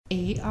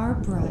AR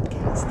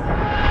Broadcasting.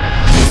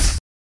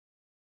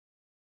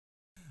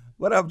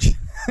 What up,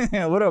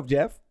 what up,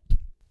 Jeff?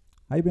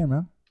 How you been,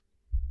 man?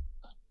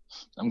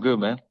 I'm good,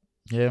 man.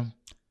 Yeah,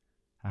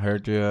 I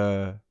heard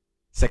your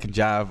second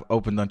job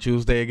opened on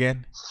Tuesday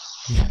again.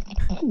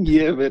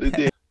 Yeah, man, it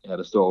did. Yeah,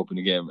 the store open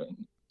again, man.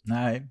 All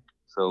right,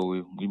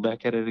 So we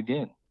back at it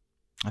again.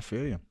 I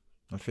feel you.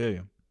 I feel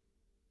you.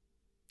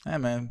 Hey,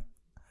 man,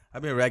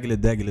 I've been regular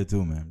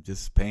too, man.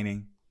 Just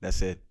painting.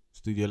 That's it.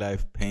 Studio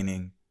life,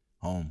 painting,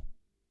 home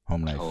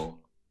life. Oh,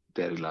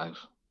 daddy life.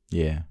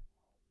 Yeah,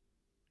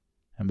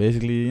 and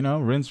basically,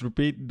 rinse,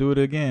 repeat, do it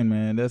again,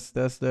 man. That's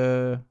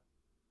the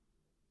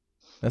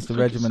Make it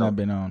regimen I've sound,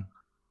 been on.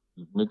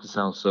 make it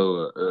sound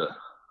so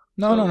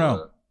No, no, so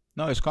no,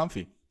 no. It's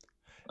comfy.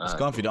 It's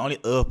comfy. cool. The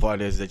only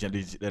part is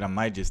that I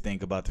might just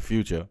think about the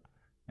future,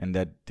 and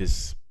that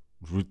this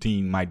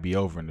routine might be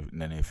over in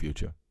the near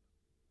future.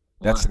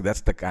 Why?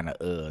 That's the kind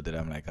of that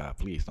I'm like,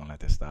 please don't let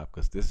this stop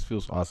because this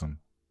feels awesome.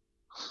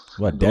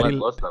 What, Don't like daddy?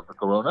 what's up, the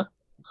Corona?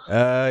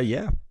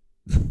 Yeah.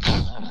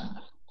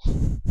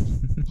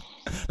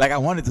 Like I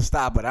wanted to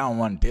stop, but I don't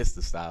want this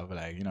to stop.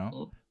 Like the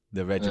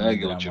Yeah, I regimen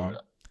get that what I'm you on.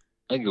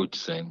 I get what you're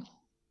saying.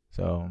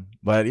 So,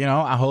 but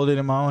I hold it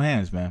in my own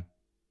hands, man.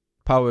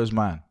 Power is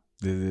mine.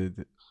 The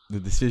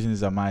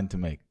decisions are mine to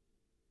make.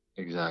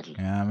 Exactly.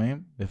 You know what I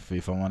mean?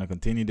 If I want to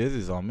continue this,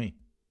 it's on me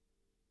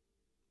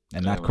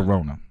and Yeah, not man.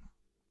 Corona.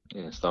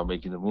 Yeah, start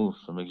making the moves.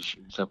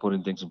 Start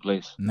putting things in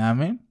place. You know what I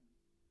mean?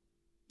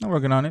 I'm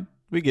working on it.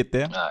 We get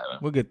there. All right, man.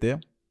 We'll get there.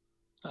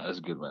 That's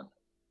good, man.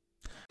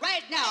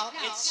 Right now,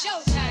 it's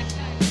showtime.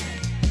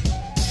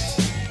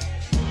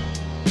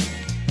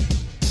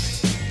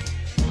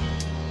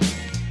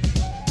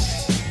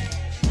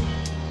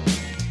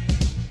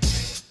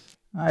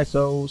 All right,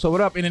 so what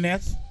up,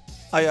 internet?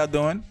 How y'all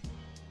doing?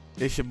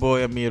 It's your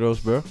boy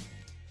Amiros, bro.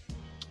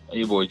 Hey,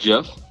 your boy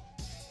Jeff.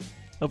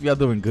 Hope y'all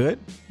doing good.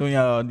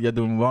 Y'all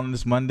doing well on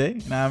this Monday.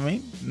 You know what I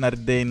mean? Another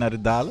day, another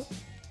dollar.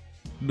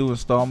 New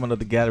installment of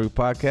the Gallery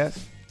Podcast.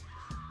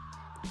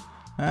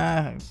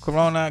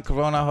 Corona.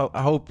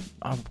 I hope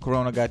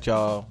Corona got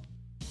y'all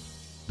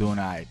doing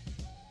all right,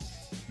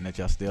 and that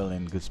y'all still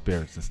in good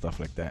spirits and stuff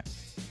like that.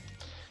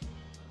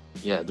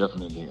 Yeah,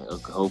 definitely. I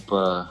hope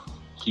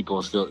you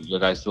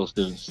guys still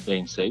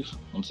staying safe. You know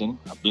what I'm saying?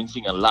 I've been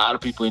seeing a lot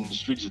of people in the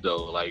streets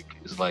though.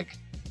 It's like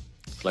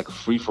a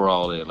free for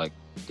all there. Like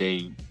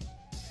they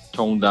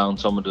toned down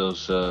some of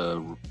those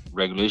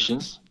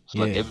regulations. It's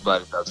like Yeah,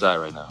 everybody's outside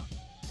right now.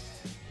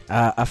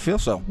 I feel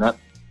so.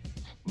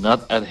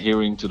 Not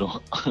adhering to the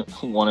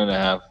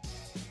 1.5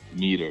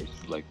 meters.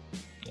 Like,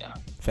 yeah.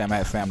 I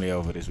had family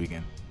over this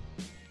weekend.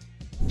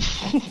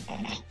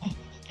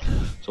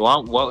 So why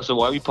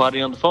we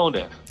partying on the phone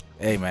then?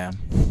 Hey, man,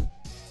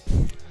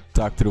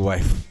 talk to the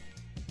wife.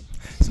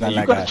 It's not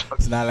Yeah, like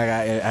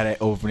I had an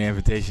open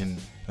invitation.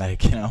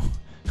 Like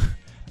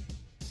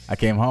I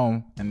came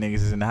home and niggas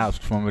is in the house.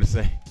 What you want me to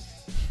say?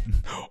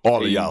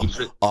 Hey, you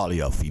should- all of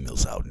y'all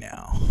females out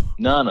now.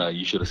 No,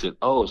 you should have said,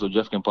 oh, so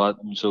Jeff can pod,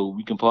 so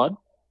we can pod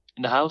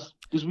in the house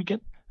this weekend.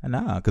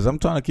 Nah, because I'm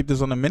trying to keep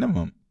this on the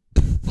minimum.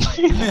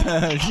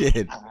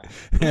 Shit.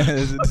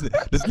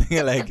 This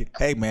nigga like,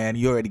 hey man,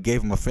 you already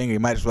gave him a finger. You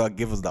might as well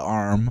give us the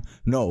arm.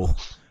 No.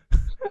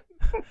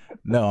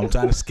 No, I'm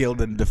trying to scale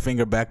the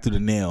finger back to the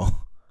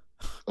nail.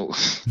 Oh.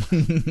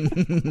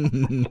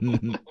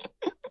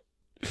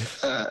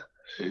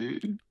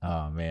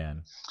 Oh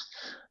man.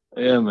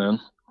 Yeah, man.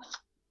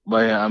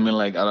 But yeah, I mean,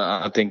 like,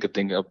 I think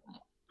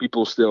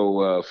people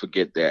still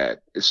forget that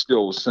it's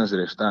still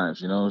sensitive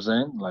times. You know what I'm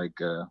saying? Like,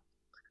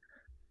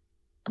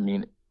 I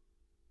mean,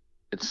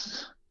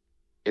 it's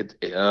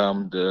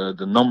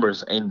the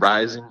numbers ain't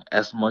rising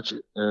as much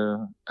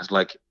as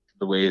like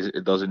the way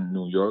it does in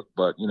New York,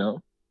 but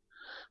you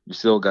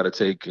still got to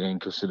take in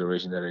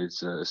consideration that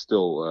it's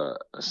still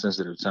a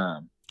sensitive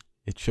time.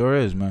 It sure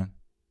is, man.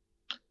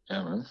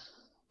 Yeah, man.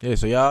 Yeah,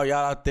 so y'all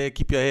out there,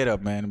 keep your head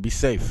up, man, and be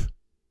safe.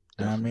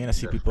 You know what I mean? I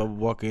see Definitely. people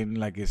walking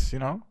like it's,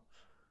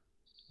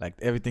 like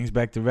everything's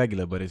back to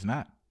regular, but it's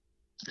not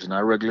It's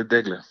not regular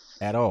degular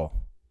at all.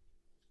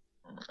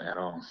 at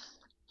all.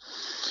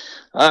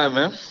 All right,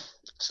 man.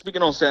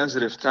 Speaking on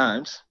sensitive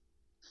times,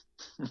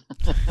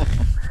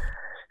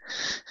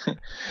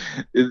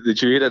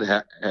 did you hear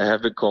that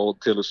Havoc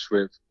called Taylor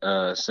Swift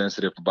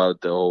sensitive about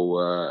the whole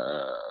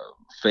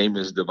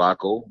famous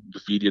debacle, the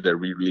video that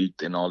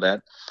re-leaked and all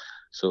that?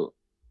 So,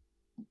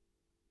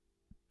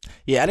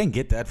 Yeah, I didn't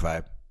get that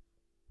vibe.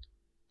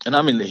 and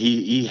I mean,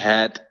 he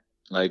had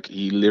like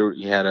he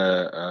had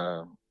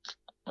a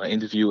an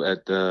interview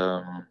at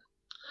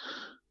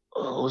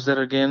what was that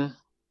again?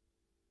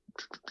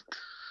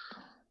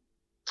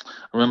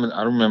 I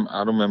don't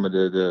remember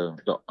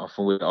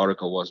from where the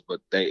article was, but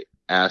they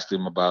asked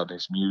him about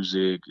his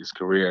music, his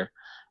career,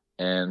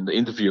 and the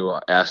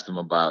interviewer asked him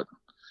about.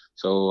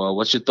 So,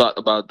 what's your thought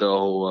about the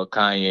whole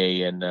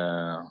Kanye and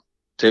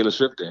Taylor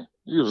Swift thing?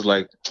 He was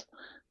like,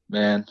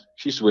 "Man,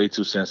 she's way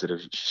too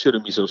sensitive. She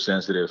shouldn't be so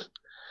sensitive.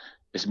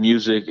 It's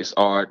music, it's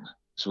art,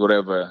 it's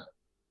whatever."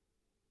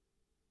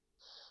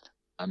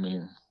 I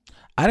mean,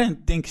 I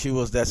didn't think she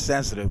was that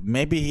sensitive.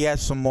 Maybe he had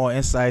some more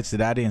insights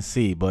that I didn't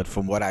see, but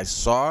from what I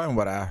saw and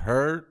what I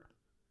heard,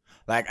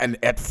 like, and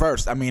at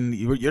first, I mean,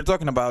 you're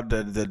talking about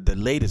the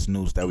latest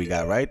news that we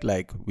got, right?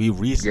 Like, we Yeah,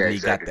 recently got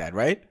exactly. that,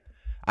 right?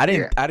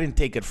 Yeah. I didn't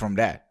take it from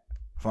that.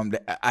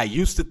 I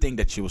used to think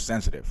that she was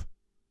sensitive,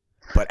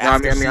 but No,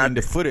 after I seeing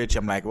the footage,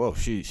 I'm like, whoa,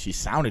 she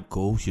sounded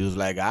cool. She was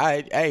like, all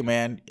right, hey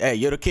man, hey,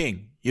 you're the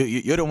king.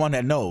 You're the one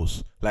that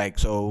knows. Like,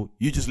 so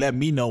you just let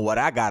me know what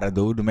I gotta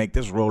do to make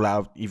this roll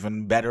out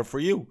even better for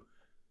you.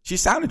 She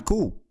sounded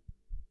cool.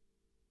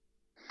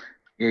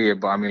 yeah,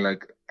 but I mean,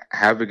 like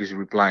Havoc is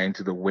replying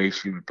to the way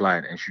she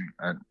replied,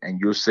 and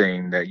you're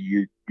saying that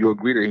you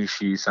agree that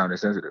she sounded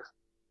sensitive.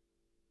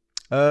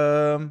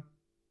 Um,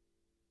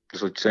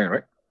 That's what you're saying,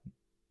 right?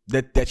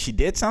 that she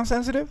did sound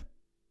sensitive.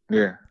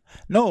 Yeah.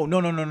 No.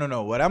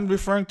 What I'm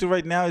referring to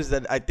right now is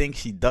that I think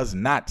she does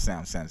not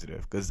sound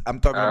sensitive because I'm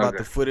talking about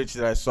the Okay. footage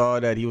that I saw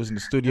that he was in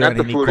the studio Not and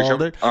the then he footage.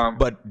 called her. Um,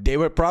 But they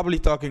were probably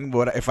talking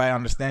about, if I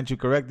understand you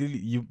correctly,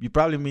 you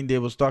probably mean they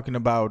was talking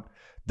about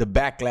the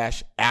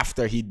backlash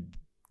after he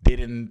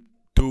didn't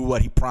do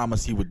what he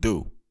promised he would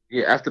do.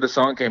 yeah. After the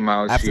song came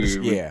out, After this,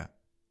 yeah,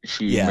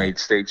 she yeah, made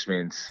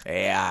statements,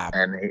 yeah.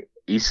 and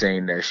he's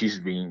saying that she's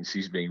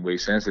being way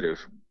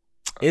sensitive.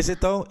 Is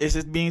it though? Is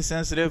it being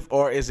sensitive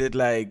or is it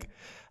like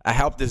I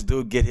helped this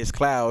dude get his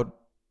cloud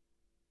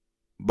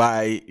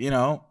by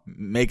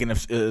making a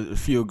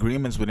few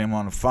agreements with him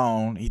on the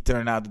phone? He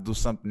turned out to do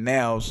something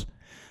else.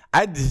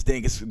 I just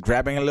think it's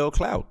grabbing a little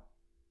clout.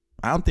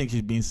 I don't think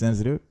she's being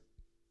sensitive.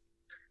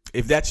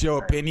 If that's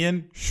your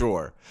opinion,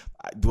 sure.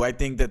 Do I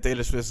think that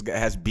Taylor Swift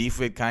has beef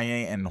with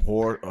Kanye and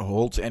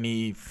holds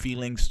any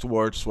feelings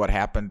towards what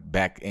happened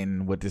back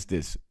in, what is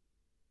this,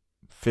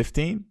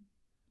 15?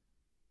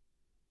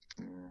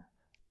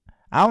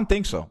 I don't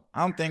think so.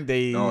 I don't think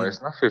they. No,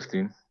 it's not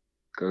 15,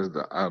 because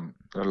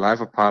the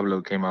Life of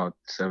Pablo came out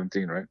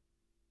 17, right?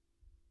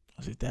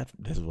 Was it that?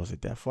 Was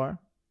it that far?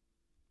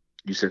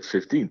 You said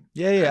 15.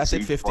 Yeah. I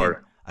said See, 15.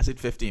 or I said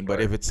 15. But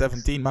Right. if it's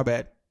 17, my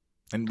bad.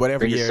 And I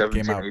whatever think it's year it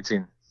came 17, out.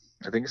 18.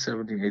 I think it's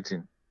 17,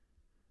 18.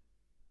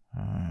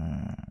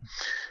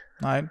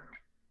 All right.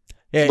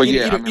 Yeah. But Either,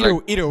 yeah, I either, mean, either,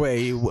 like, either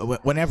way,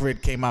 whenever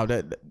it came out,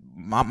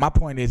 my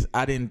point is,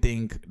 I didn't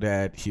think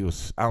that she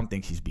was. I don't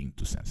think she's being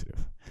too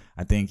sensitive.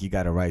 I think you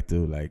got a right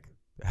to like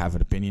have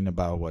an opinion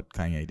about what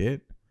Kanye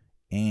did,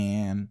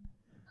 and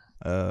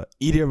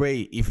either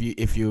way,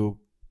 if you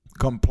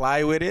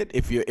comply with it,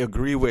 if you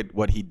agree with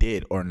what he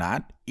did or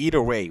not,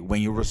 either way,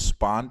 when you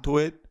respond to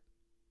it,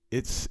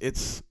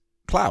 it's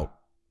clout.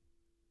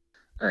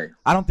 hey,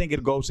 I don't think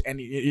it goes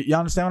any. You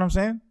understand what I'm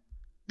saying?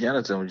 yeah, I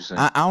understand what you're saying.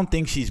 I don't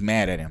think she's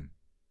mad at him.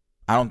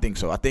 I don't think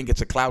so. I think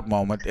it's a clout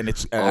moment, and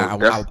it's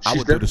I she's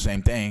would do the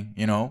same thing.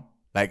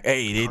 Like,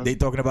 hey, they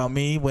talking about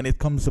me when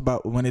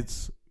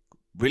it's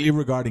really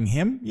regarding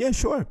him. Yeah,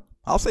 sure,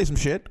 I'll say some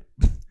shit,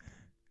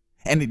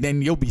 and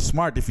then you'll be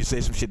smart if you say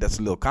some shit that's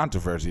a little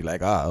controversy,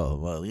 like, oh,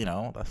 well,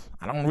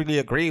 I don't really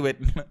agree with.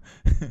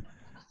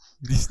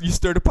 You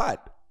stir the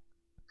pot.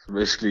 So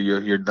basically,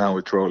 you're down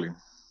with trolling.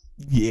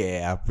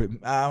 Yeah,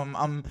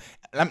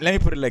 let me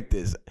put it like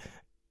this.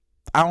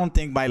 I don't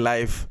think my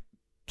life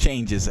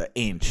changes an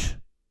inch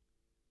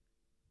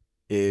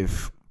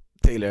if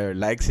Taylor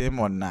likes him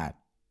or not,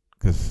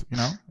 because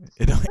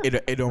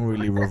it don't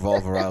really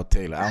revolve around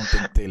Taylor. I don't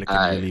think Taylor can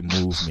Alright. really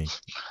move me.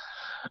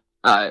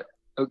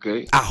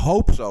 Okay. I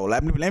hope so.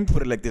 Let me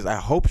put it like this. I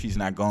hope she's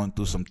not going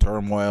through some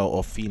turmoil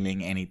or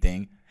feeling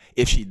anything.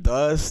 If she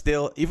does,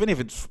 still, even if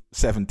it's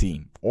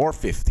 17 or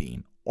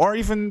 15 or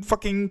even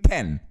fucking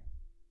 10,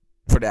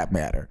 for that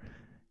matter,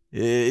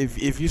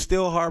 if you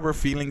still harbor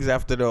feelings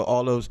after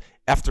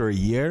after a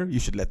year, you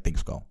should let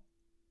things go.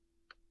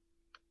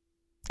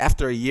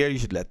 After a year, you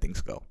should let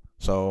things go.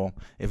 So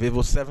if it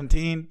was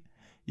 17,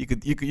 you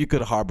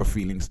could harbor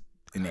feelings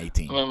in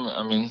 18.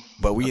 I mean,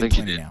 But we I in think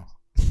she 20 did. now.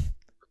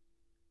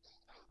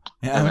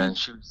 Yeah, man,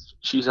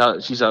 she's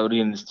out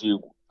here in the street,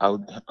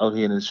 out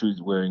here in the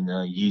streets wearing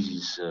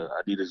Yeezys,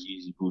 Adidas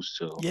Yeezy boots.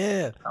 So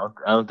Yeah.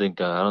 I don't think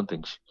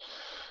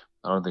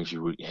she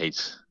really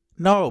hates.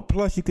 No,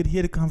 plus you could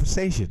hear the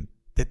conversation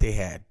that they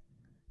had.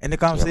 And the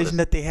conversation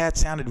that they had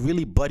sounded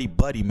really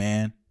buddy,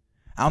 man.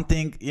 I don't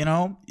think,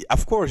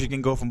 of course you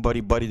can go from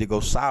buddy to go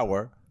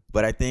sour,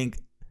 but I think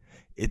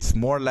it's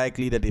more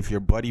likely that if you're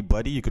buddy,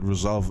 you could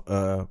resolve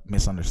a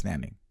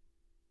misunderstanding.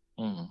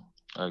 I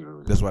agree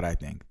with That's what I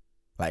think.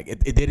 Like,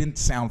 it didn't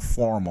sound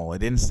formal. It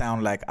didn't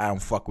sound like I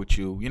don't fuck with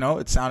you.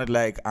 It sounded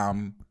like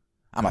I'm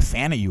a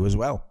fan of you as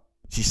well.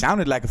 She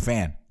sounded like a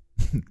fan,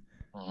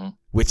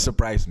 which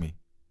surprised me.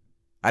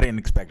 I didn't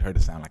expect her to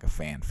sound like a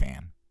fan.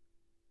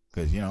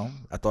 Because,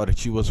 I thought that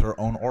she was her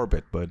own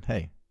orbit, but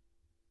hey.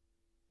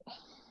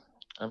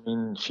 I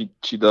mean,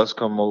 she does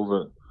come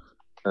over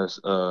as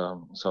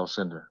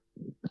self-centered.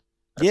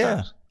 at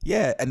times.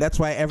 Yeah, and that's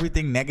why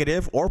everything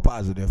negative or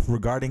positive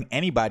regarding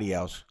anybody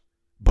else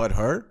but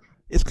her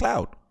is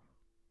clout.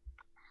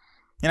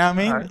 You know what I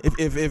mean? Alright.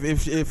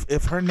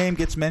 If her name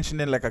gets mentioned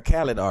in like a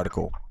Khaled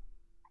article,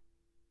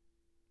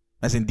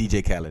 That's in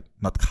DJ Khaled,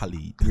 not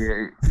Khalid.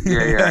 Yeah.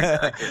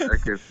 I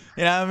could.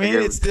 You know what I mean?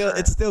 get It's what you're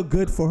it's still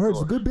good for her. It's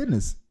Sure. good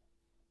business.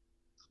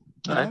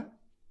 You Alright. know?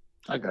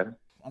 I got it.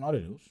 On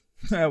other news,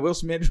 Will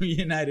Smith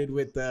reunited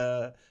with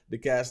the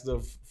cast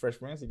of Fresh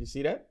Prince. Did you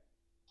see that?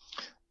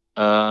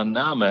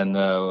 Nah, man.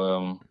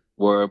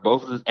 Were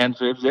both of the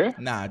N-Fibs there?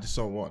 Nah, I just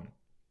saw one.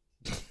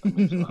 I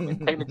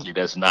mean, technically,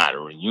 that's not a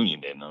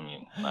reunion. Then I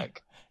mean,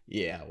 like,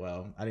 Yeah,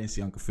 well, I didn't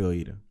see Uncle Phil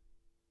either.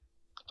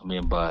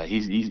 but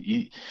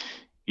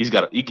he's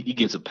got he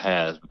gets a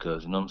pass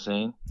because you know what I'm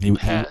saying.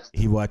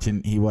 He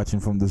watching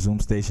from the Zoom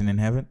station in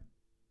heaven.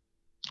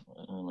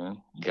 Man,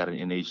 you got it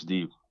in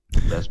HD.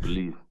 Best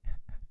believe.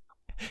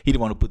 He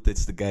didn't want to put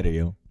this together,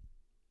 yo.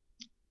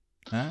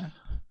 Huh?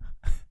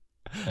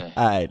 Eh,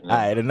 All right,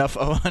 yeah.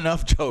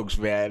 enough jokes,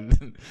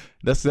 man.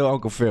 That's still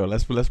Uncle Phil.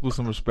 Let's put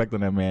some respect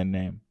on that man's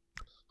name.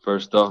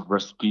 First off,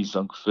 rest in peace,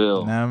 Uncle Phil.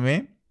 You know what I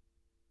mean?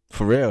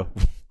 For real.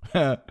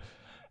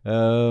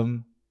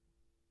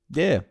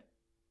 Yeah.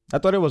 I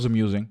thought it was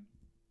amusing.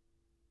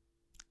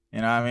 You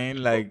know what I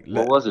mean? Like,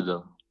 What was it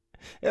though?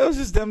 it was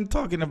just them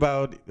talking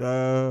about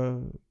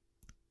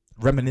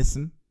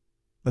reminiscing.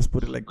 Let's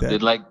put it like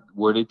that.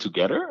 Were they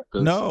together?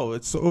 'Cause- No,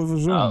 it's over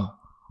Zoom.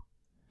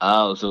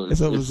 So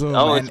It's over Zoom.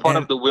 it's part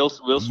of the Will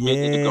Smith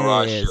in the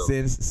garage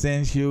show.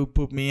 Since you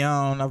put me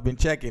on, I've been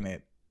checking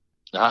it.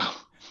 Ah,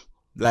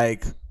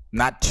 Like,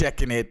 not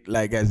checking it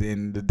like as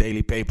in the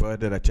daily paper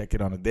that I check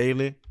it on a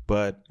daily,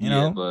 but you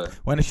know, but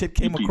when the shit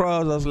came peep.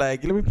 across, I was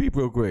like, let me peep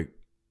real quick.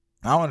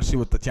 I want to see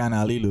what Tatiana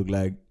Ali looked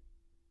like.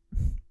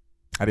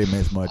 I didn't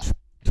miss much.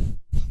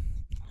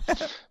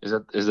 is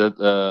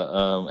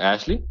that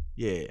Ashley?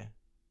 Yeah,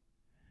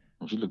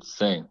 She looked the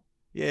same.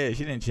 yeah,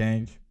 she didn't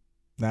change.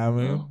 Know what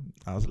I mean? No.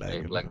 I was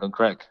like, Like on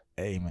crack.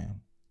 hey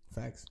man,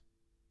 facts.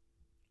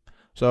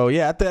 So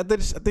yeah, I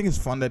think it's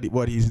fun that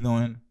what he's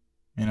doing,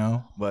 you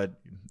know. But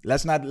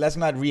let's not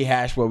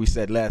rehash what we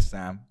said last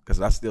time because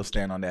I still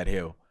stand on that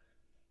hill.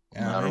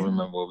 You know what I I don't mean?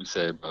 remember what we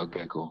said. But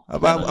okay, cool.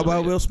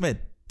 About Will Smith.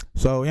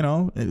 So you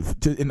know,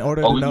 in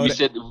order to know we that,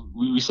 said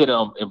we said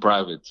it in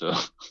private. So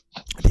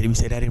did we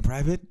say that in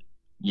private?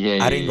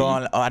 yeah. I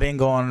didn't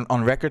go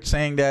on record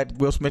saying that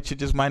Will Smith should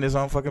just mind his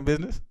own fucking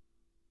business.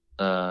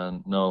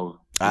 No,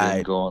 you I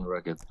didn't go on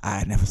record.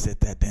 I never said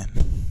that then.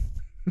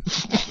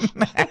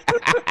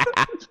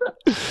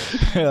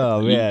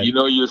 Oh man. You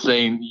know, you're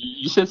saying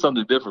you said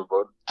something different,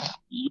 bro.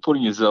 You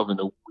putting yourself in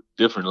a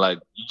different light.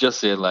 You just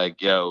said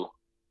like, yo,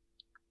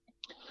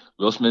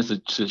 Will Smith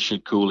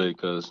should cool it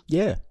because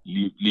Yeah.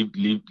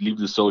 leave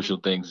the social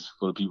things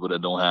for the people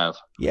that don't have.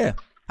 Yeah.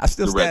 I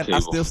still The red stand. I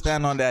table. still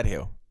stand on that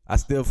hill. I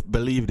still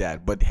believe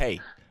that. But hey,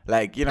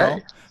 like you know,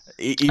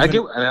 Hey, even I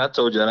get, and I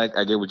told you, and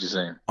I get what you're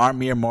saying. our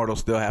mere mortals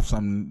still have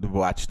something to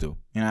watch to.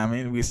 You know what I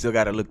mean? We still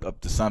got to look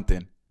up to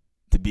something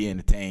to be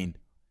entertained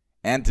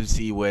and to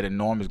see where the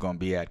norm is going to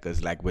be at.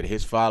 Because like with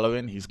his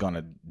following, he's going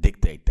to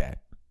dictate that,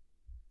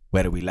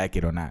 whether we like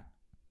it or not.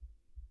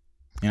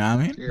 You know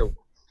what I mean? Yeah,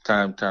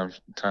 time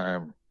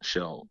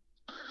shall.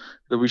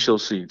 That we shall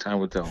see. Time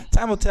will tell.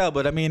 Time will tell.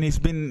 But I mean, he's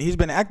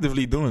been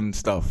actively doing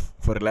stuff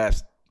for the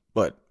last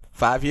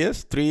 5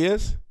 years, 3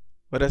 years.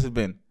 What has it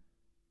been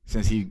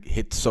since he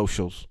hit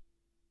socials?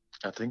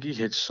 I think he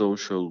hit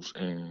socials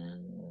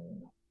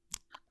in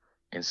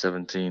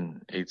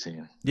 17,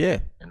 18, Yeah.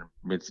 in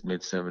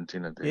mid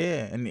 17, I think.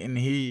 Yeah, and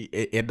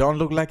it don't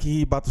look like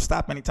he about to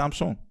stop anytime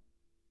soon.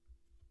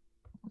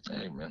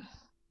 Hey man,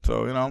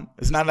 So you know,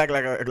 it's not like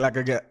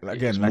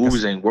his like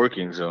movies ain't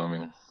working, so I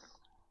mean,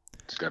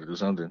 just got to do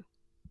something.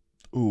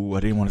 ooh, I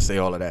didn't want to say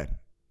all of that.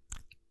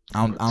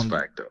 It's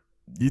fact though.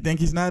 You think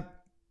he's not?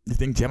 You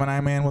think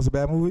Gemini Man was a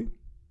bad movie?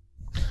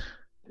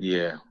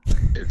 Yeah,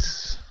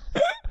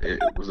 it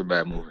was a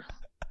bad movie.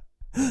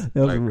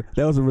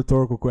 That was a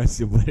rhetorical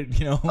question, but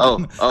you know,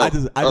 I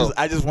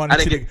just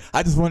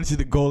wanted you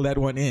to goal that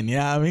one in.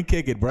 Yeah, I mean,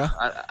 kick it, bro.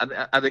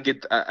 I didn't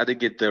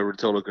get the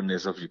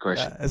rhetoricalness of your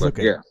question. It's but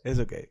okay. Yeah, It's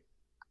okay.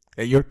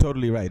 And you're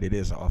totally right. It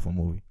is an awful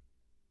movie.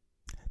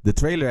 The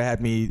trailer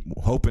had me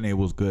hoping it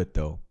was good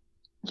though,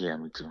 yeah,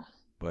 me too.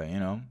 but you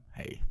know,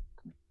 hey,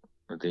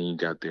 But then you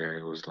got there,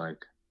 it was like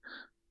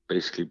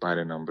basically by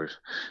the numbers.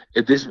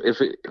 But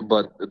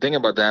the thing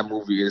about that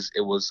movie is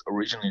it was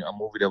originally a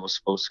movie that was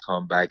supposed to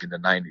come back in the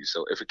 90s.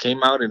 So if it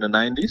came out in the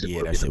 90s,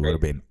 yeah, that shit would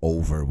have been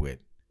over with.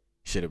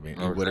 Should have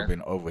been. It would have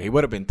been over. He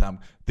would have been Tom.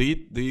 Do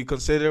you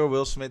consider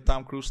Will Smith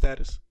Tom Cruise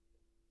status?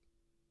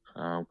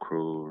 Tom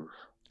Cruise.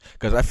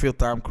 Because I feel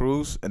Tom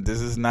Cruise, and this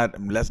is not.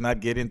 Let's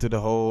not get into the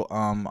whole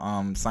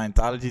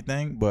Scientology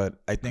thing,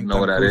 but I think know Tom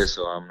what that Cruise, is,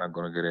 so I'm not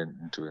gonna get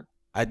into it.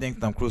 I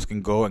think Tom Cruise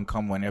can go and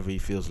come whenever he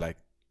feels like.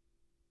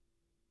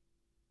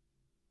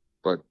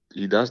 But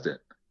he does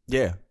that.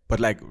 Yeah, but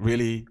like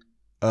really,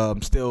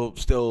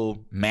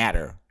 still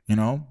matter. You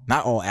know,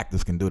 not all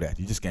actors can do that.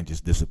 You just can't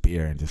just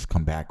disappear and just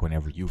come back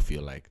whenever you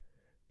feel like.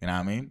 You know what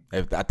I mean?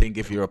 I think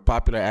if you're a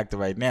popular actor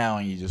right now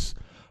and you just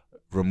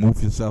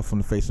remove yourself from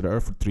the face of the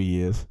earth for 3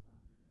 years,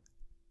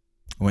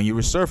 when you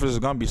resurface, there's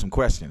gonna be some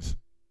questions,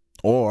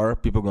 or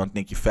people are gonna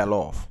think you fell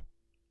off,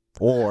 I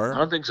or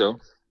don't think so.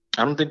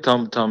 I don't think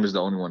Tom is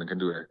the only one that can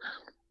do that.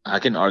 I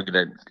can argue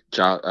that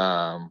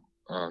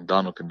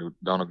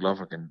Donald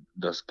Glover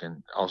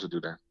can also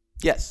do that.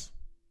 Yes,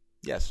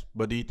 yes.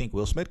 But do you think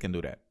Will Smith can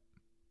do that?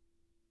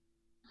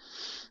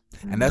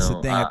 And that's the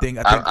No, thing.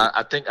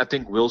 I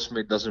think Will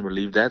Smith doesn't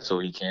believe that, so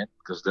he can't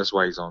because that's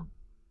why he's on.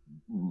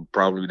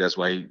 Probably that's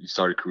why he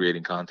started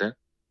creating content.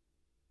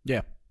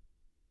 Yeah,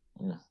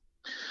 Mm.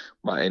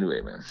 But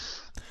anyway, man,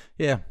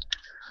 yeah.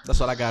 That's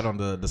what I got on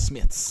the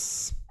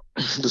Smiths.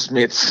 the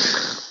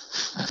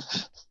Smiths,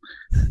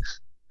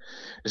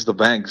 it's the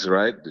Banks,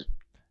 right?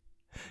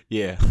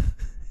 Yeah.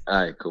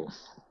 All right, cool.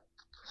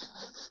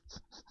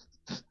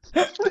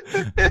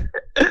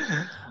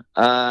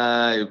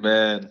 Alright,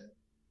 man.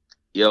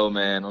 Yo,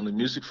 man. On the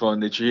music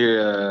front, did you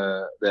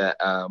hear that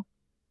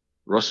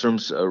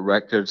Rostrum's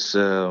Records,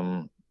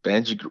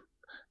 Benji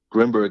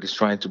Grimberg is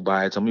trying to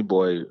buy Tommy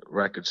Boy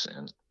Records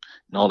and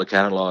all the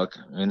catalog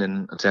in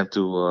an attempt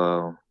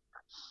to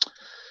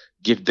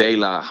give De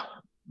La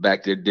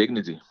back their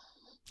dignity.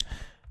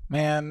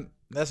 Man,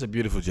 that's a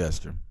beautiful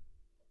gesture.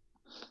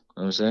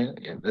 You know what I'm saying?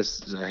 Yeah,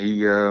 that's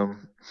he.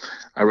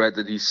 I read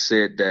that he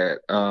said that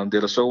De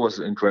La Soul was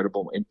an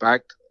incredible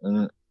impact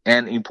and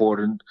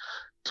important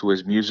to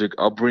his music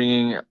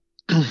upbringing,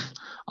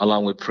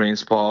 along with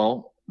Prince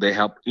Paul. They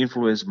helped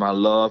influence my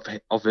love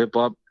of hip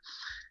hop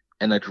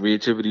and the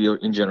creativity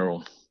in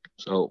general.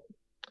 So,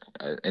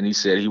 and he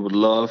said he would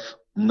love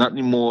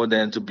nothing more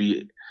than to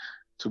be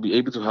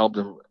able to help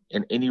them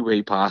in any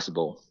way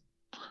possible.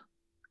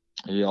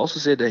 He also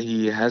said that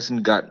he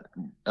hasn't got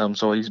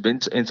so he's been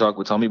in talk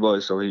with Tommy Boy.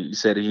 So he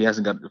said he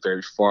hasn't got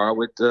very far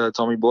with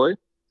Tommy Boy,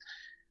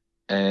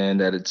 and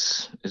that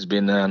it's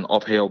been an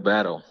uphill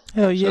battle.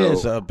 Hell yeah, So,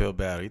 it's a uphill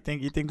battle. You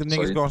think the so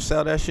niggas gonna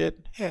sell that shit?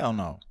 Hell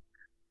no.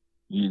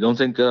 you don't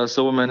think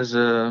Silverman is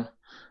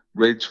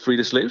ready to free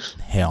the slaves?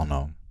 Hell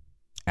no.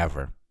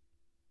 Ever.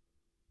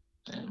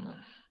 Yeah, man.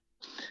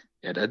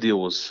 Yeah, that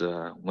deal was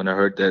when I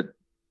heard that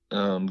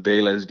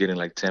Daylight is getting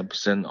like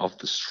 10% off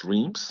the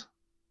streams.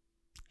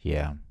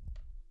 Yeah.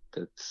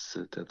 That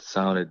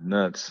sounded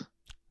nuts.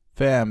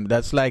 Fam,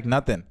 that's like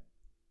nothing,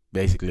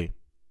 basically.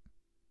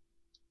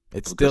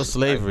 It's still Because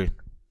slavery.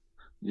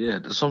 yeah,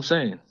 that's what I'm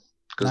saying.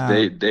 Because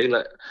Nah. they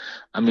like,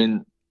 I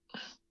mean,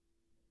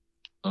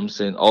 I'm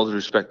saying all the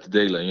respect to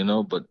Daylight, you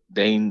know, but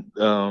they ain't,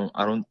 I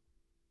don't,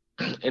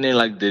 it ain't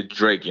like the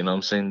Drake, you know what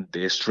I'm saying?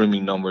 Their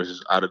streaming numbers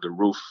is out of the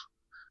roof.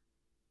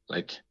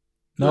 Like,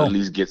 you at No.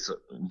 least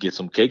get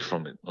some cake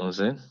from it, you know what I'm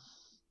saying?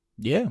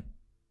 Yeah.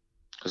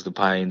 Because the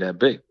pie ain't that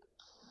big.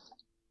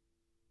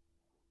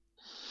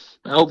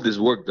 I hope this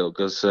worked though,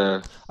 because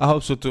I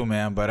hope so too,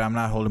 man, but I'm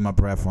not holding my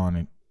breath on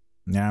it.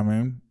 You know what I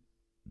mean?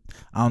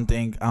 I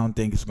don't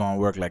think it's gonna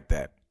work like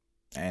that.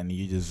 And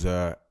you just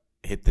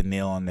hit the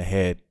nail on the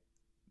head.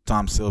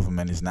 Tom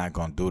Silverman is not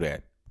gonna do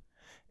that.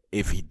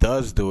 If he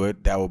does do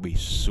it, that would be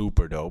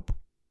super dope.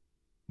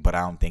 But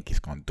I don't think he's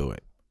gonna do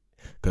it.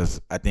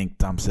 Because I think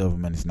Tom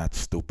Silverman is not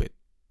stupid.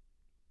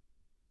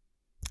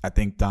 I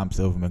think Tom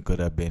Silverman could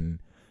have been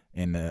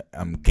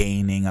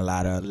gaining a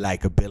lot of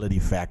likability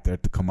factor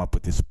to come up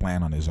with this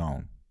plan on his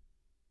own.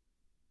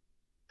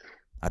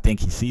 I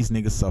think he sees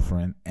niggas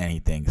suffering and he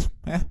thinks,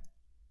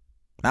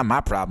 not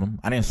my problem.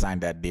 I didn't sign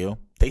that deal.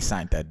 They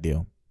signed that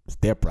deal. It's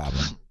their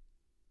problem.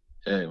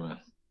 hey man,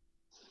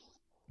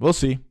 We'll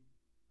see.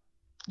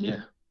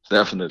 yeah,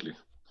 definitely.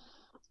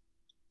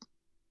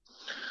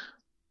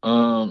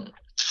 Um,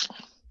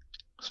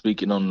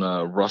 Speaking on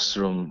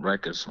Rostrum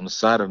Records, on the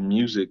side of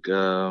music, we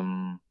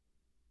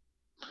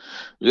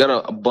got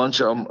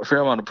a fair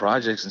amount of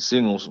projects and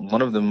singles.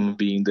 One of them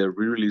being the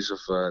re-release of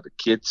the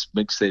Kids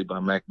mixtape by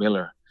Mac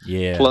Miller,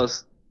 Yeah.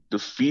 plus the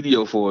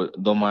video for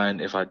 "Don't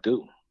Mind If I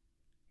Do."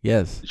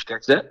 Yes. Did you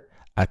catch that?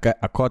 I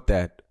caught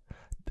that.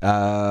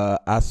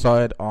 I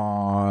saw it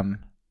on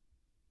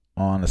a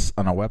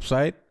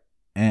website,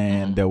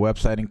 and the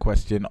website in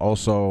question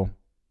also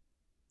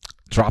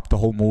dropped the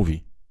whole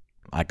movie,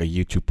 like a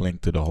YouTube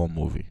link to the whole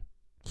movie.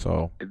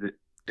 So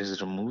Is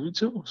it a movie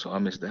too? So I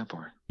missed that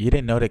part. you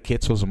didn't know that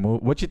Kids was a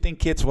movie? What you think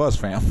Kids was,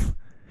 fam?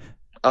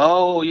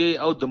 Oh yeah,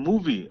 oh the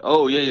movie.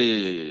 Oh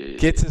yeah.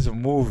 Kids is a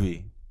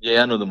movie.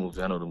 Yeah, I know the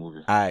movie. All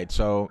right,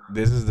 so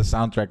this is the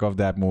soundtrack of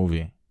that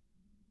movie.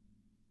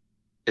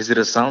 Is it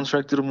a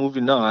soundtrack to the movie?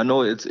 No, I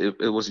know it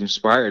was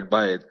inspired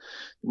by it.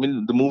 I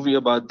mean, the movie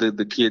about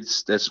the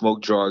kids that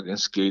smoke drug and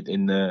skate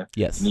in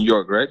Yes. New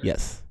York, right?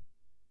 Yes.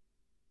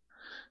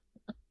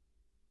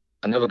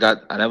 I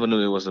never knew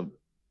it was a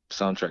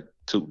soundtrack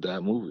to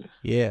that movie.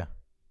 Yeah.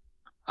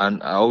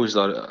 And I always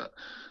thought,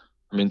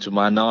 I mean, to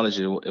my knowledge,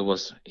 it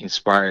was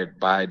inspired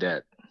by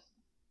that.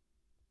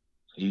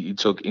 He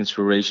took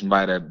inspiration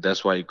by that.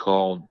 That's why he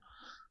called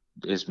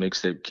his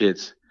mixtape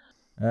Kids.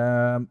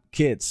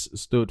 Kids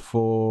stood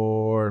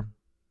for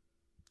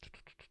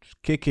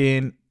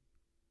kicking.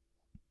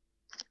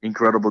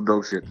 Incredible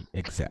dope shit.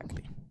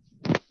 Exactly.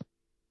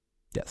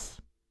 Yes.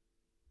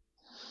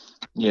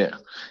 Yeah.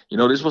 You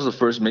know, this was the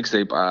first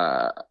mixtape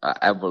I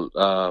ever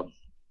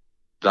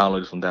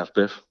downloaded from Daft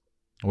Piff.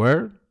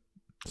 Word?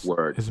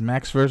 Word. Is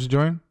Max first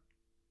join?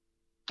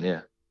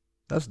 Yeah.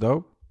 That's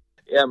dope.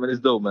 Yeah, man, it's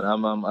dope, man.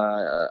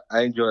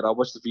 I enjoyed. I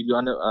watched the video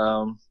on it.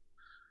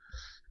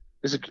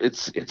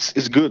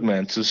 It's good,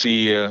 man, to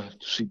see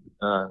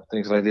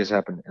things like this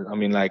happen. I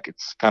mean, like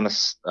it's kind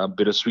of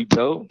bittersweet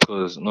though,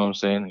 because you know what I'm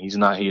saying. He's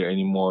not here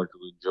anymore to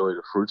enjoy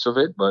the fruits of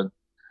it, but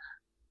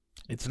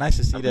It's nice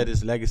to I see that mean,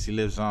 his legacy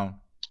lives on.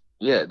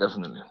 yeah,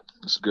 definitely,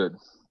 it's good.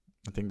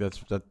 I think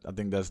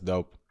that's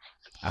dope.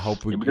 I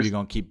hope Yeah, we're because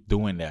gonna keep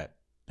doing that.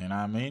 You know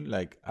what I mean?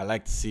 Like I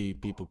like to see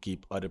people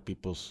keep other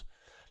people's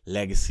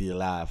legacy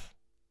alive.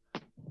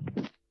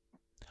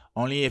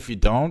 Only if you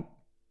don't,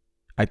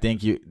 I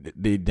think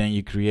then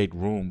you create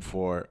room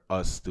for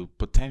us to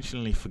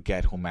potentially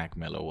forget who Mac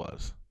Miller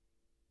was.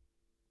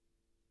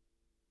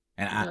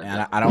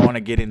 yeah, I definitely. don't want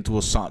to get into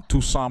a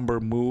too somber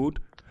mood,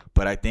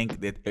 but I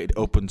think that it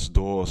opens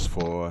doors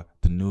for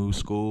the new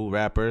school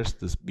rappers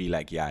to be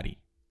like Yachty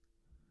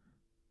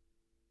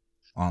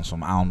on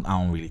some. I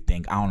don't really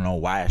think. I don't know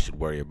why I should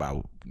worry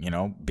about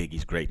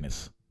Biggie's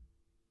greatness.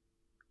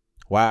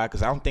 Why?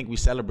 Because I don't think we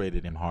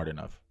celebrated him hard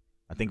enough.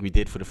 I think we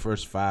did for the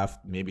first 5,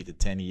 maybe the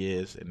 10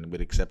 years, and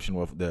with exception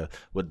of the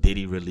what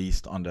Diddy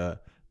released on the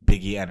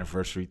Biggie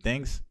anniversary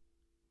things.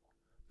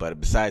 But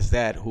besides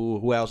that,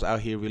 who else out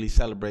here really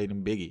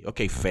celebrating Biggie?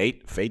 Okay,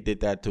 Fate did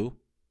that too,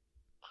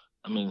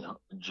 I mean,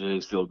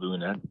 Jay's still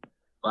doing that.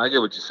 But I get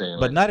what you're saying.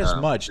 but Like, not as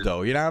much just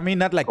though. You know what I mean?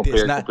 Not like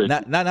this. compared Not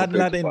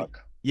to in Pac.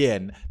 yeah,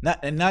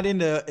 not in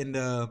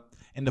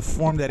the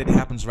form that it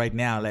happens right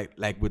now.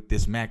 Like with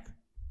this Mac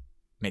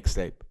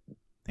mixtape.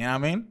 You know what I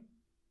mean?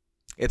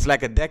 It's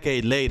like a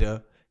decade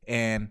later,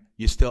 and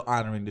you're still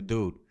honoring the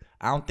dude.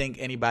 I don't think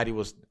anybody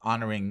was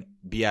honoring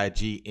Big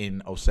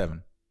in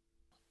 '07.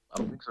 I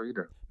don't think so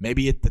either.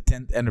 Maybe at the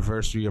 10th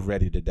anniversary of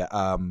Ready to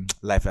Die,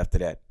 Life After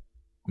That.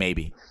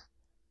 Maybe.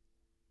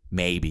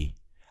 Maybe.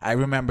 I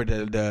remember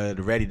the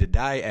Ready to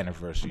Die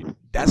anniversary.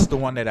 That's the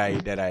one that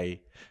I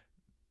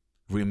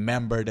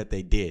remember that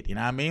they did. You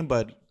know what I mean?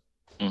 But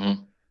Hmm.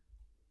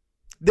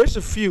 there's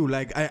a few.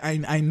 Like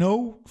I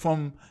know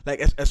from like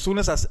as soon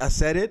as I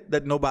said it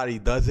that nobody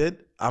does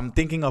it. I'm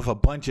thinking of a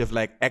bunch of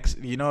like X.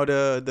 You know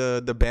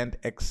the band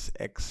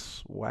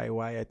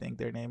XXYY. I think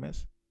their name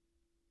is.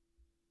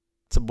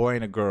 It's a boy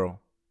and a girl.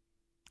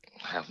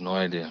 I have no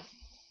idea.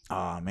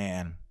 Oh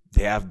man,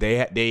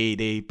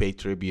 they pay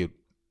tribute.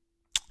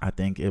 I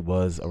think it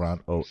was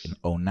around in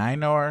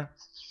 '09 or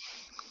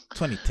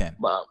 2010.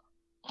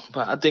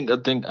 But I think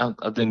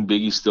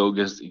Biggie still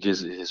gets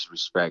his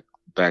respect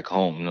back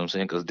home. You know what I'm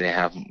saying? Because they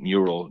have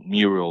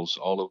murals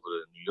all over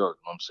New York.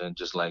 You know what I'm saying?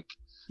 Just like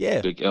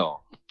Yeah, Big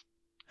L.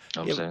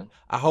 You know what I'm yeah. saying?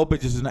 I hope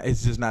it's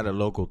just not a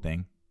local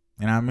thing.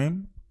 You know what I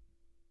mean?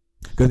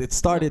 Because it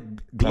Yeah.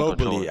 started Can't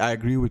control globally. it. I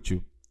agree with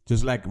you.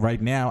 Just like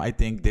right now, I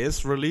think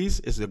this release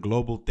is a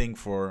global thing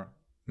for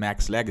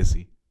Mac's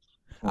legacy.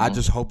 I Hmm.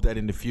 just hope that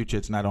in the future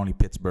it's not only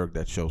Pittsburgh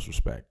that shows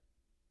respect.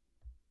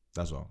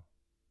 That's all.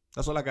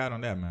 That's all I got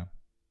on that, man.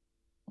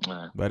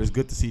 Yeah, But it's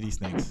good to see these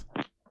things.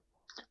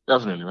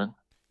 definitely, man.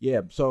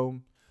 Yeah.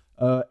 So,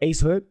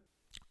 Ace Hood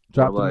What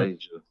dropped a about new.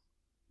 Asia?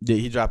 Yeah,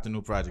 he dropped a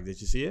new project.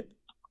 Did you see it?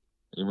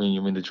 You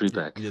mean the tree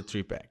pack? The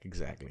 3-pack,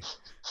 exactly.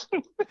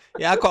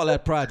 Yeah, I call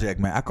that project,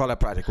 man. I call that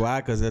project.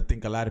 Why? Because I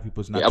think a lot of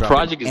people's not Yeah, a dropping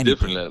project is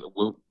different. anything,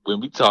 Like, when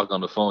we talk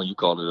on the phone, you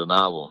call it an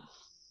album.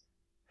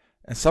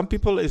 and some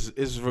people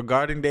is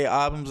regarding their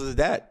albums as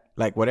that.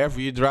 Like whatever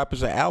you drop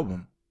is an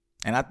album,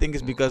 and I think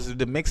it's because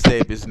the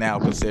mixtape is now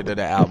considered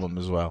an album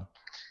as well.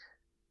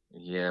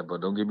 Yeah,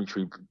 but don't give me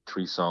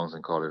three songs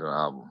and call it an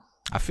album.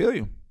 I feel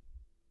you.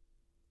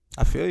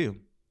 I feel you.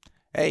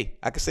 Hey,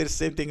 I could say the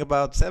same thing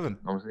about Seven.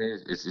 You know what I'm saying?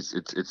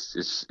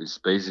 It's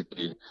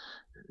basically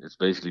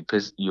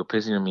you're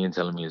pissing on me and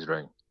telling me it's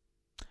right.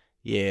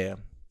 Yeah,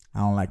 I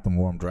don't like them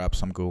warm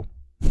drops. I'm cool.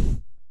 You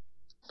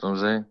know what I'm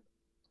saying?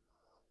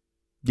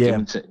 Give Yeah,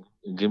 me 10.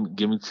 Give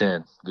me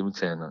 10. Give me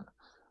 10.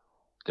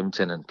 Give me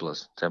 10 and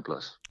plus. 10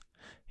 plus.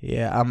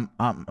 yeah.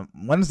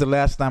 When's the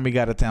last time we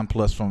got a 10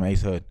 plus from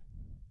Ace Hood?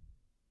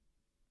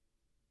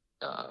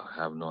 I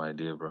have no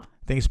idea, bro.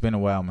 I think it's been a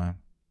while, man.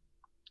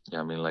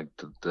 Yeah, I mean, like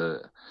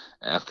the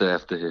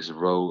after his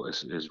role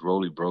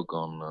he broke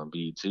on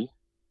BET,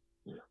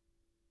 yeah,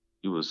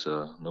 he was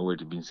nowhere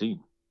to be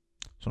seen.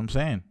 That's what I'm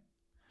saying.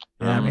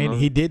 You Yeah, know I what I mean, mean?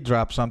 he did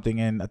drop something,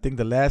 and I think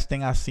the last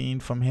thing I seen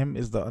from him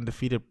is the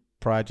Undefeated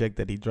project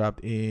that he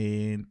dropped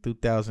in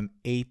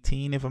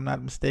 2018, if I'm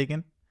not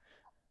mistaken.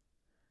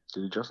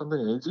 Did he drop something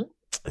in 18?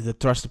 The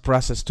Trust the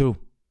Process too.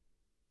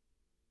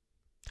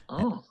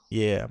 Oh,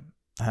 Yeah,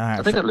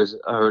 I think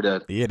I heard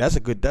that. yeah, that's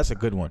a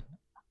good one.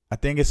 I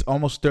think it's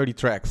almost 30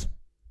 tracks.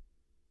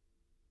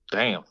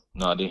 Damn.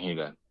 No, I didn't hear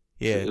that.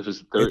 Yeah, If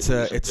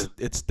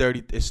it's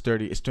 30,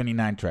 it's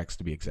 29 tracks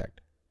to be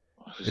exact.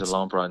 if it's It's a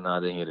long project, no, I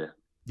didn't hear that.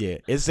 yeah,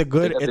 I it's a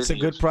didn't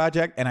good use.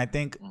 project, and I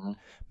think Hmm.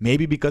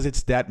 maybe because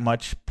it's that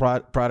much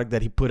product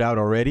that he put out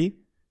already,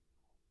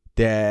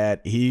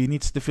 that he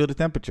needs to feel the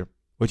temperature,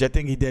 which I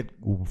think he did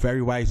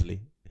very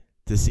wisely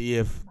to see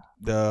if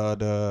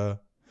the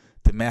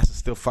masses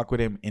still fuck with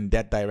him in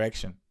that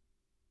direction.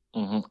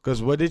 Hmm.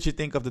 Because what did you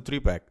think of the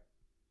 3-pack?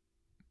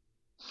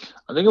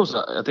 I think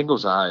it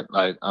was alright.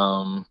 Like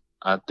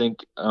I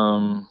think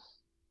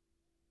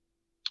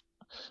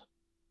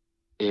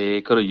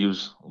it could have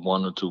used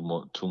one or two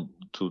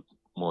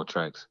more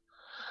tracks.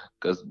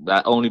 Because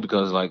that only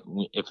because like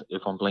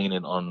if I'm playing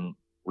it on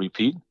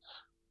repeat,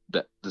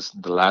 that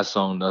the last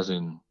song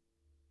doesn't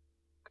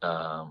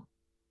um,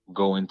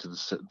 go into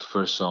the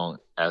first song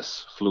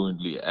as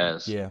fluently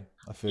as Yeah,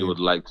 I feel you you. would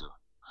like to.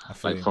 I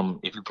feel Like you. from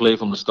if you play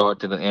from the start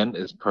to the end,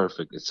 it's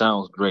perfect. It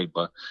sounds great,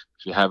 but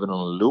if you have it on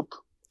a loop,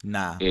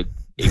 Nah. it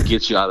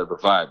gets you out of the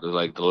vibe. It's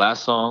like the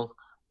last song,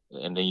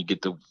 and then you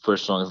get the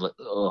first song. It's like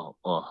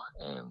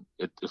and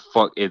it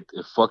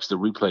fucks the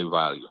replay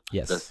value.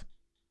 That's Yes.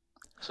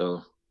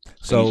 so.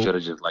 I think you So, should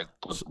have just like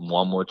put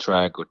one more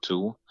track or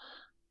two,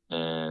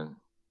 and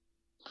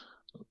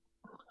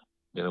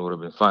then it would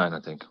have been fine. I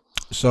think.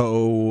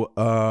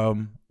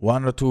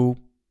 one or two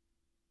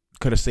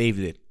could have saved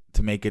it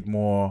to make it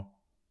more,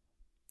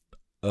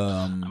 I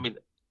um, mean,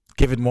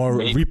 give it more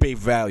maybe replay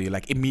value,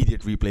 like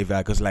immediate replay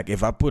value. Because like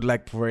if I put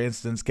like for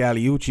instance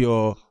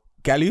Caliucci,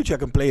 I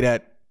can play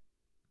that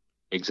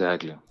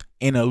exactly.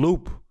 in a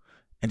loop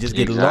and just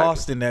get Exactly.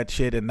 lost in that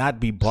shit and not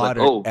be It's like,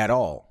 bothered at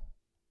all.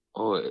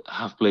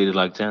 I've played it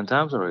like 10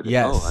 times already.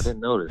 Oh, I Yes.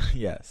 didn't notice.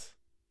 Yes.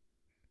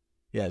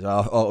 Yes.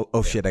 Oh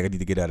Yeah. shit! I need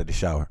to get out of the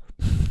shower.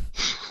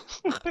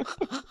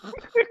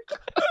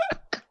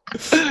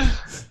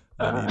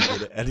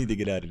 I need to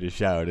get out of the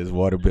shower. There's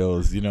water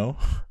bills, you know.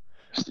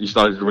 You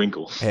started to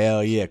wrinkle.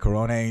 Hell yeah,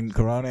 Corona ain't.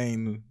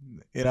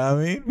 You know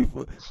what I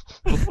mean?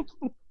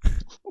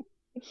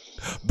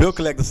 Bill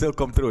collector still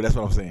come through. That's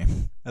what I'm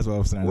saying. That's what I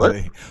was trying to What?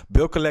 say.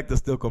 Bill collector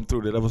still come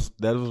through. That was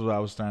what I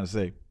was trying to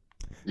say. You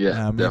Yeah, know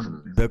what I mean?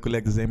 definitely. Bill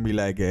collectors ain't be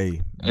like,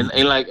 hey, And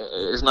like,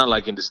 it's not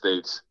like in the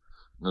States.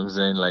 You know what I'm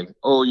saying? Like,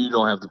 oh, you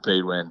don't have to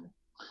pay rent.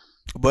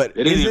 but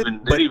They is didn't it?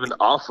 even they didn't even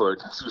offer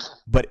it.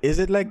 But is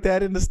it like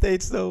that in the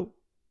states though?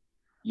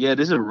 Yeah,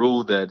 there's a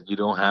rule that you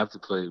don't have to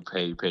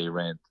pay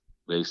rent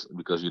based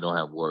because you don't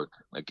have work.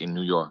 Like in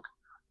New York,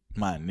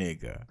 My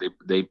nigga,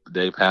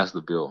 they passed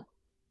the bill.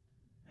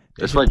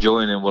 they That's why should.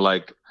 Joey and them were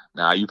like,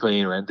 "Nah, are you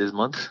paying rent this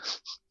month?"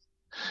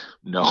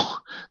 No,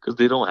 because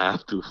they don't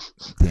have to.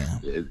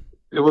 Damn.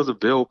 It was a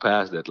bill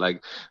passed that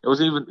like it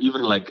was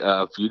even like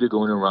a video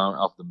going around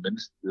of the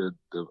minister,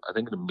 the I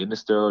think the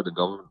minister or the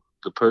government,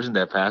 the person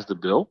that passed the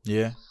bill.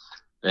 Yeah.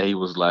 And he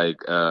was like,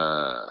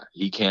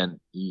 he can't.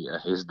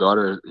 His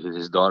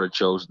daughter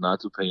chose not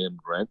to pay him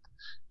rent,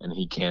 and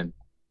he can't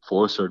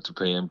force her to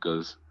pay him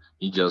because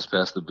he just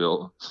passed the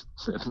bill.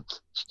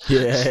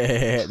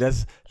 Yeah.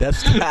 That's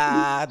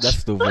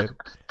stupid.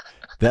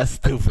 That's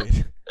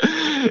stupid.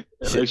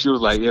 Like Shit. she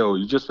was like, "Yo,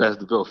 you just passed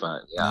the bill,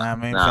 fine. Yeah, Nah, I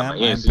mean, nah, man, fam,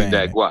 you I ain't ain't seen paying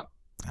that it. guap.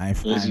 I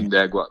ain't, You ain't I seen ain't,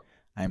 that guap."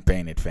 I ain't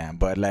paying it, fam.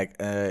 But like,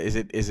 is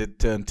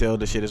it until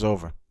the shit is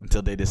over?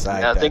 Until they Yeah,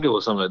 decide I that? think it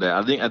was something like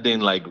that. I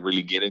didn't like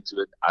really get into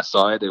it. I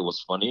saw it. It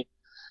was funny,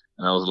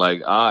 and I was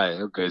like, "All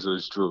right, okay, so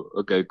it's true.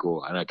 Okay,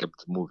 cool." And I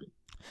kept moving.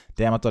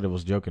 Damn, I thought it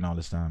was joking all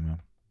this time,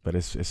 man. But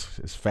it's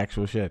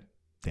factual shit.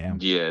 Damn.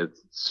 Yeah,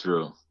 it's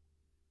true.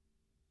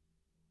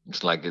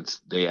 It's like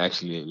they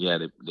actually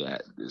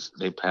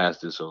they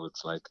passed it, so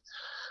it's like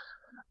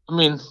I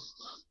mean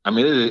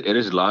it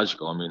is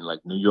logical. I mean like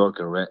New York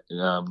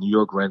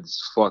rent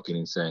is fucking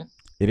insane.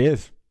 It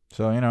is.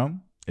 So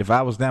if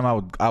I was them,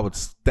 I would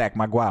stack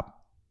my guap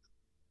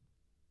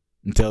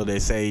until they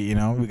say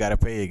we gotta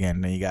pay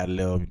again. Then you got a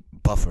little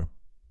buffer.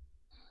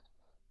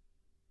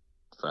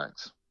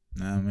 Facts.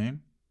 You know what I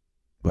mean?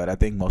 But I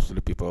think most of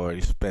the people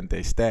already spent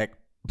their stack.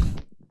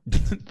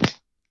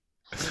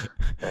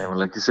 And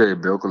like you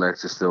said, bill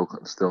collector still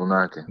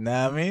knocking. Know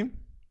what I mean?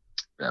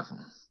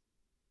 Definitely.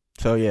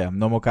 So yeah,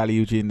 no more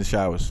Kaliuchi in the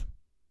showers.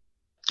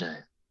 Yeah.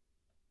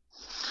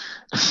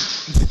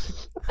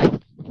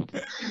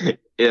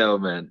 Yeah,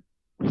 man.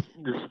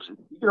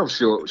 Speaking of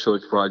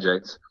short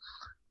projects,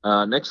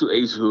 next to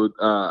Ace Hood,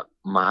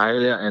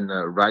 Mahalia and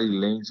Riley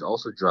Lanes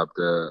also dropped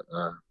a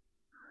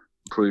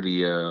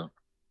pretty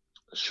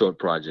short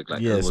project.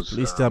 Like it Yes, was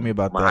please tell me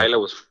about that. Mahalia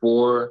was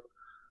 4,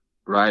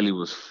 Riley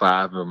was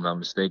 5, if I'm not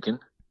mistaken.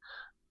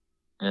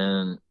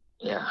 And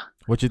yeah,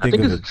 What you I think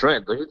think of it's a it?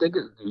 trend. Don't you think?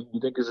 You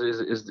think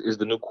is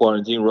the new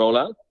quarantine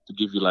rollout to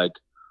give you like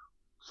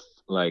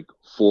 4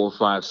 or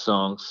 5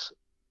 songs,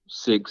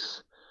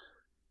 6,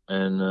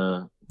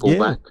 and pull Yeah.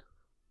 back?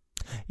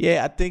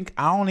 Yeah,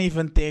 I don't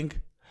even think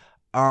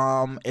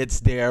it's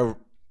their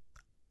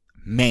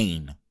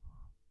main.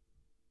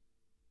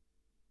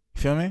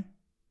 Feel me?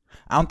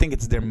 I don't think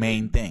it's their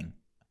main thing.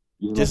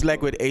 You Just know,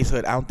 like with Ace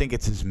Hood, I don't think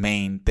it's his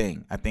main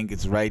thing. I think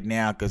it's right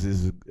now because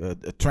it's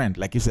a trend.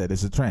 Like you said,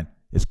 it's a trend.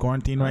 It's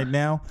quarantine right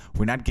now.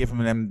 We're not giving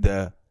them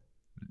the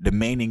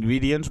main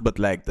ingredients, but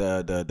like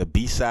the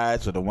B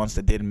sides or the ones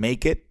that didn't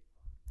make it,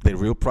 the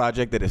real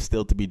project that is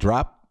still to be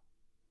dropped.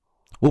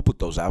 We'll put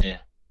those out yeah,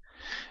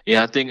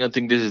 yeah. I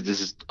think this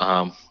is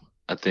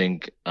I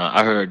think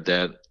I heard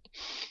that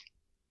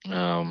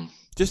um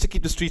just to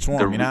keep the streets the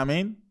warm. You know re- what I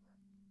mean?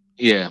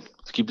 yeah,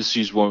 to keep the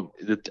streets warm.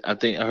 I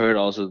think I heard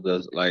also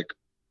the like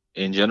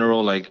in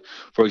general, like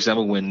for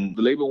example, when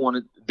the label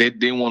wanted they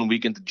didn't want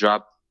Weekend to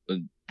drop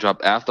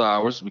after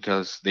hours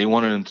because they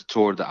wanted him to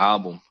tour the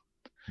album.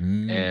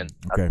 And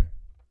Okay.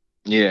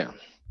 yeah,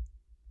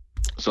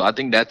 so I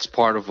think that's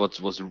part of what's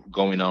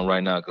going on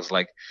right now, because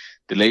like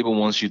the label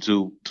wants you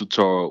to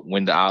tour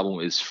when the album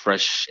is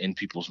fresh in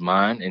people's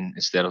mind, and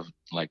instead of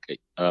like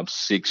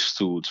 6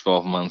 to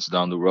 12 months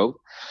down the road,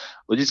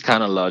 which is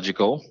kind of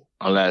logical,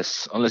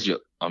 unless you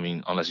I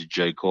mean unless you're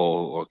J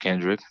Cole or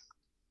Kendrick.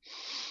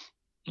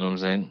 You know what I'm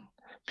saying?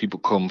 People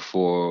come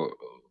for.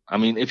 I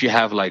mean, if you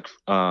have like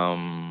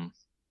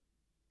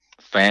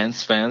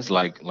fans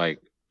like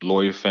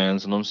loyal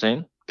fans, you know what I'm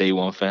saying? Day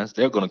one fans,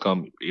 they're gonna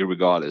come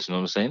irregardless, you know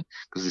what I'm saying?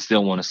 Because they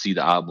still want to see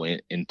the album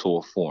in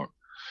tour form.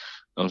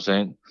 You know what I'm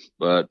saying?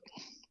 But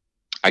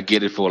I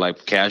get it for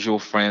like casual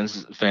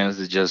fans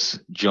that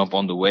just jump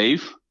on the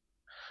wave.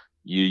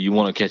 You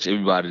want to catch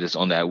everybody that's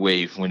on that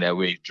wave when that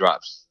wave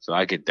drops. So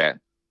I get that.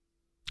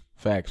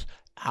 Facts.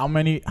 How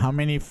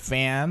many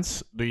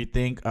fans do you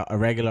think a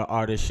regular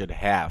artist should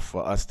have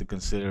for us to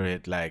consider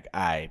it like,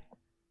 I,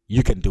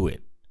 you can do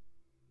it?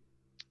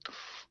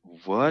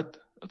 What?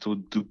 So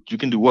you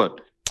can do what?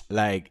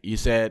 Like you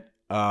said,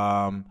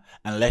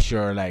 unless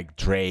you're like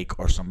Drake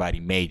or somebody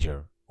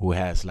major who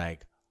has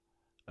like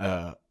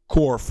a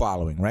core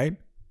following, right?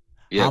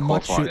 Yeah, How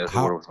core much font. should That's the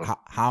word.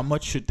 how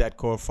much should that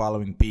core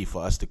following be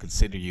for us to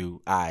consider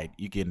you? I,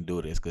 you can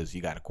do this because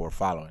you got a core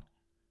following.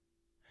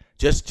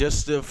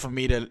 Just for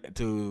me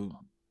to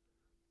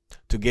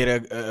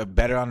get a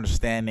better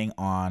understanding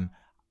on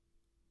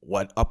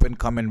what up and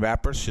coming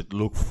rappers should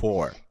look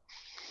for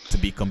to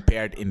be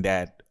compared in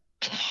that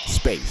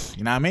space.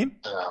 You know what I mean?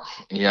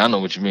 Yeah, I know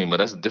what you mean, but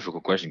that's a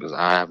difficult question because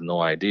I have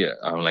no idea.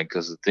 I'm like,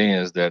 because the thing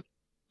is that,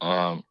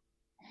 um,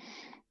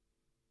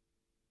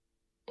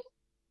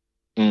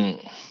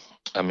 mm,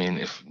 I mean,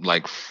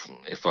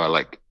 if I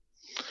like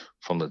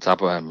from the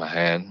top of my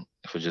head,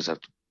 if I just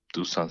have to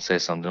do something, say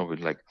something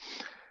with like,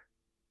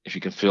 if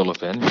you can fill a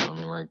venue, I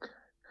mean, like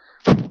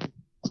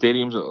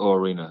stadiums or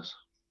arenas.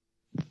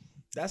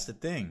 That's the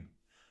thing.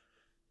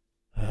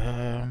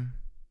 Um,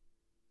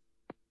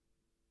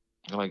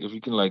 Like if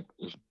you can like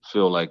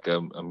fill like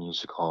a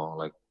music hall,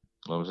 like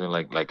you know what I'm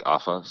saying, like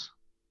AFAS,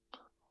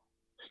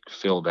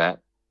 fill that.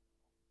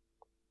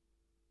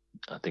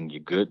 I think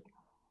you're good.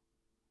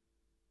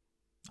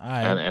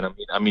 I And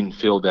I mean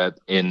fill that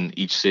in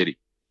each city,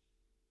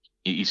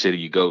 each city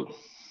you go,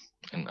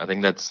 and I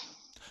think that's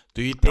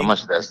do you how think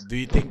much that's do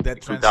you think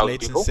that like 3,000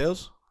 translates in people.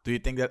 sales? Do you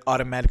think that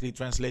automatically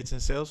translates in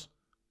sales?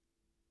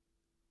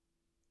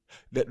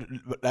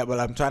 What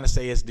I'm trying to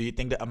say is, do you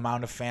think the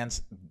amount of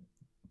fans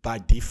by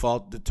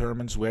default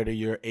determines whether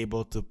you're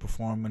able to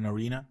perform an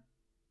arena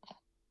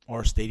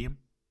or a stadium?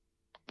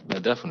 Yeah,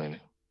 definitely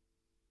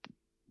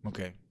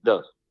Okay.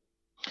 does,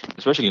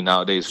 especially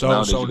nowadays. Because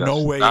nowadays So you got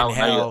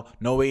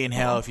no way in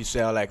hell uh if you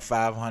sell like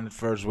 500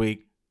 first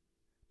week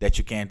that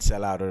you can't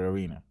sell out an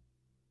arena.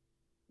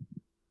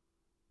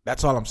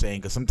 That's all I'm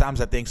saying. Because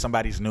sometimes I think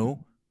somebody's new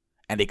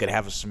and they could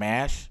have a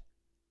smash.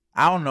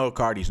 I don't know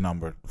Cardi's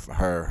number for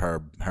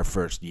her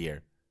first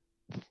year.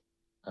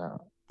 uh,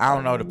 I I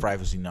don't don't know the know.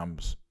 privacy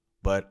numbers,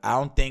 but I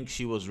don't think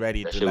she was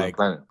ready That to shit was like.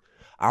 planning.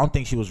 I don't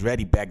think she was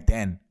ready back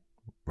then.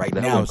 Right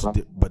That now, was it's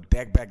planning. but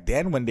back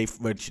then when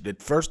she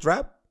did first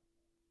rap,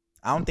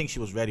 I don't think she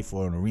was ready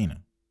for an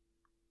arena.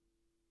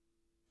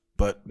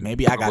 But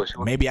But she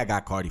was, maybe I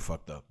got Cardi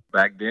fucked up.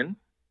 back then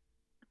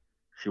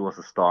she was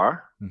a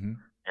star, Mm-hmm.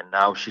 and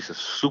now she's a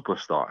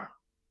superstar.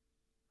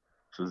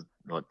 So it's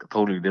like a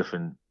totally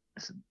different.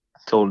 It's a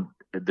totally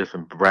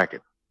different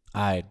bracket.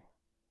 All right.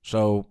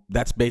 So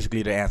that's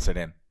basically the answer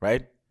then,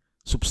 right?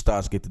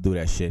 Superstars get to do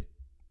that shit.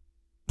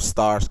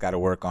 Stars got to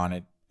work on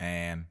it,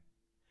 and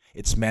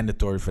it's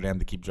mandatory for them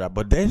to keep dropping.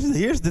 But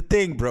here's the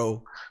thing,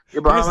 bro.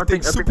 Yeah, but Here's the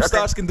thing. I think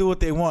Superstars can do what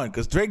they want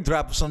because Drake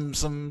dropped some.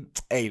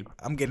 Hey,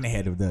 I'm getting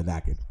ahead of the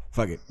docket.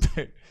 Fuck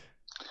it.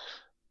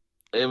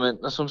 Hey man,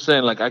 that's what I'm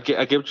saying. Like I get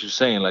what you're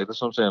saying. Like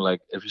that's what I'm saying.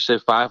 Like if you say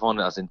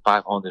 500, as in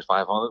 500,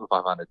 500,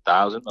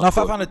 500,000, No, of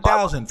course it's 500.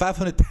 500,000.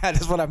 500,000.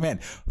 That's what I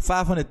meant.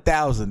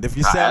 500,000. If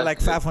you I sell asked, like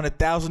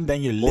 500,000,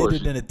 then you're of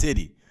course, littered in a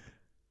titty.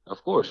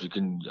 of course you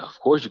can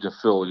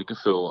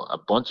fill a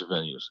bunch of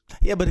venues.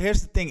 Yeah, but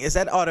here's the thing: is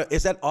that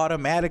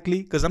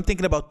automatically? Because I'm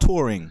thinking about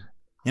touring.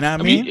 You know what I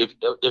I mean, mean?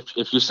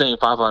 if you're saying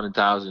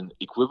 500,000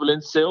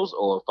 equivalent sales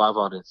or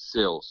 500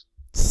 sales,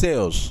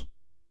 Sales.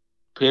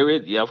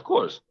 period, yeah, of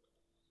course.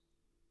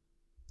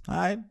 All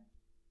right.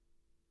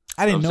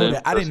 I You know what didn't I'm know saying?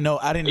 that. I Because didn't know.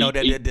 I didn't know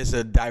that it, there's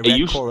a it direct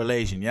used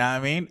correlation. You know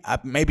what I mean?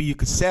 Maybe you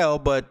could sell,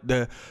 but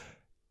the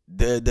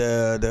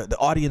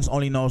audience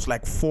only knows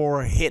like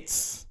four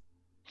hits.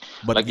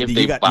 But like if you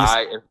they got you.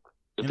 buy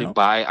if You they know?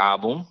 buy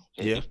album,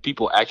 Yeah. if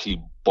people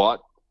actually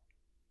bought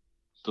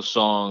the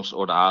songs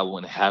or the album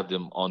and have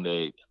them on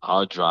their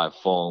hard drive,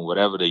 phone,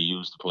 whatever they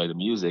use to play the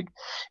music,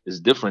 is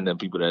different than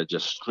people that are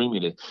just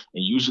streaming it.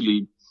 And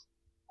usually,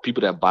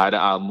 people that buy the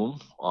album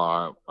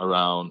are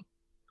around.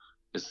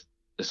 It's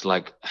it's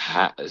like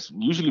it's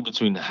usually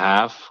between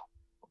half.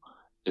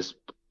 It's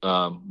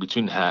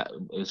between half.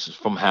 It's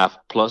from half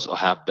plus or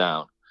half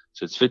down.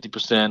 So it's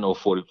 50% or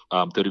 40,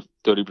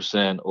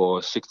 30%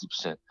 or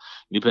 60%.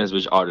 It depends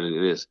which artist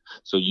it is.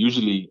 So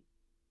usually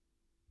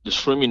the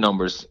streaming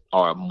numbers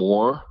are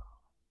more.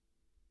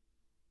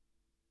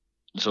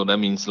 So that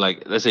means,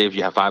 like, let's say if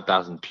you have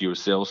 5,000 pure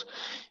sales,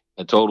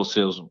 and total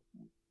sales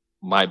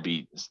might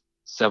be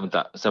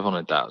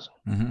 700,000.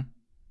 Mm-hmm. You know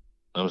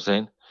what I'm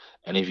saying?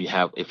 And if you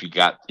got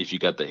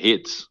the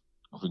hits,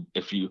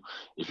 if you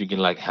if you can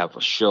like have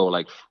a show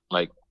like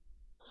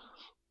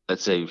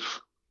let's say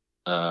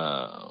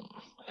uh,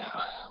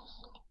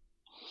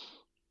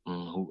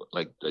 who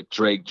like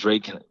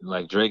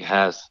Drake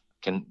has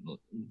can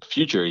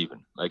Future, even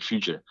like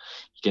Future,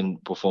 he can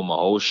perform a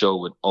whole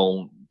show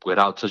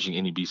without touching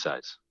any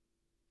B-sides.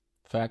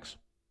 Facts.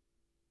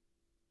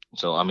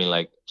 So I mean,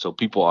 like, so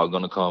people are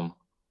gonna come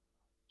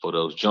for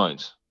those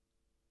joints.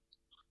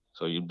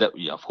 So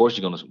yeah, of course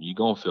you're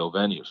gonna fill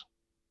venues.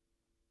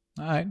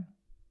 All right.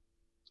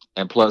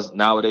 And plus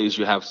nowadays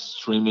you have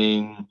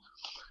streaming,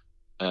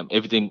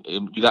 everything.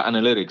 You got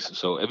analytics,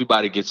 so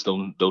everybody gets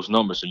those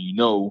numbers, so you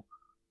know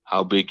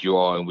how big you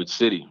are in which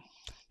city.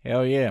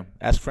 Hell yeah.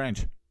 That's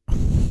French.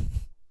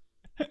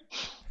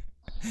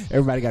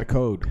 Everybody got a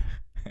code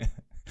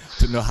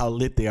to know how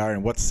lit they are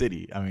in what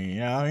city. I mean, you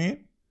know what I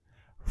mean?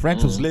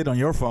 French was lit on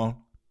your phone.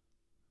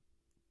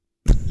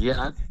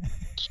 Yeah,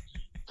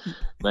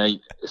 man.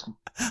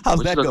 How's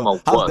that going?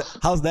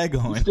 How's that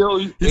going?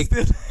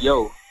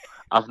 Yo,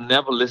 I've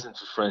never listened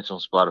to French on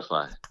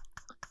Spotify.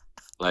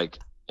 Like,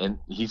 and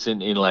he's in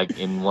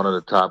one of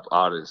the top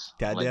artists.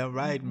 Goddamn like,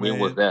 right, man. When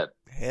was that?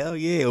 Hell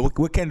yeah.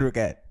 Where Kendrick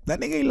at? That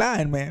nigga ain't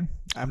lying, man.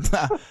 I'm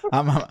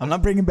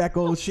not bringing back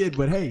old shit,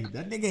 but hey,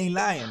 that nigga ain't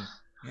lying.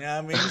 You know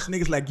what I mean? This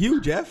nigga's like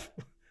you, Jeff.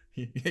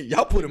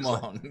 Y'all put him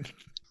on.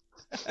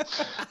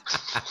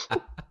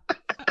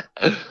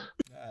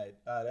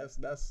 Alright,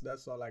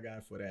 that's all I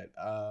got for that.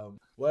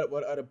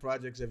 What other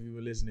projects have you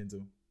been listening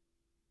to?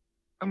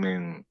 I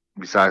mean,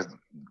 besides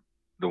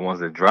the ones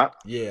that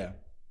dropped. Yeah.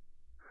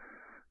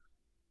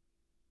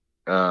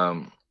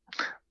 I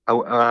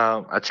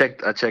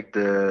checked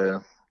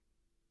the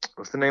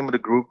what's the name of the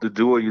group, the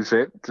duo you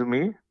said to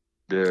me,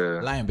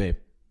 the Lion Babe.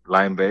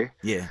 Lion Bay.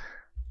 Yeah.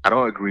 I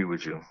don't agree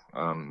with you.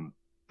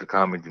 The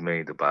comment you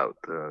made about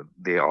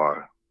they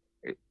are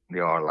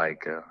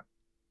like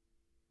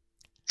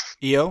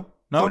EO?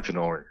 No. Bunch of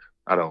Orange.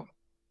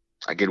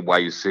 I get why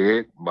you say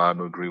it, but I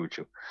don't agree with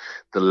you.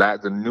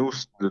 The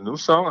new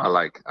song I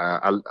like.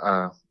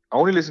 I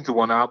only listened to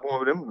one album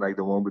of them, like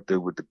the one with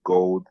the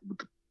gold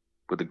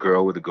with the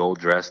girl with the gold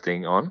dress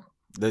thing on.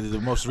 The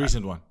most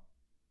recent one.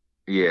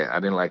 Yeah, I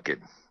didn't like it,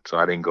 so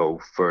I didn't go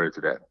further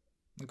to that.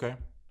 Okay.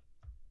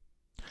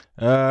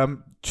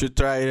 Should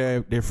try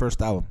their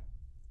first album.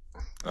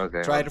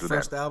 Okay. Try the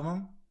first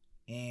album,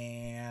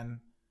 and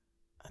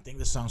I think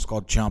the song's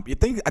called Jump. I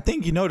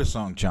think you know the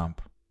song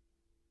Jump.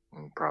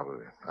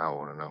 Probably. I don't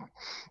want to know.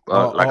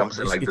 But I'm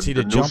saying, like it's the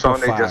either new Jump song or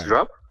they just Fire.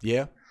 dropped.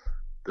 Yeah.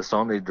 The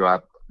song they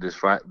dropped this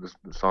Friday.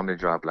 The song they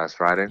dropped last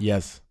Friday.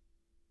 Yes.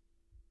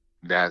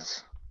 I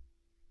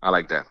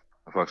like that.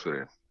 I fucks with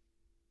it.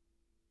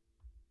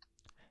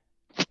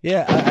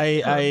 Yeah,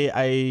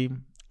 I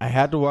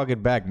had to walk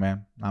it back,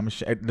 man.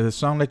 The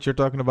song that you're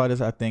talking about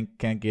is, I think,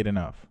 Can't Get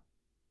Enough.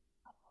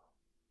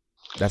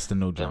 That's the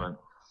new Yeah, drum. man.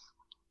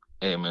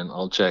 Hey man,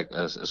 I'll check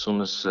as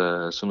soon as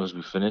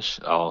we finish.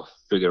 I'll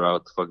figure out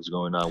what the fuck is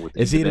going on with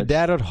the It's either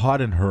internet. that or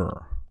Hot and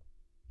Her.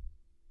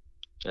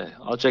 Yeah,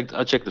 I'll check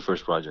the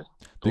first project.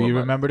 Do you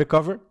remember the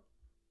cover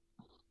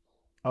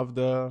of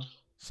the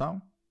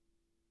song?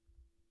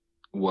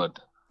 What?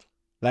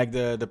 Like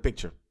the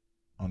picture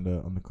on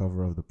the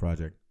cover of the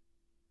project.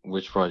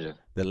 Which project?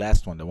 The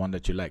last one, the one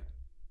that you liked.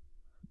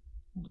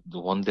 The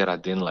one that I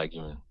didn't like,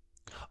 you mean?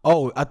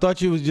 Oh, I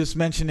thought you was just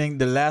mentioning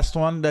the last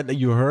one that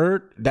you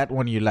heard. That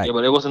one you liked. Yeah,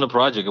 but it wasn't a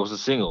project. It was a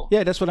single.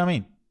 Yeah, that's what I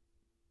mean.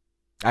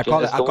 I Okay,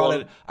 call that's the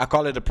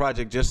one. it a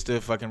project just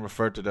to fucking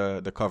refer to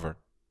the cover,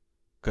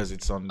 because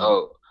it's on.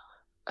 Oh,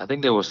 I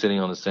think they were sitting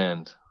on the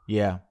sand.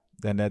 Yeah,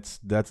 then that's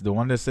the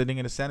one that's sitting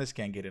in the sand.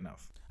 Can't Get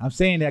Enough. I'm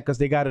saying that because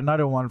they got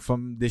another one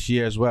from this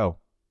year as well.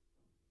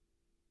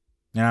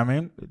 You know what I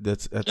mean?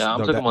 That's Yeah, I'm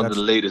talking about the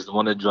latest, the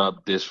one that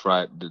dropped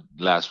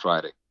last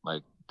Friday,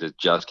 like that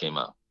just came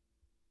out.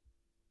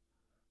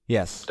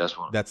 Yes, That's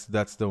one.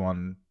 That's the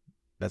one.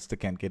 That's the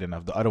Can't Get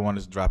Enough. The other one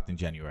is dropped in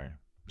January.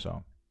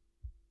 So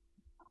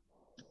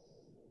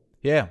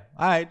yeah,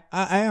 I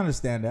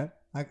understand that.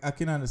 I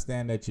can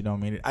understand that you don't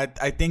mean it.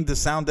 I think the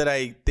sound that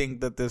I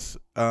think that this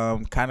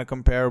kind of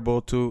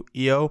comparable to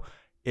EO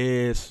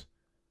is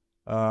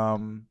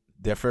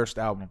their first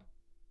album.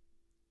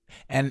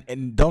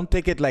 And don't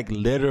take it like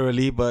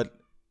literally, but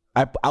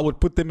I would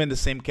put them in the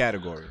same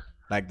category.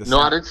 Like the No,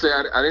 sound.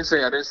 I didn't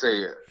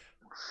say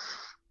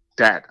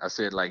that. I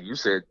said, like you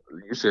said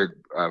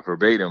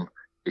verbatim.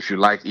 If you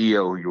like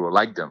EO, you will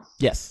like them.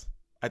 Yes,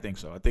 I think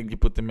so. I think you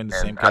put them in the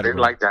same And I category.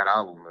 didn't like that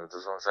album. That's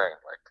what I'm saying.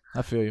 Like,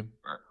 I feel you.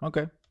 Right.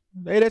 Okay.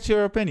 Hey, that's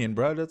your opinion,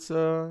 bro. That's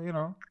you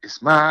know.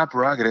 it's my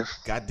prerogative.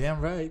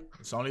 Goddamn right.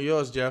 It's only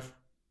yours, Jeff.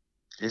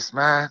 It's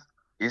mine.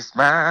 It's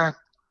mine.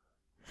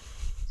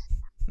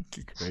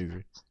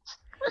 Crazy.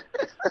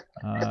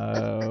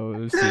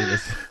 Let's see.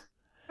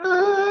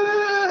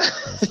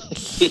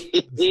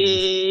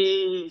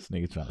 This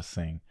nigga trying to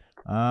sing.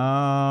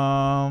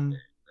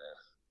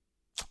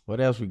 What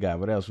else we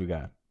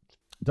got?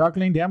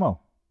 Darkling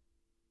Demo.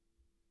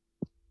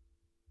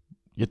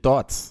 Your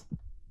thoughts?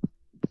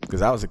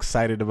 Because I was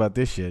excited about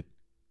this shit.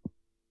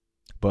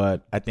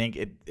 But I think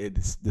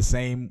it's the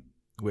same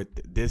with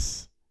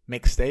this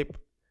mixtape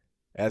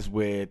as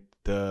with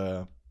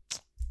the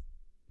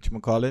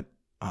whatchamacallit?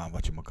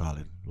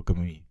 Whatchamacallit? Look at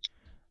me.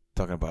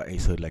 Talking about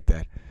Ace Hood like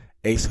that.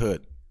 Ace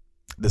Hood.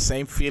 The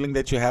same feeling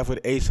that you have with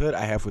Ace Hood,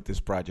 I have with this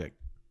project.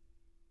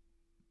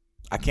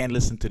 I can't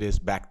listen to this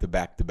back to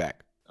back to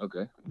back.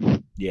 Okay.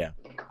 Yeah.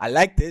 I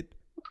liked it.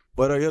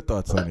 What are your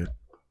thoughts on it?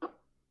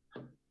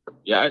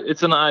 Yeah,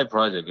 it's an I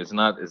project. It's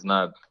not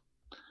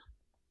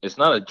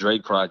a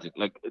Drake project.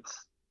 Like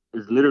it's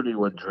literally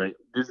what Drake.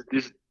 This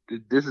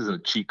is a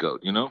cheat code,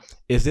 you know?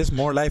 Is this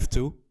More Life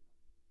too?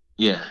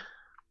 Yeah.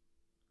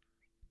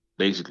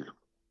 Basically.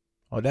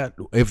 Oh, that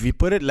if you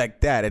put it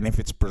like that, and if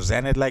it's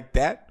presented like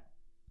that,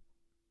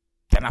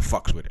 then I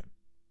fucks with it.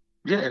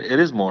 Yeah, it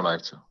is More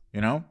Life too.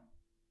 You know?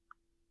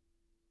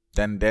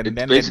 Then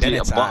basically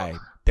it's high.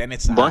 Then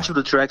it's a bunch of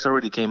the tracks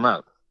already came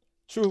out.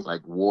 True.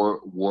 Like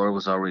War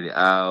was already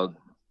out.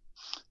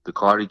 The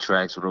Cardi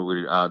tracks were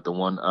already out. The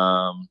one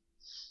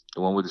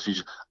with the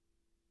future.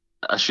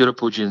 I should have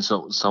put you in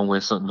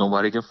somewhere so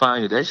nobody can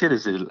find you. That shit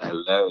is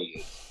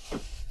hilarious.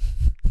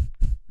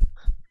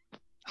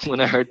 When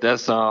I heard that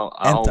song,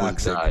 I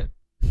always died.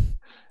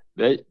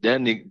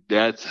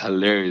 That's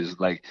hilarious.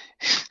 Like,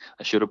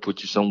 I should have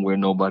put you somewhere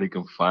nobody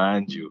can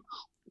find you.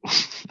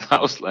 I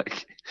was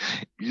like,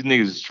 these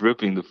niggas is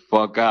tripping the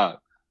fuck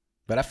out.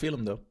 But I feel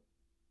them though.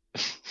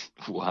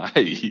 Why?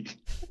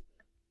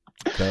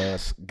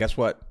 Because guess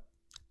what?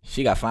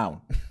 She got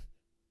found.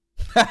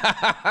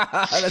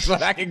 That's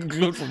what I can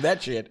conclude from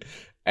that shit.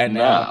 And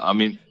I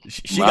mean,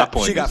 she got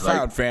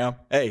found, fam.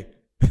 Hey,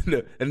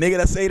 the nigga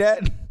that say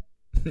that,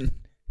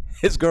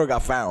 his girl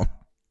got found.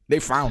 They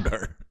found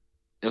her.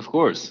 Of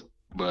course,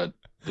 but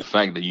the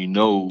fact that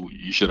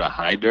you should have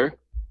hide her.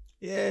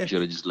 Yeah, you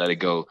should have just let it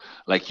go.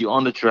 Like you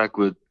on the track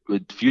with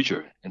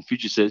Future, and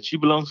Future said she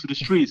belongs to the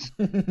streets.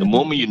 The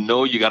moment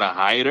you gotta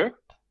hide her,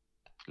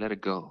 let it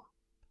go.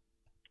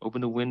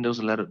 Open the windows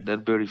and let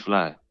that birdie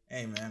fly.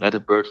 Hey man, let the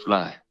bird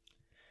fly.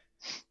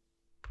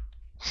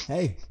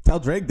 Hey, tell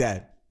Drake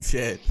that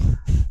shit.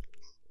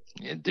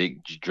 Yeah,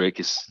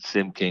 Drake is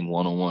Sim King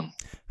 101.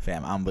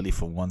 Fam, I don't believe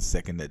for 1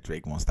 second that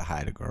Drake wants to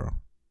hide a girl.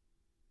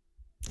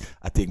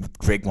 I think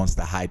Drake wants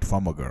to hide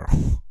from a girl.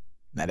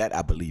 Now that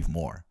I believe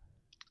more.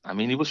 I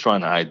mean, he was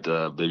trying to hide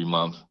baby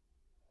moms,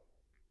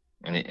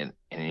 and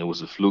it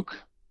was a fluke.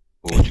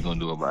 What you gonna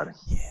do about it?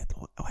 Yeah,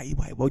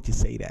 why would you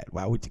say that?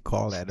 Why would you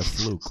call that a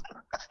fluke?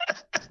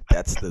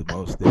 That's the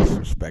most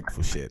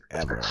disrespectful shit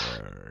ever.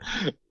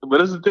 But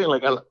that's the thing,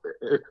 like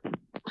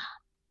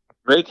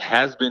Drake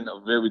has been a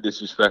very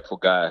disrespectful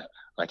guy.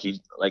 Like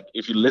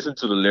if you listen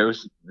to the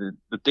lyrics,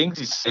 the things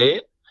he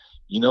said,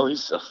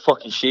 he's a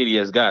fucking shady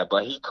ass guy.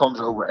 But he comes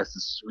over as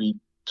the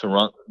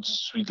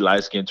sweet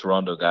light skinned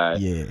Toronto guy.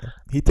 Yeah,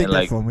 he take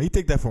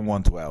that from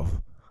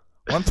 112.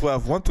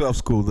 112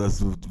 school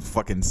does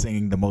fucking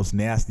singing the most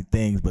nasty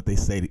things, but they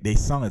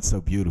sung it so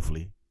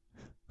beautifully.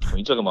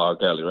 You're talking about R.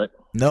 Kelly, right?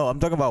 No, I'm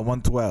talking about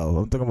 112.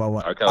 I'm talking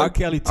about R.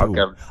 Kelly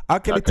too. R.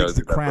 Kelly takes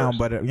the crown,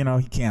 but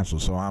he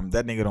canceled. So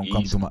that nigga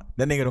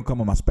don't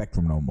come on my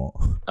spectrum no more.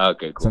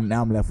 Okay, cool. So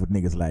now I'm left with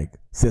niggas like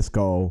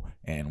Cisco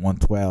and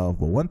 112.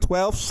 But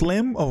 112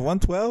 Slim of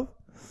 112,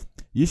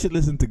 you should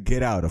listen to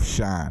Get Out of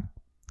Sean.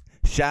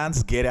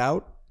 Sean's Get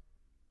Out.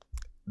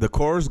 The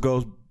chorus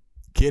goes,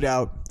 "Get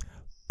out,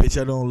 bitch,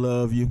 I don't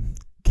love you.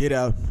 Get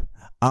out,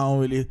 I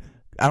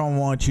don't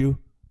want you.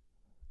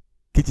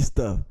 Get your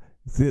stuff.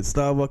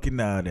 Start working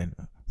out." And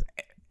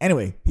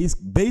anyway, he's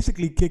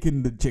basically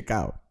kicking the chick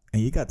out.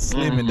 And you got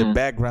Slim in the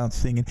background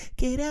singing,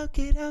 "Get out,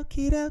 get out,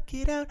 get out,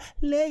 get out,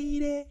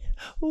 lady.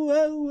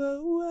 Whoa,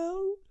 whoa,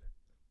 whoa."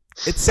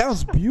 It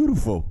sounds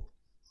beautiful.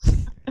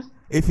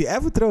 If you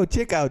ever throw a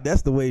chick out,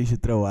 that's the way you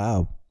should throw her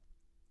out.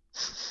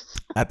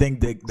 I think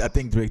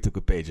Drake took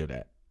a page of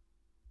that.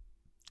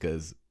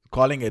 Because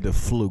calling it a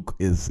fluke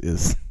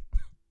is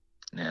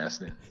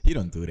nasty. You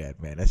don't do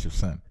that, man. That's your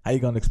son. How you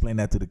gonna explain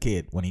that to the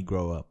kid when he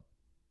grow up?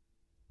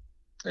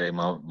 Hey,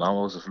 mom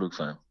was a fluke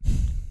fan.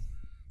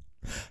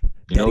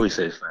 He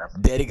says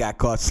fam. Daddy got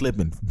caught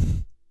slipping.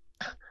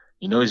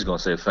 He's gonna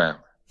say fam.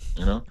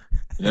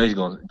 He's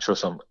gonna throw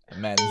some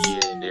Mans.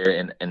 in there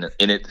and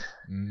in it.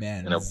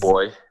 Mans. And a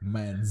boy.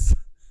 Mans.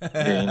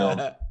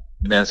 Yeah,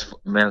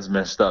 man's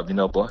messed up,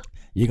 boy.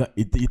 You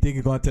think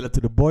you're gonna tell it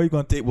to the boy? You're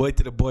gonna wait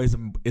till the boy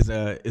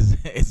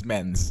is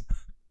men's.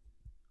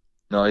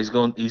 No, he's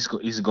gonna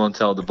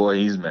tell the boy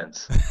he's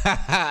men's.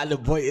 The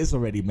boy is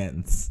already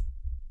men's.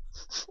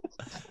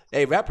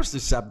 Hey, rappers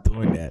should stop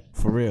doing that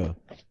for real.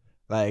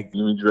 Like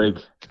you mean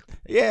Drake?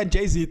 Yeah,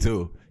 Jay-Z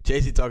too.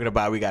 Jay-Z talking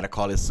about we gotta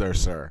call it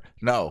sir.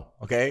 No,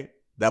 okay,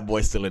 that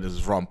boy's still in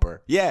his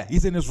romper. Yeah,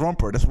 he's in his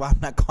romper. That's why I'm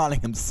not calling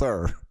him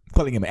sir. I'm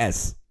calling him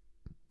S.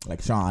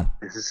 Like Sean.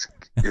 Is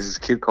this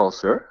kid called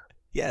sir?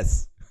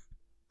 Yes.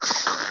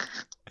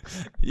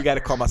 You gotta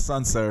call my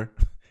son sir.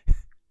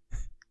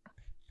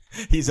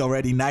 He's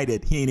already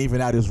knighted. He ain't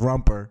even out his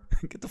rumper.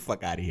 Get the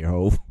fuck out of here,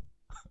 Hov.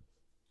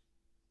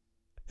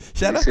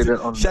 They say that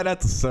on Shout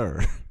out to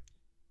Sir.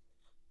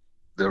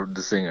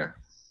 the singer.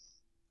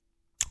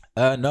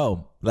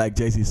 No, like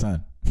JC's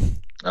son,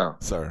 Oh,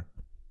 Sir.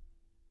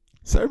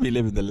 Sir be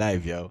living the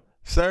life, yo.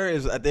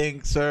 I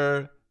think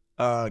Sir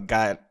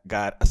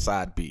got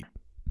Assad beat.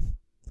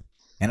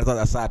 And I thought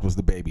Assad was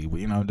the baby,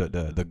 you know,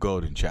 the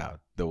golden child.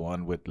 The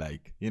one with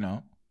like, you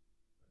know.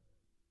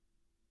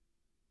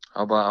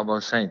 how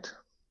about Saint?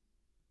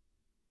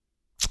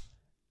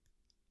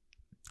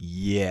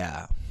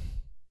 Yeah.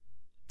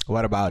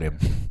 What about him?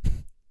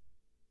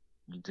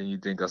 You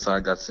think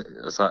Assad got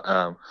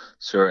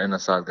Sir and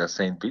Assad got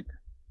Saint beat?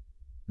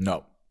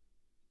 No.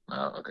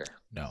 Oh, okay.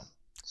 No.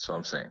 So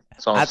I'm saying.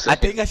 I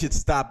think I should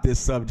stop this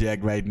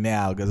subject right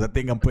now because I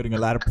think I'm putting a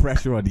lot of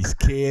pressure on these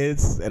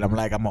kids, and I'm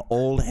an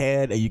old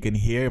head, and you can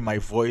hear in my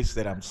voice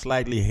that I'm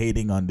slightly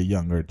hating on the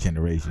younger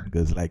generation.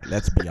 Because, like,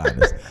 let's be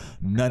honest,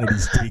 none of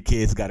these 3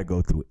 kids got to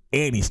go through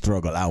any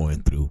struggle I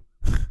went through,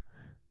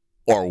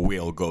 or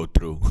will go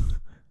through.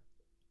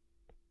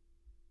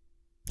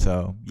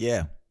 So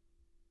yeah,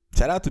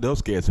 shout out to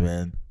those kids,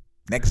 man.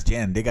 Next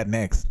gen, they got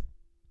next.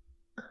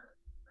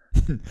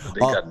 They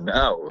got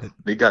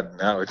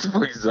now. It's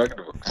what he's talking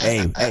about.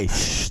 Hey,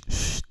 shh,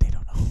 they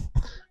don't know.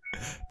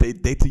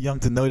 They too young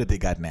to know that they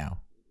got now.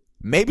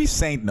 Maybe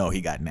Saint know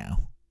he got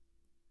now.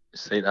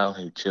 Saint out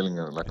here chilling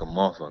like a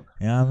motherfucker.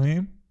 You know what I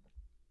mean?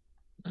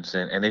 I'm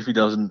saying, and if he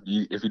don't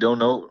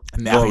know,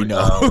 Now he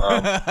know.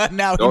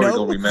 Now he Nori know.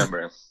 gonna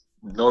remember him.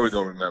 Nori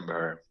gonna remember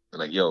her.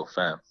 Like, yo,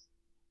 fam,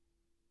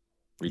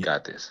 we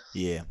got this.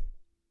 Yeah.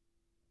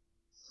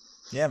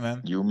 Yeah,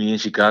 man. You, me, in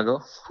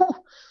Chicago. Whew.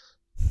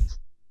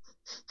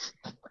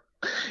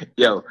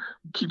 Yo,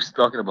 keeps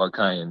talking about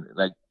Kanye.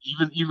 Like,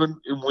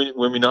 even when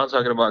we're not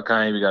talking about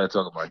Kanye, we gotta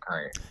talk about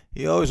Kanye.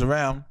 He always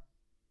around.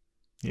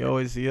 He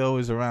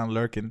always around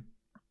lurking.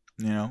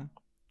 You know.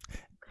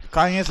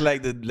 Kanye's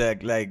like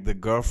the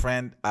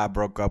girlfriend I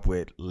broke up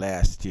with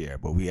last year,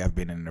 but we have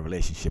been in a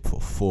relationship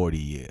for 40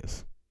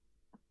 years.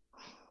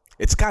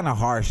 It's kind of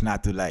harsh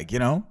not to, like, you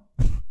know.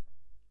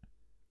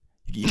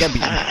 You can't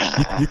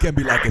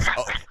be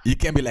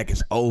like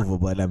it's over,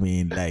 but I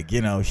mean, like,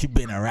 you know, she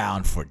been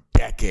around for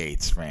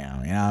decades,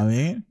 fam. You know what I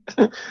mean?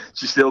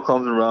 She still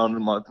comes around to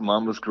my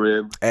mama's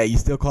crib. Hey, you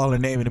still call her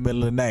name in the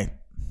middle of the night?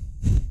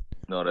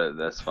 No,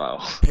 that's foul.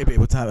 Hey, babe,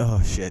 what time? Oh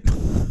shit,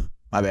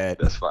 my bad.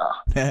 That's foul.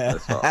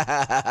 That's foul.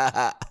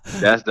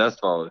 That's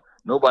foul.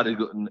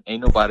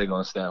 Ain't nobody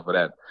gonna stand for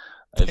that.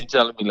 If you're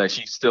telling me like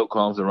she still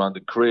comes around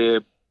the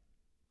crib,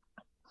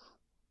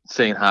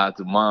 saying hi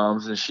to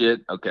moms and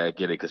shit, okay, I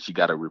get it, because she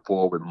got a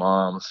rapport with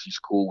moms. She's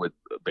cool with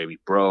baby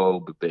bro,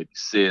 with baby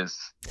sis.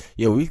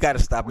 Yeah, we got to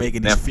stop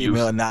making these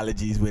female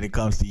analogies when it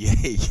comes to Ye.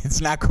 It's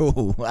not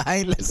cool.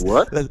 We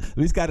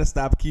just got to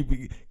stop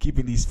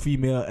keeping these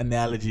female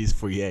analogies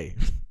for Ye.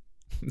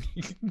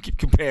 Keep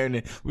comparing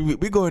it.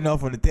 We're going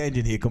off on a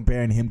tangent here,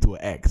 comparing him to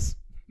an ex.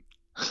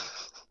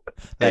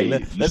 Hey,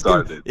 you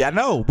started it. Yeah, I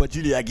know, but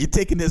you're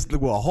taking this to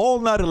a whole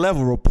nother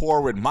level,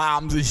 rapport with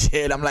moms and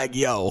shit. I'm like,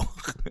 yo.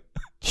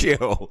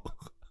 Chill.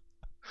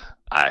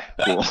 Alright,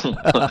 cool.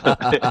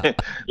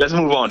 Let's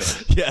move on.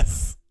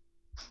 Yes.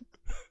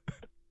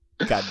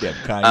 Goddamn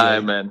Kanye.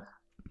 Alright, man.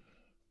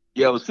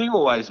 Yo,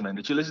 single wise, man,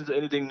 did you listen to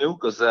anything new?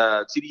 Because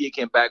TDA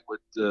came back with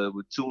 2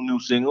 new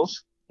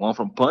singles. One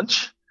from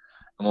Punch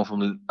and one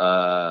from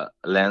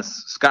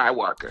Lance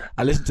Skywalker.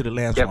 I listened to the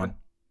Lance one.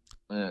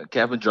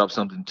 Kevin dropped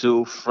something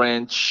too.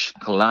 French,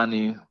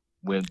 Kalani,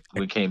 when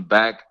we came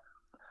back.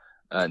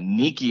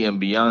 Nicki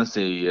and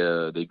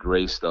Beyonce, they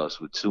graced us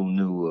with 2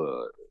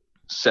 new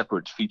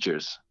separate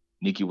features.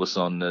 Nicki was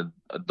on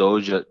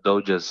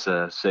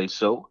Doja's Say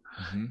So,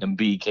 and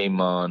B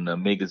came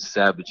on Megan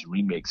Savage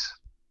remix.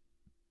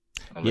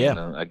 I mean,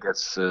 I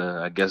guess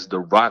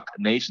the Rock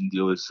Nation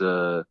deal is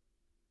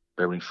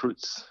bearing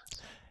fruits.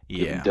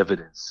 Yeah,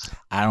 dividends.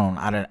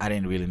 I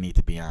didn't really need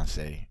the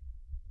Beyonce.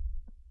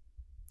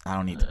 I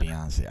don't need the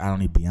Beyonce. I don't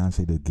need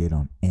Beyonce to get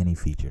on any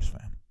features,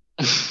 fam.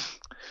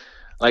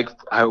 Like,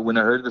 when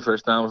I heard it the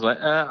first time, I was like,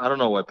 I don't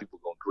know why people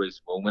go crazy.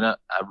 But when I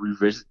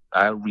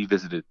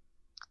revisited,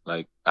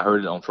 like, I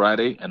heard it on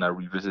Friday and I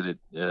revisited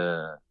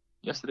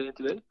yesterday and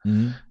today.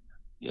 Mm-hmm.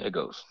 Yeah, it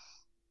goes.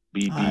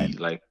 B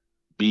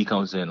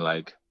comes in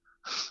like,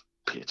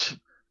 bitch,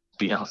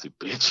 Beyonce,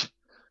 bitch.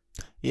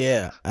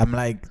 Yeah, I'm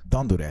like,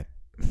 don't do that.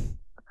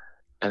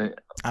 And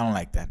I don't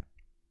like that.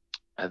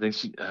 I think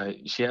she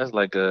has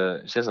like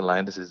a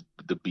line that says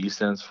the B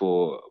stands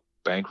for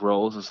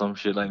bankrolls or some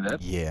shit like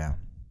that. Yeah.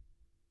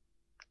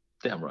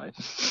 Damn right.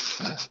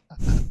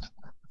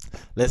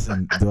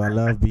 Listen, do I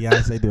love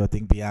Beyonce? Do I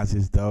think Beyonce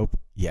is dope?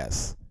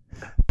 Yes.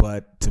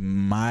 But to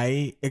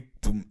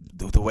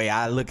the way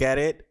I look at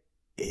it,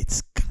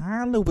 it's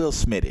kind of Will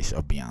Smithish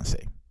of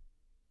Beyonce.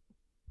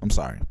 I'm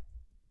sorry.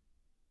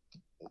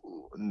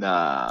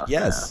 Nah.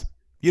 Yes.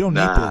 You don't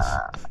need this.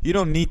 You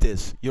don't need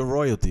this. You're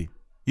royalty.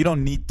 You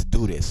don't need to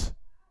do this.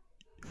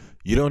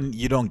 You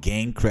don't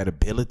gain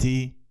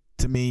credibility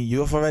to me.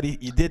 You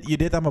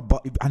did.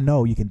 I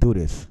know you can do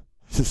this.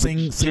 So sing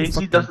Jay-Z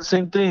fucking. does the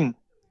same thing.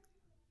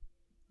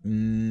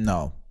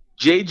 No.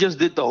 Jay just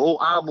did the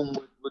whole album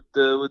with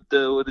the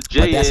J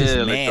But that's his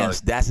electronic.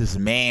 man's. That's his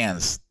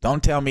man's.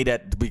 Don't tell me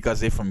that because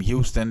they're from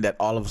Houston that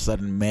all of a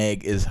sudden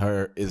Meg is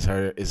her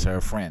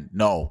friend.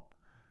 No.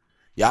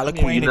 Y'all I mean,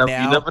 acquainted you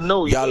now. never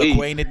know. Y'all Hey,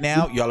 acquainted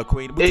now. Y'all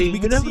acquainted. Because Hey, we you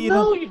can never see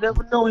know. You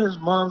never know. His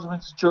mom's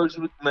went to church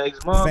with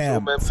Meg's mom, Fam, or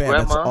Meg's it's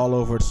grandma. all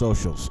over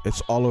socials. It's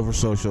all over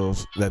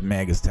socials that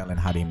Meg is telling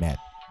how they met.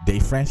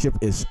 Their friendship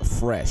is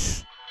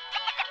fresh.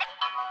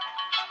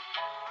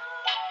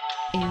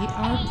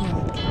 8R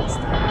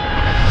Broadcasting.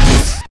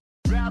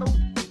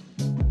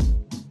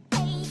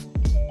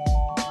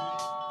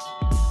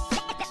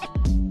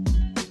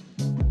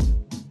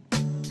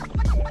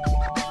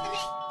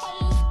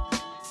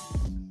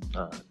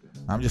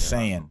 I'm just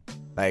saying,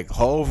 like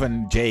Hove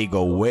and Jay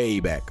go way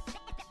back,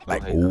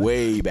 like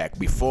way back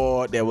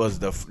before there was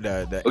the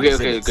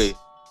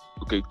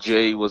Okay.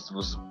 Jay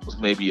was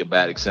maybe a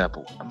bad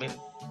example. I mean,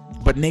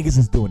 but niggas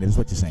is doing it. Is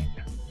what you're saying?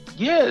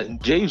 yeah,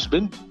 Jay's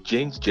been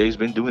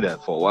doing that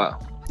for a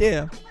while.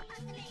 Yeah,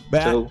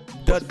 but So,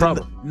 what's the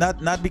problem?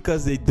 not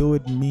because they do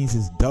it means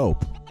it's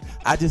dope.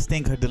 I just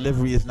think her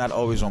delivery is not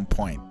always on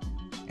point,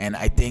 and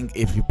I think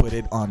if you put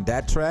it on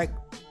that track,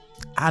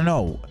 I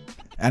know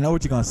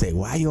what you're gonna say.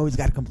 Why you always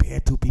gotta compare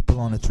two people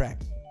on the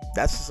track?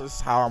 That's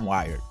just how I'm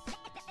wired.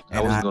 I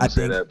wasn't gonna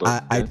say think, that,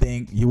 but I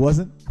think you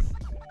wasn't.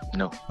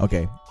 No.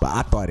 Okay, but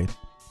I thought it.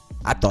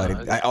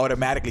 I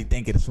automatically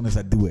think it as soon as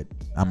I do it.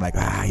 I'm like,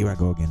 here I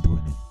go again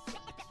doing it.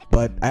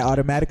 But I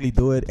automatically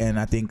do it, and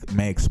I think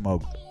Meg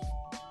smoked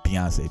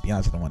Beyonce.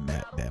 Beyonce don't want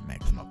that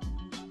Meg smoked.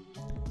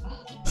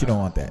 She don't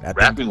want that.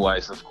 Rapping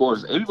wise, of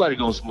course, everybody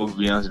gonna smoke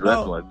Beyonce. No.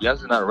 Rapping wise,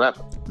 Beyonce's not a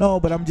rapper. No,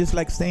 but I'm just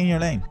like, stay in your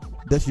lane.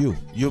 That's you.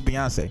 You're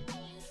Beyonce.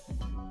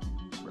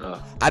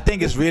 I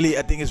think it's really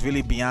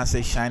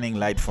Beyonce shining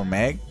light for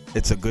Meg.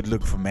 It's a good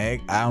look for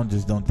Meg. I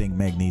don't think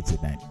Meg needs it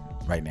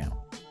right now.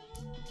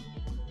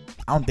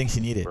 I don't think she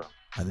needed it.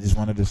 I just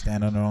wanted to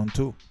stand on her own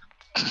too.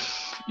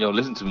 Yo,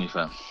 listen to me,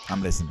 fam.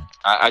 I'm listening.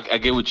 I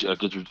get what you I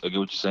get what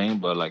you're saying,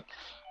 but like,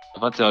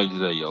 if I tell you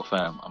today, yo,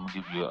 fam, I'm gonna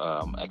give you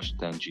extra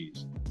 10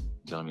 G's. You're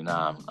telling me,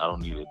 nah, I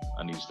don't need it.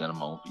 I need to stand on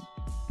my own feet.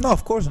 No,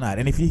 of course not.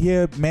 And if you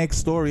hear Meg's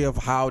story of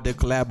how the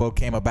collabo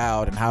came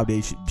about and how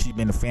she's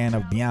been a fan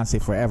of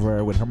Beyonce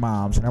forever with her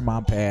moms, and her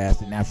mom passed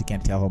and now she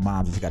can't tell her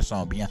moms that she got a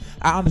song with Beyonce.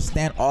 I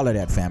understand all of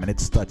that, fam, and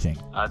it's touching.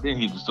 I didn't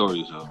hear the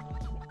story, so.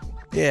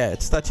 Yeah,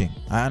 it's touching.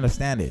 I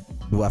understand it.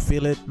 Do I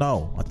feel it?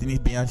 No. I think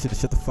Beyonce should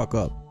shut the fuck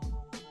up.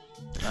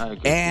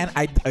 And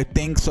I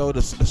think so.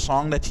 The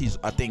song that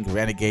I think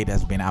Renegade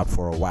has been out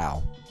for a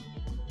while.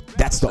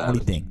 That's the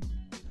only thing.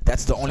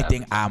 That's the only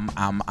thing.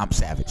 I'm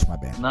savage. My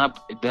bad.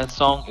 That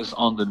song is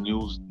on the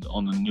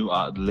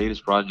the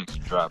latest project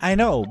you dropped. I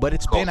know, but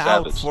it's been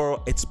Savage.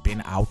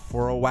 out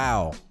for a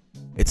while.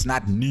 It's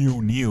not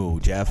new,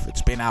 Jeff.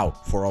 It's been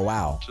out for a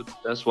while. So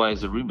that's why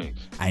it's a remix.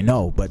 I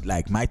know, but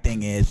like my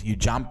thing is,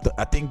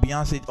 I think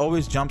Beyonce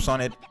always jumps on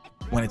it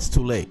when it's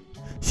too late.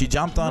 She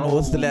jumped on.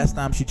 What's the last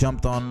time she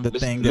jumped on the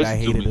thing that I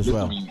hated as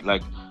well?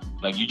 Like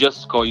you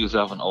just call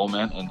yourself an old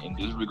man, and in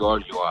this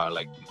regard, you are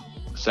like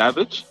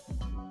savage.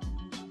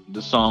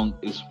 The song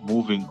is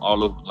moving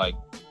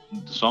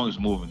the song is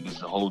moving.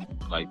 It's a whole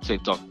like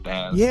TikTok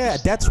dance. Yeah,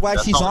 that's why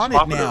she's on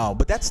it now.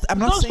 But I'm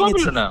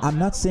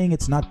not saying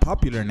it's not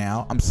popular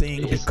now. I'm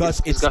saying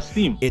because it's got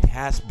steam. It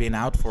has been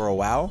out for a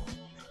while,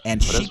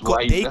 and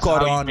they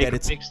caught on that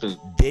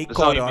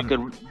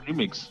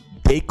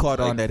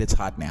it's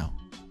hot now,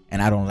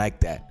 and I don't like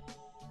that.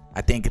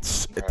 I think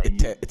it's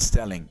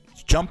telling.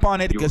 Jump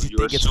on it because you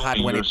think it's hot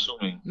when it's.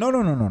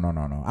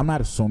 No. I'm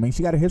not assuming.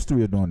 She got a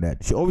history of doing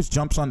that. She always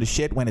jumps on the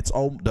shit when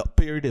the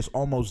period is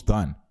almost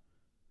done.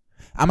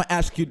 I'm gonna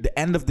ask you the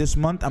end of this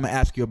month. I'm gonna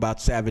ask you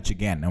about Savage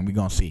again, and we're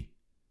gonna see.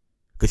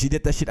 Cause she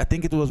did that shit. I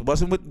think it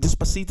wasn't with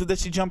Despacito that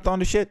she jumped on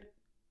the shit.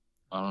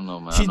 I don't know,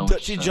 man.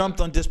 She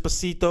jumped on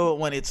Despacito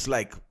when it's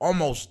like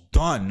almost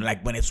done.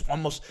 Like when it's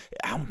almost.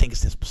 I don't think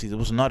it's Despacito. It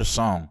was another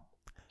song.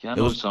 Yeah, I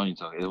know what song you're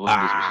talking. It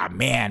wasn't Despacito.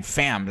 Man,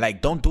 fam,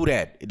 like don't do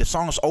that. The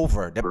song is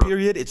over. That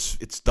period,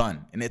 it's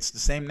done, and it's the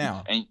same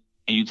now. And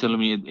you telling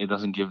me it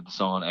doesn't give the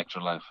song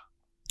extra life?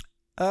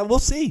 We'll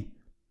see.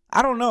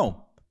 I don't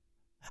know.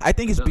 I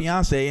think it's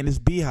Beyonce and it's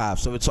Beehive,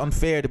 so it's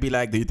unfair to be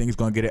like, do you think it's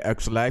going to get an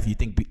extra life? You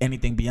think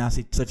anything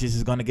Beyonce touches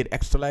is going to get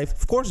extra life?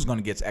 Of course it's going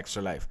to get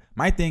extra life.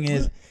 My thing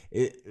is,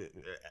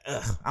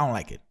 I don't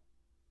like it.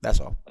 That's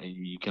all.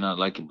 You cannot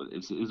like it, but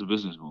it's a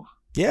business move.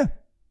 Yeah,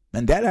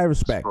 and that I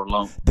respect.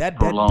 That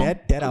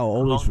I'll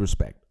always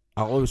respect.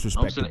 I always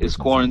respect. It's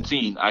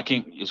quarantine.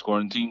 It's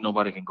quarantine.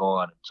 Nobody can go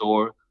on a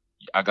tour.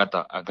 I got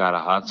a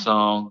hot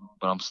song,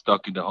 but I'm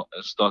stuck at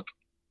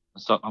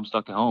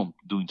home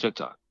doing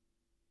TikTok.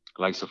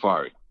 Like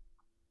Safari.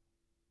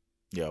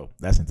 Yo,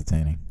 that's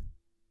entertaining.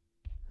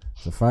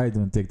 Safari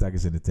doing TikTok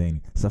is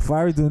entertaining.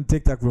 Safari doing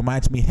TikTok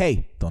reminds me,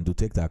 hey, don't do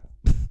TikTok.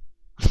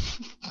 That's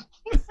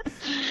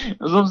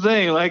what I'm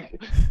saying. Like,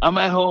 I'm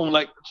at home,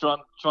 like,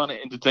 trying to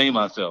entertain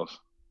myself.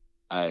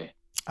 You're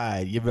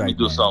right. Let me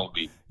do a song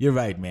beat. You're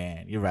right,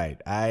 man. You're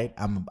right.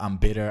 I'm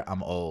bitter.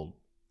 I'm old.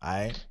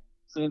 I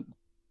So,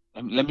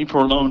 let me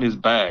prolong this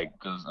bag,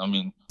 because I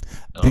mean, you know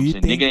what do I'm you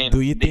saying, think?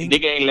 Do you think?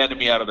 nigga ain't letting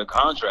me out of the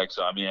contract,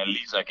 so I mean, at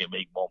least I can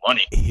make more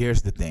money.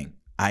 Here's the thing.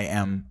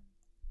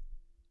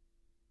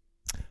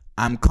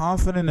 I'm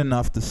confident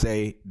enough to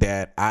say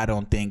that I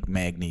don't think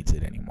Meg needs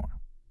it anymore.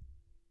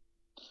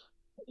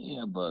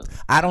 Yeah, but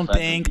I the don't fact that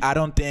think I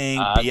don't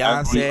think I agree,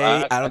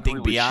 Beyonce I don't agree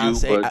think with you,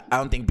 Beyonce but I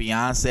don't think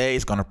Beyonce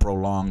is gonna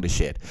prolong the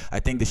shit. I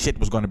think the shit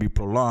was gonna be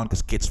prolonged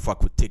because kids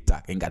fuck with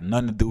TikTok. Ain't got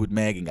nothing to do with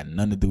Meg, ain't got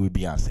nothing to do with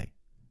Beyonce.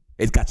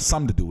 It's got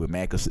something to do with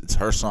Meg because it's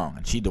her song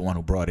and she the one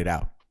who brought it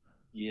out.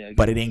 yeah, I get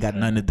But it what ain't you're got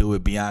nothing to saying. do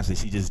with Beyonce.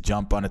 She just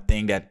jumped on a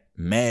thing that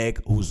Meg,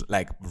 who's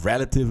like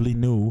relatively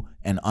new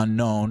and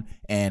unknown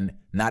and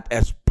not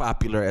as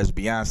popular as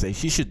Beyonce,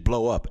 she should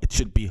blow up. It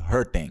should be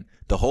her thing.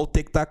 The whole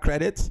TikTok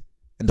credits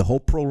and the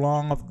whole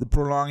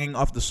prolonging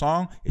of the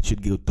song, it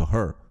should go to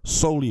her,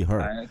 solely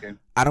her. Okay.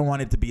 I don't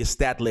want it to be a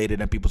stat later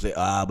and people say,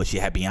 but she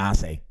had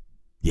Beyonce.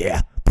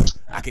 Yeah,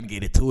 I can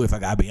get it too if I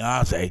got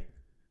Beyonce.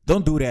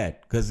 Don't do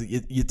that because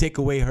you take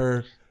away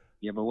her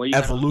Yeah, but why you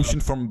gotta look evolution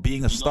from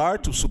being a you know star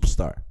to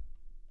superstar.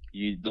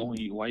 you don't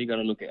why you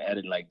gotta look at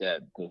it like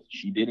that? Because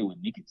she did it with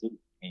Nicki too.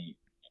 And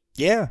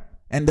Yeah,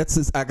 and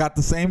I got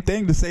the same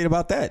thing to say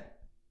about that.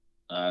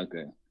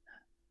 okay.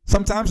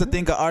 Sometimes I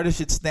think an artist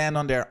should stand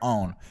on their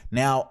own.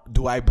 Now,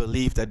 do I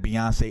believe that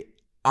Beyonce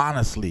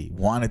honestly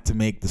wanted to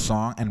make the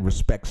song and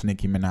respects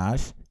Nicki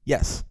Minaj?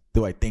 Yes.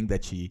 Do I think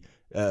that she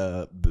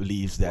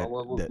believes that?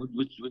 What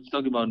you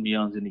talking about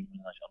Beyonce and Nicki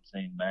Minaj? I'm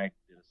saying Mac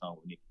did a song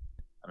with Nicki.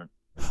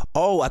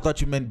 Oh, I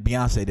thought you meant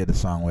Beyonce did a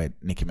song with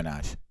Nicki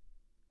Minaj.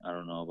 I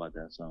don't know about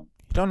that song.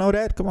 You don't know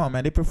that? Come on,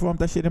 man. They performed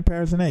that shit in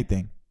Paris and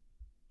everything.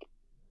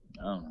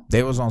 I don't know.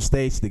 They was on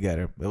stage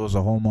together. It was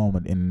a whole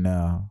moment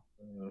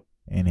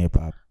in hip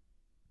hop.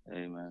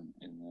 Hey man,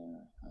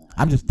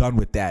 I'm just done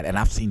with that, and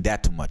I've seen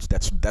that too much.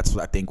 That's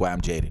I think why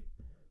I'm jaded.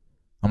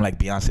 I'm like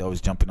Beyonce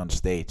always jumping on the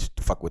stage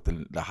to fuck with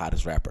the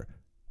hottest rapper.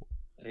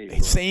 hey, bro.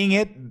 Saying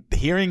it,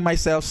 hearing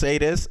myself say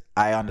this,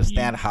 I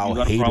understand how you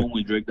got a hated. problem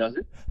when Drake does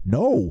it?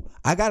 No,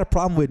 I got a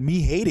problem with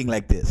me hating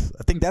like this.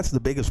 I think that's the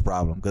biggest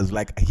problem because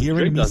like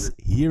Drake does it.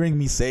 hearing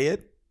me say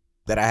it,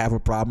 that I have a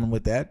problem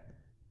with that.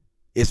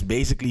 It's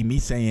basically me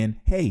saying,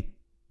 hey,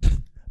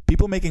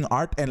 people making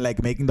art and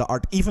like making the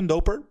art even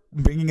doper,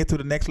 bringing it to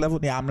the next level.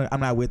 Yeah, I'm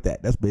not with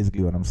that. That's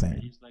basically what I'm saying.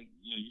 He's like,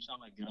 you sound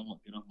like get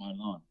off my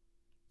lawn.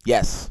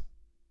 Yes,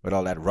 with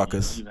all that You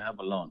ruckus. don't even have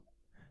a lawn.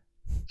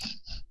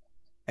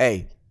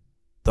 Hey,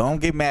 don't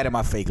get mad at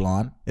my fake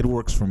lawn. It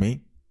works for me,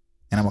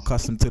 and I'm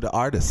accustomed to the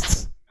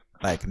artists.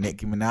 Like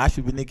Nicki Minaj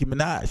should be Nicki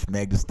Minaj.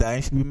 Meg Thee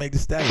Stallion should be Meg Thee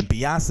Stallion.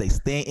 Beyonce,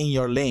 stay in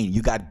your lane.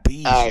 You got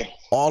bees Aye.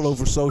 all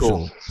over social.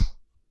 Cool.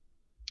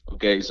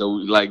 Okay, so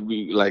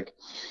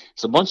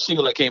it's a bunch of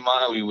singles that came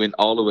out and we went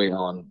all the way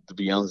on to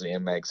Beyonce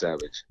and Max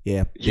Savage.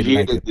 Yeah, Did you didn't hear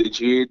like it. Did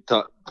you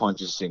hear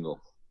Punch's single?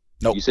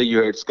 Nope. You said you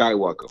heard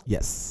Skywalker.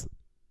 Yes,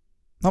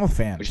 I'm a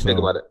fan. What you think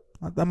about it?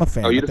 I'm a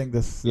fan. Oh, you I think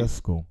that's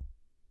cool.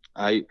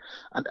 I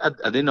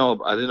didn't know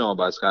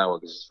about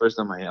Skywalker. It's the first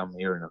time I'm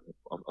hearing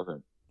of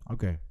him,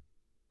 Okay.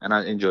 and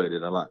I enjoyed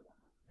it a lot.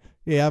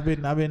 Yeah, I've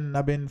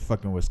been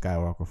fucking with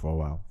Skywalker for a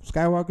while.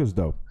 Skywalker's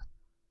dope.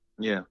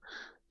 Yeah,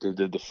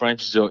 the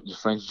French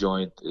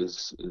joint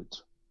is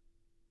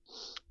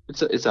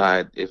it's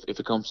alright. If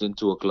it comes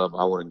into a club,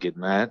 I wouldn't get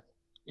mad.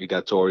 You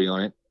got Tory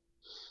on it.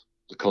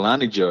 The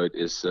Kalani joint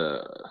is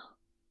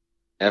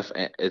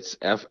it's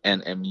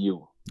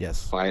FNMU,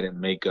 Yes. Fight and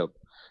Makeup.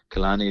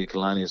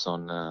 Kalani is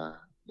on.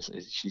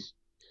 She's.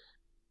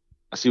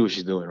 I see what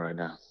she's doing right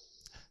now.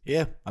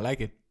 Yeah, I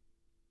like it.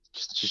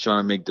 She's trying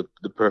to make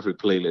the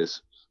perfect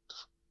playlist.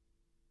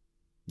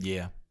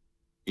 Yeah,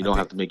 You don't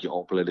have to make your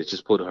own playlist.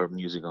 Just put her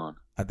music on.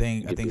 I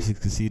think Get she's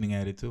succeeding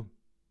at it too.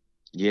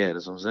 Yeah,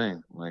 that's what I'm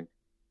saying. Like,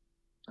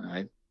 all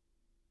right.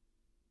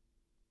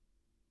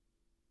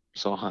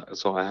 That's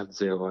all I have to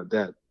say about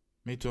that.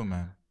 Me too,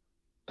 man.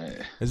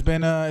 Eh, It's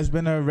been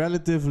a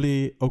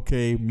relatively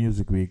okay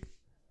music week.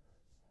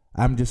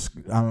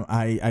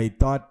 I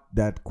thought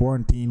that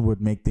quarantine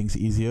would make things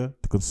easier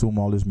to consume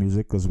all this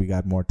music because we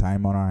got more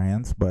time on our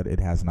hands, but it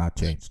has not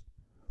changed.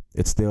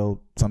 It's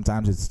still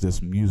sometimes it's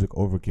just music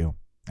overkill,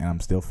 and I'm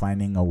still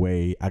finding a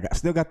way.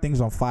 Still got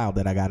things on file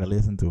that I gotta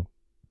listen to.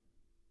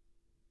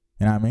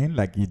 You know what I mean?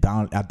 Like I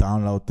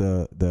download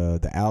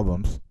the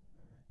albums,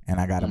 and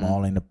I got them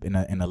all in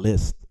a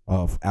list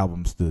of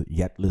albums to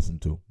yet listen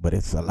to. But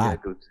it's a yeah,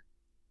 lot. good.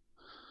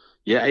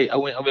 Yeah, I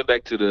went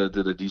back to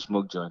the D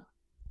Smoke joint.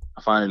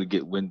 I finally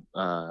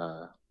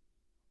got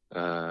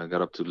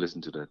up to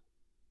listen to that.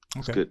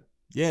 It's Okay. good.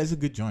 Yeah, it's a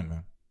good joint,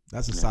 man.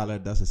 That's a Yeah.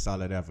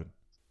 solid effort.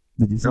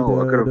 Did you see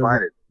No, I couldn't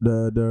find it.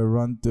 the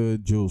Run to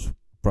Jules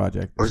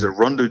project? Or is it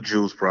Run the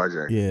Juice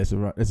project? Yeah,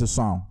 it's a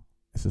song.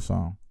 It's a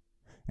song,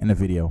 and a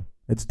video.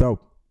 It's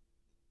dope.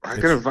 I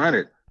couldn't find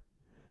it.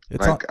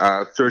 It's Like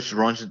searched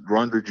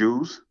Run the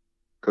Juice,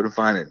 couldn't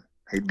find it.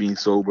 Hate being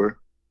sober.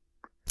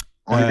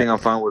 Only thing I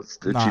found was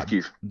the nah, Chief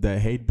Keef. The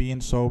Hate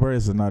Being Sober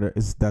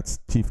that's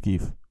Chief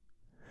Keef.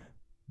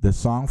 The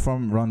song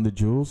from Run the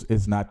Jewels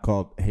is not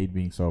called Hate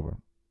Being Sober.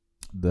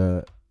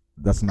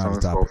 That's not Song the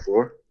is called topic.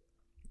 for.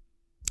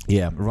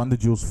 Yeah, Run the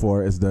Jewels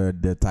 4 is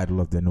the title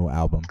of the new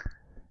album.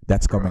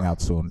 That's coming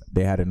out soon.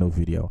 They had a new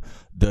video.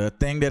 The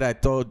thing that I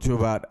told you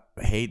about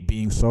hate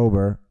being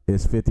sober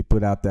is 50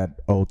 put out that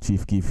old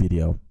Chief Keef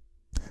video.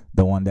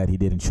 The one that he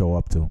didn't show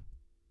up to.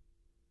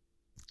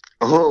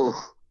 Oh,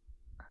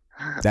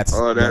 That's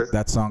oh,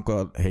 that song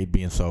called Hate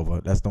Being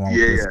Sober. That's the one with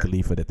Wiz yeah,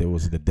 Khalifa that they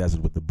was in the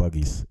desert with the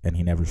buggies and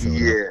he never showed up.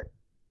 yeah.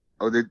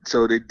 Oh,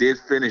 so they did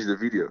finish the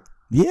video.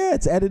 Yeah,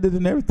 it's edited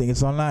and everything.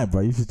 It's online,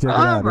 bro. You should check it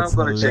out. I'm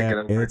gonna check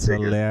it. It's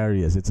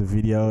hilarious. It's a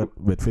video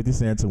with 50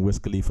 Cent and Wiz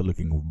Khalifa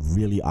looking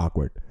really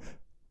awkward.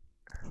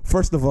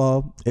 First of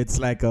all, it's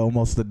like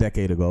almost a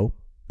decade ago.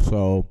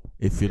 So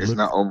if you It's look,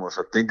 not almost.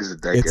 I think it's a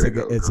decade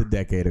ago. it's a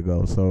decade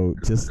ago. So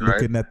just Right?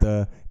 looking at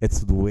it's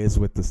the Wiz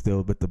with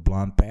the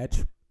blonde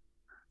patch,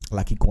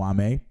 Lucky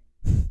Kwame.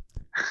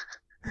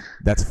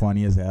 That's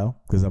funny as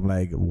hell because I'm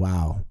like,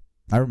 wow,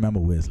 I remember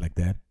Wiz like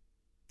that.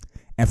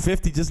 And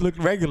 50 just looked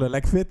regular,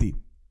 like 50.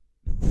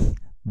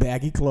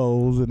 Baggy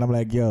clothes, and I'm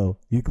like, yo,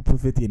 you could put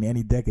 50 in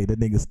any decade, that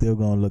nigga's still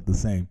gonna look the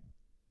same.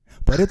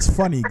 But it's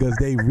funny because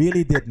they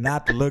really did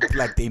not look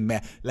like they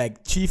met.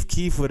 Like Chief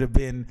Keef would have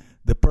been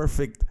the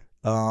perfect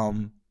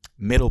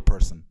middle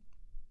person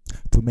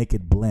to make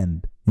it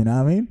blend. You know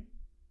what I mean?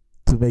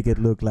 To make it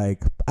look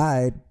like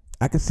I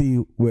can see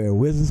where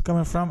Wiz is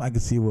coming from. I can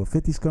see where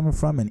 50's coming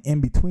from, and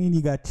in between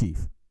you got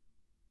Chief.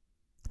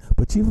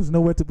 But Chief was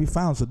nowhere to be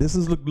found, so this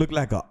is look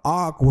like an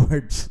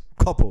awkward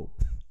couple.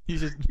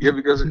 Yeah,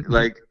 because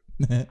like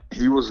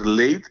he was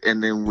late,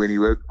 and then when he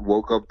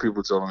woke up,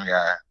 people told him,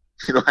 "Yeah,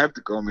 you don't have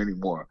to come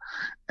anymore,"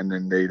 and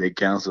then they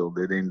canceled.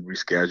 They didn't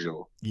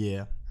reschedule.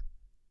 Yeah,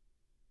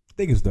 I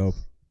think it's dope.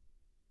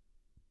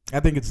 I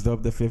think it's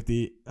dope that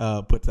 50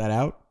 put that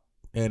out,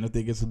 and I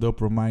think it's a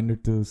dope reminder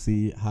to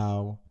see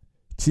how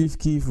Chief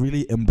Keef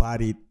really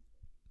embodied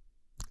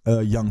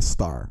a young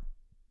star.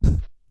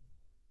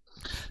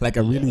 Like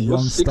a really He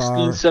young was 16,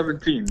 star.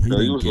 17. He So he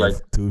didn't was give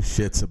like, two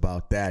shits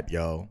about that,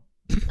 yo.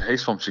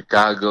 he's from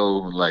Chicago,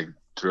 like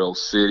Drill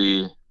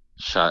City,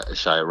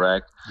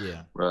 Chirac.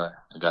 Yeah. Bruh,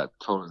 I got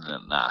totally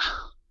nah.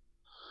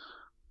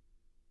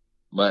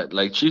 But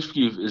like Chief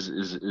Keef is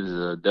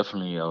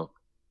definitely a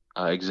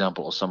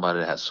example of somebody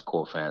that has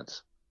core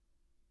fans,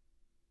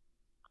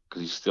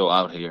 because he's still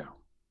out here.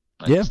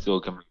 Like, Yeah. he still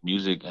can make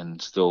music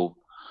and still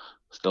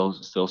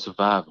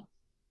surviving.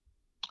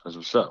 That's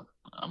what's up.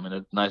 I mean,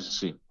 it's nice to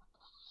see.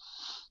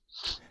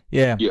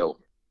 Yeah. Yo,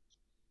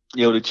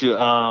 did you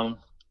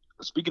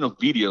speaking of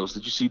videos,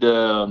 did you see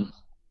the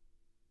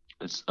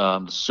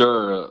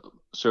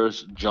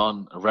Sir's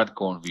John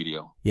Redcorn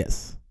video?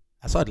 Yes.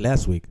 I saw it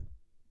last week.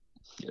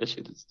 Yeah, that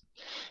shit is.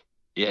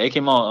 Yeah, it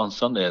came out on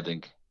Sunday, I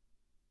think.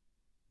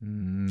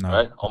 No.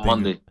 Right? On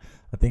Monday.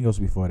 I think it was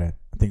before that.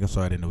 I think I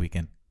saw it in the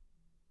weekend.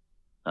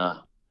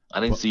 I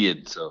didn't see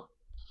it, so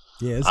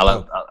Yeah, it's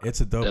I'll- dope. I'll-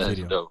 It's a dope yeah,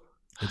 video. it's dope.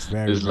 It's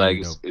very, It's very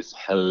like dope. it's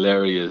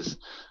hilarious.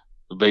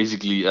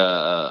 Basically,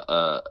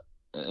 the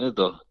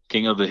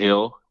King of the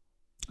Hill,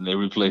 and they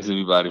replaced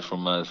everybody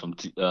from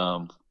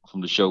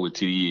the show with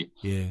TDE,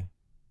 Yeah.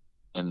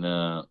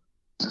 and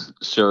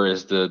Sir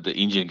is the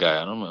Indian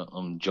guy. I don't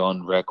know,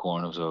 John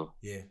Redcorn or so.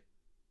 Yeah.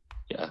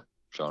 Yeah,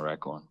 John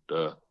Redcorn.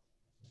 Duh.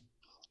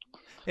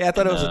 Yeah, I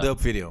thought it was a And, dope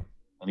video.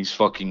 And he's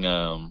fucking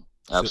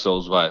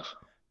Absol's wife.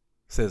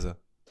 SZA.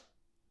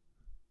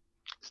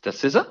 Is that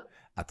SZA?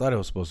 I thought it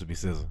was supposed to be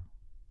SZA.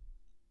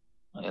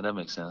 Yeah, that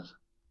makes sense.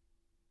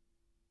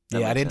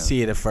 Yeah, I didn't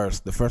see it at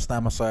first. The first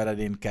time I saw it, I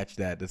didn't catch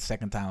that. The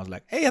second time, I was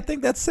like, "Hey, I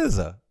think that's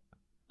SZA."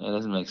 Yeah, it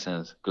doesn't make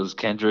sense because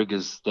Kendrick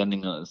is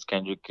standing on.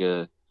 Kendrick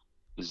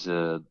is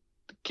the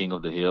King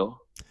of the Hill.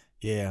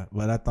 Yeah,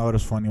 but I thought it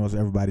was funny was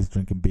everybody's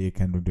drinking beer,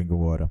 Kendrick drinking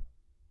water.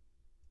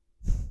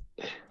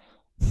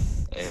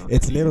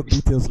 It's little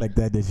details like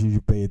that that you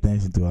should pay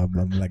attention to. I'm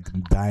like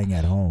dying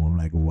at home. I'm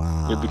like,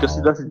 wow. Yeah, because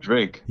he doesn't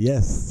drink.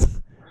 Yes.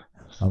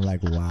 I'm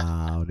like,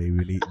 wow. They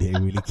really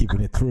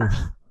keeping it true.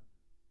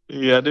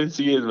 Yeah, I didn't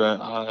see it,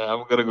 man.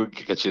 I'm gonna go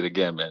catch it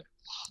again, man.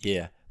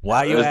 Yeah.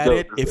 While you're That's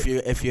at dope.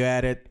 it, if you're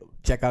at it,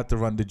 check out the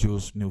Run the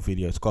Jewels new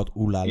video. It's called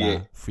Ooh La La,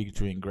 Yeah.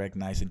 featuring Greg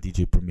Nice and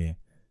DJ Premier.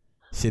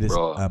 Shit is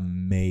Bro.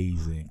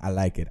 amazing. I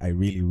like it. I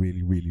really,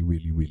 really, really,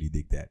 really, really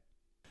dig that.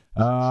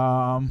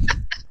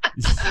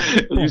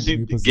 You see,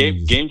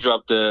 the game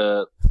dropped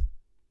the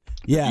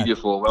Yeah, video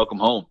for Welcome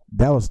Home.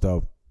 that was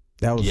dope.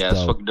 That was Yeah, it's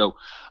dope. fucking dope.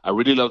 I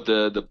really love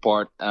the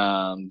part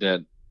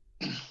that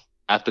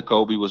after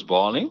Kobe was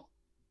balling,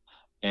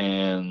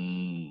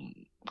 and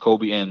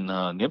Kobe and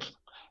Nip,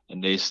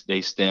 and they're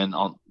standing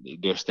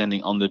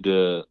under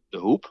the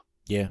hoop,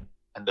 Yeah,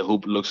 and the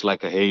hoop looks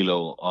like a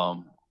halo.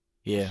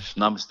 yeah. If I'm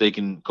not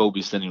mistaken,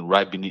 Kobe's standing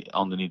right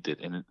underneath it,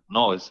 and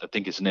I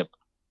think it's Nip.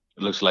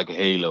 It looks like a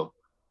halo.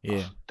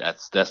 Yeah.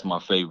 That's my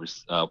favorite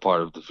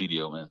part of the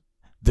video, man.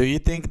 Do you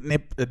think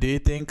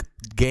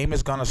Game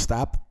is gonna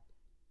stop?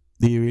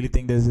 Do you really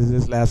think this is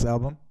his last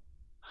album?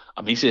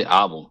 I mean, he said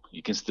album.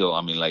 You can still,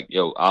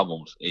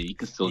 albums. You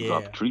can still Yeah.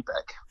 drop a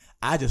 3-pack.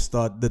 I just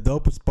thought the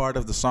dopest part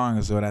of the song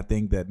is when I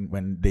think that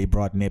when they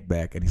brought Nip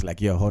back and he's like,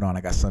 "Yo, hold on,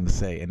 I got something to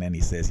say," and then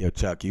he says, "Yo,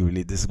 Chuck, you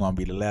really this is gonna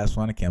be the last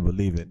one? I can't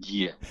believe it."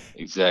 Yeah,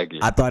 exactly.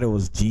 I thought it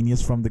was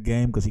genius from the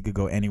game because he could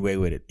go any way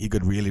with it. He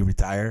could really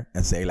retire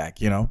and say like,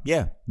 yeah,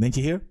 didn't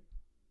you hear?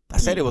 I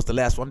said it was the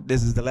last one.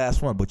 This is the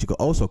last one, but you could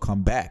also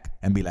come back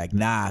and be like,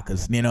 nah,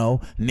 because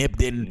Nip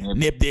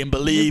didn't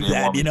believe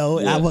that.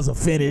 I wasn't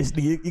finished.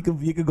 You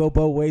could go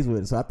both ways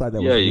with it. So I thought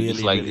that was really,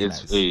 it's like really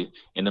it's nice.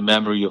 in the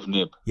memory of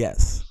Nip.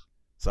 Yes.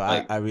 So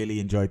Like- I really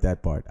enjoyed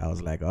that part. I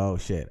was like, oh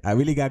shit. I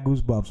really got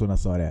goosebumps when I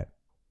saw that.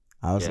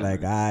 I was Yeah,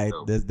 like, man,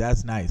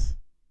 that's nice.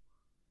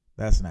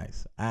 That's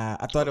nice.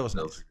 I thought it was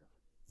nice.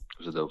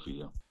 It was a dope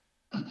video.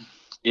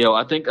 Yo,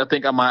 I think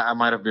I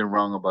might have been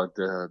wrong about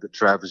the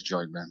Travis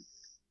joint, man.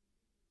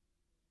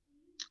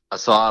 I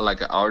saw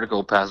like an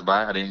article pass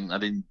by. I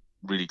didn't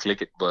really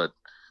click it, but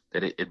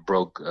that it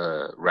broke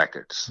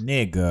records.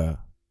 Nigga.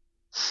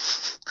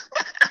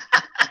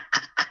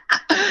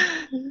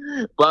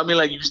 But I mean,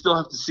 like, you still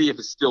have to see if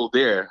it's still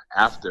there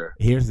after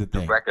Here's the the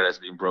thing. record has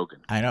been broken.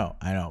 I know.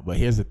 But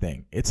here's the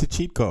thing. It's a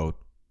cheat code.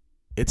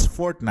 It's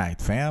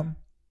Fortnite, fam.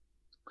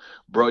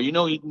 Bro,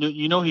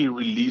 he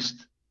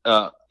released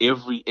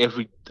every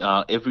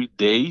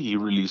day he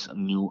released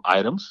new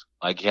items.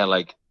 Like he had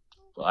like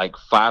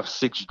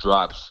 5-6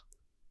 drops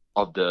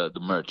of the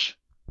merch.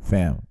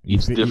 Fam.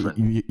 It's different.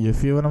 You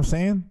feel what I'm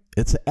saying?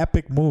 It's an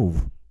epic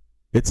move.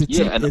 It's a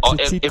cheat, and it's a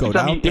cheat every code. I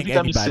time, don't think every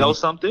time you anybody. sell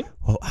something,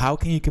 How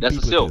can you That's compete a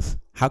with sale. this?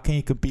 How can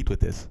you compete with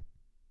this?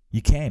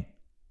 You can't.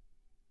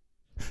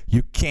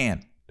 You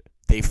can't.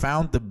 They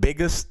found the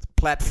biggest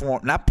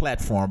platform, not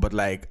platform, but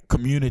like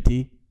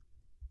community.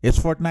 Is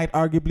Fortnite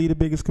arguably the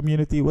biggest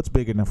community? What's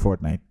bigger than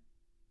Fortnite?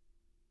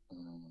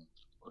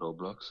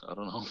 Roblox. I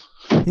don't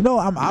know.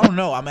 I don't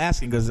know. I'm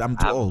asking because I'm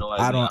too I have old. no I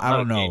idea. don't. I'm I not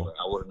don't a know. gamer.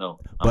 I wouldn't know.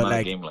 I'm But not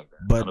like- a game like that.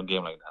 but- I don't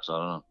game like that, so I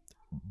don't know.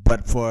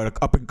 But for an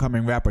up and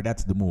coming rapper,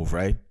 that's the move,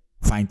 right?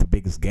 Find the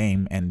biggest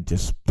game and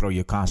just throw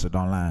your concert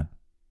online.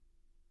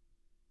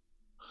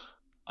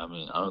 I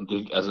mean, I don't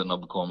think as an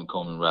up and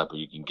coming rapper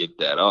you can get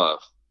that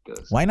off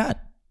because Why not?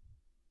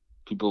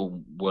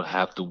 people will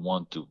have to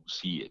want to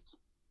see it.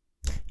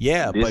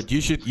 Yeah, This- but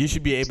you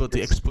should be able to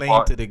it's explain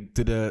hard. to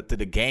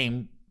the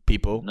game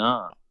people.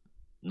 Nah,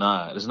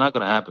 it's not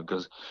gonna happen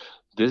because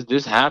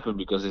this happened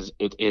because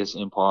it is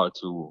in part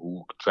to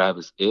who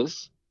Travis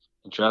is,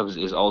 and Travis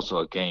is also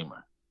a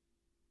gamer.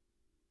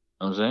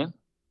 You know what I'm saying?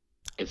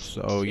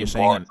 So you're in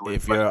saying part to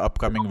if you're an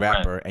upcoming brand.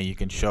 rapper and you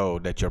can show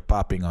that you're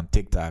popping on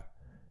TikTok,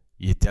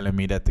 you're telling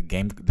me that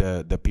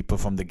the people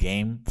from the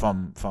game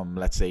from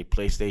let's say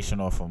PlayStation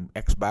or from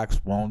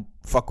Xbox won't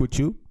fuck with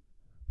you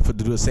for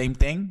to do the same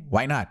thing?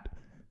 Why not?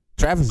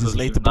 Travis just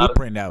laid the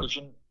blueprint out.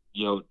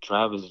 Yo,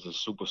 Travis is a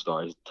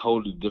superstar. It's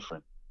totally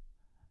different.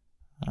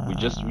 We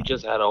just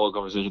had a whole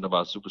conversation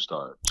about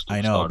superstar.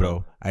 I know,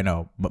 bro. I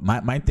know. But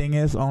my thing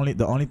is the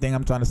only thing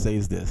I'm trying to say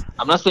is this.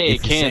 I'm not saying it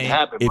If you're can't saying-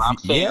 happen, if but I'm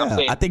you- saying,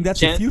 yeah, I think that's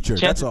the future.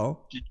 That's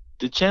all.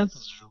 The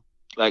chances,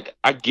 like,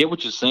 I get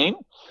what you're saying,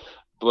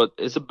 but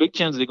it's a big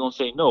chance they're gonna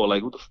say no.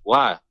 Like,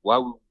 why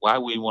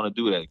would you want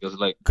to do that? Because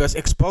like, Because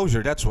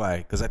exposure, that's why.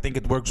 Because I think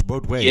it works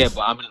both ways. yeah,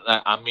 but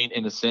I mean,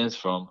 in a sense,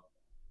 from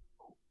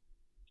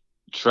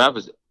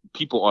Travis,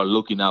 people are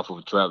looking out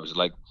for Travis.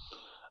 Like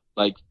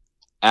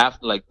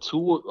after like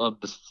 2 of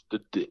the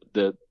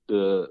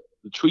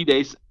 3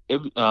 days,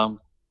 after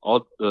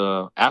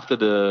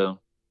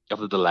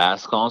the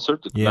last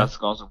concert, the Yeah. last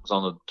concert was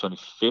on the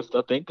 25th,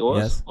 I think it was,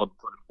 Yes. or the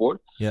 24th.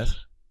 Yes.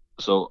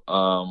 So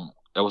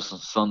that was on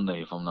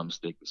Sunday, if I'm not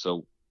mistaken.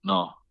 So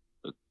no,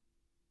 it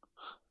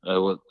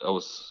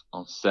was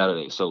on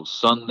Saturday. So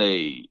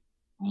Sunday,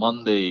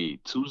 Monday,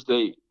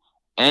 Tuesday,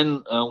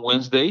 and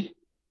Wednesday,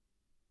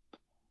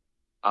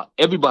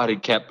 everybody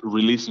kept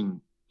releasing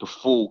the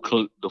full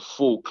clip, the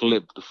full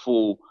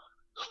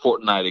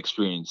Fortnite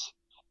experience.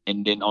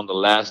 And then on the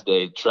last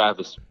day,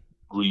 Travis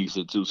released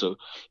it too. So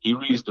he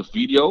released the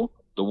video,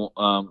 the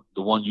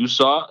one you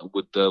saw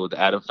with the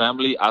Adam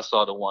family. I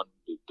saw the one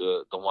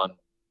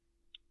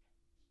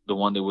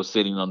that was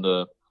sitting on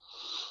the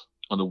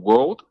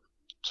world.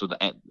 So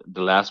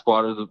the last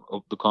part of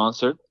the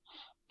concert,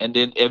 and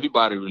then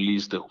everybody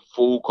released the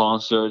full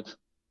concert.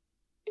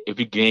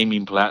 Every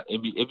gaming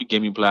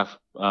YouTube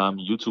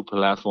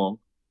platform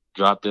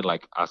dropped it.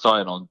 Like I saw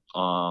it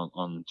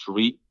on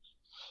Tweet.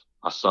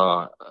 I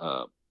saw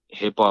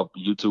hip hop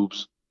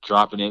YouTube's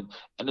dropping it,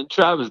 and then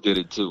Travis did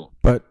it too.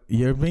 But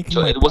you're making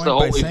So my it was point the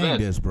by whole saying event.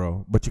 this,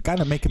 bro. But you're kind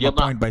of making Yeah, my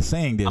but point by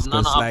saying this I'm not-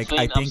 because, I'm like, saying-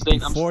 I I'm think saying-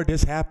 before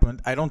this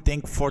happened, I don't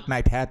think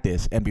Fortnite had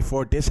this, and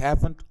before this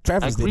happened,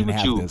 Travis agree didn't with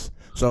have you. this.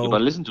 So Yeah,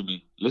 but listen to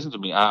me.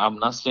 I'm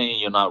not saying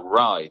you're not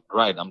right.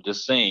 I'm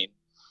just saying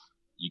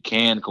you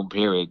can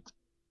compare it.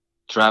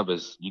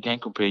 Travis, you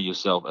can't compare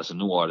yourself as a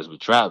new artist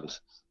with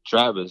Travis.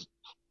 Travis,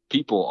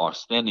 people are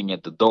standing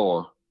at the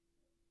door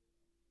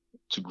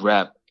to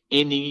grab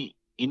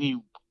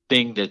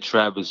anything that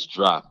Travis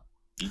dropped.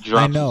 He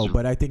drops I know, his-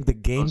 but I think the You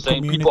know game what I'm saying?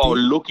 community. People are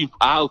looking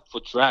out for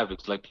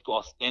Travis. Like people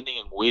are standing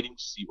and waiting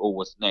to see,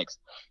 what's next.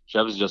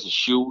 Travis is just a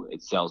shoe.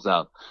 It sells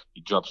out.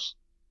 He drops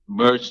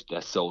merch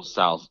that sells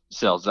out.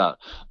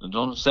 You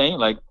know what I'm saying?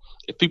 Like,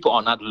 if people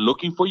are not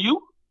looking for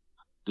you,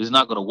 this is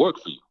not gonna work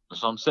for you.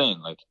 That's what I'm saying.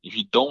 Like, if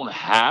you don't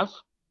have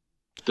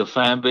the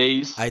fan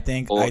base I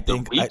think or I the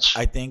think reach,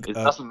 I think it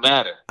doesn't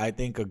matter. I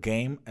think a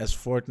game as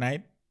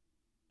Fortnite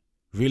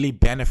really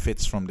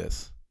benefits from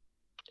this.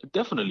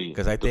 Definitely,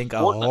 Because I the think a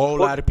Fortnite, whole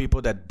lot of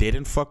people that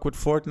didn't fuck with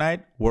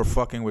Fortnite were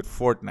fucking with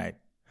Fortnite.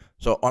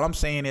 So all I'm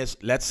saying is,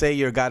 let's say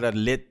you got a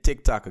lit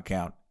TikTok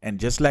account, and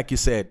just like you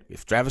said,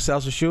 if Travis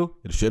sells a shoe,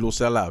 the shit will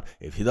sell out.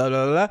 If he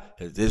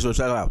this will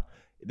sell out.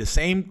 The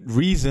same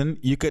reason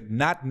you could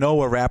not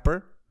know a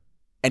rapper,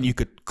 and you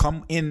could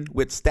come in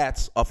with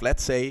stats of,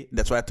 let's say,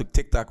 that's why I took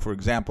TikTok for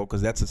example,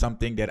 because that's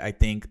something that I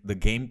think the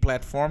game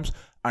platforms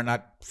are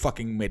not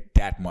fucking with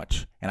that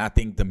much, and I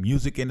think the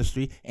music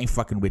industry ain't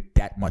fucking with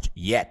that much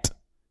yet.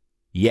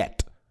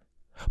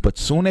 But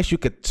soon as you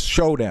could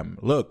show them,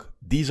 look,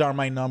 these are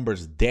my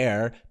numbers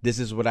there, this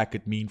is what I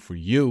could mean for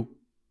you.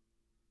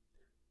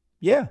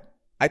 Yeah,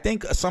 I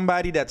think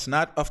somebody that's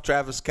not of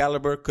Travis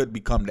caliber could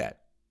become that.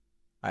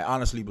 I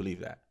honestly believe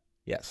that.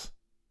 Yes.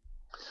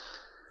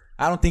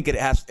 I don't think it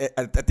has.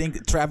 I think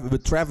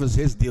with Travis,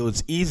 his deal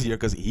is easier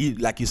because he,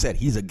 like you said,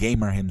 he's a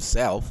gamer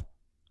himself.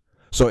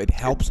 So it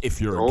helps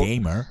if you're a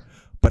gamer.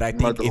 But I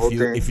think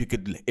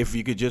if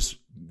you could just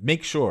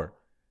make sure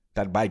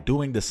that by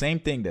doing the same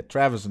thing that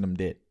Travis and them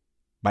did,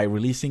 by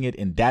releasing it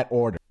in that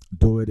order,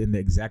 do it in the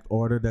exact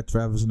order that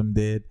Travis and them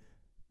did,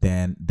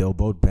 then they'll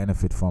both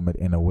benefit from it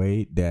in a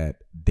way that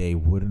they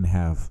wouldn't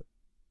have,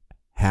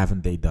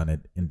 haven't they done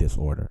it in this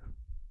order.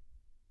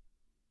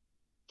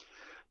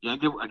 Yeah, I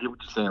get what you're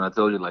saying. I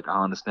told you, like,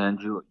 I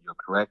understand you. You're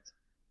correct.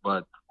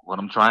 But what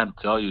I'm trying to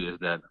tell you is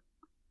that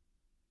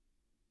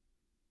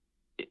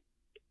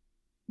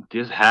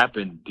this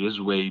happened this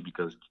way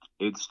because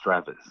it's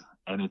Travis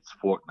and it's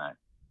Fortnite.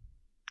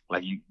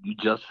 Like you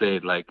just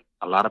said, like,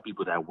 a lot of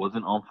people that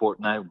wasn't on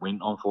Fortnite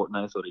went on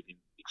Fortnite so they can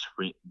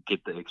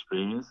get the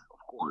experience, of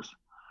course.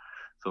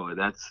 So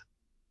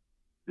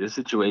this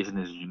situation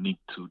is unique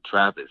to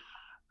Travis.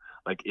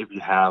 Like, if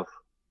you have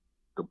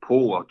the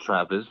pull of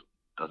Travis,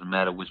 doesn't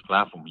matter which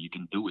platform, you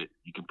can do it.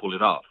 You can pull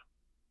it off.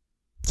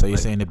 So you're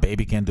saying the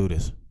baby can't do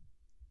this?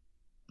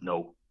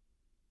 No.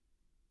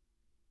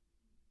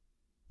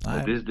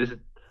 Right. This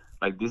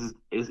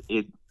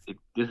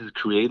is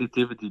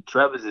creativity.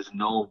 Travis is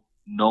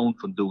known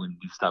for doing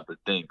these type of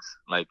things,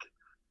 like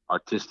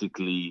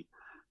artistically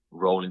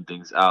rolling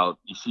things out.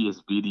 You see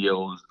his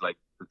videos, like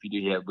the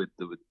video he had with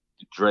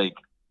Drake.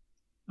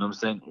 You know what I'm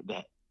saying?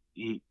 That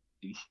he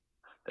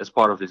that's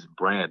part of his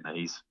brand. And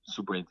he's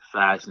super into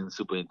fashion,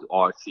 super into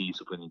artsy,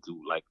 super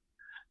into, like,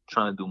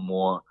 trying to do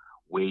more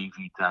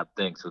wavy type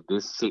things. So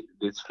this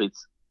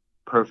fits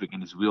perfect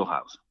in his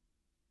wheelhouse.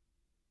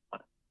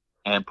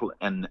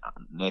 And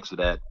next to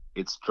that,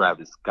 it's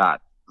Travis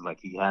Scott. Like,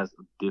 he has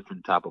a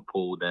different type of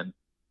pull than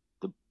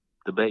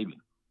the baby,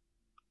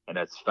 and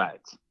that's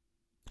facts.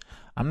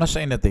 I'm not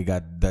saying that they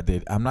got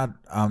that. I'm not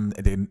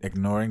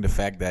ignoring the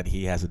fact that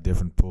he has a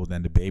different pull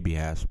than the baby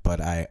has,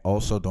 but I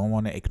also don't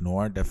want to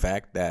ignore the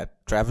fact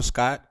that Travis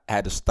Scott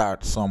had to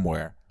start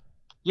somewhere.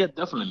 Yeah,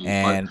 definitely.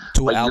 And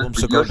two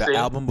albums ago, the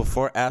album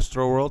before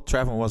Astroworld,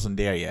 Travis wasn't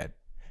there yet.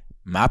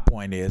 My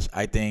point is,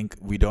 I think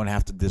we don't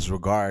have to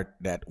disregard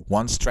that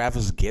once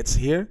Travis gets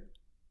here,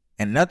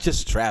 and not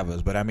just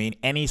Travis, but I mean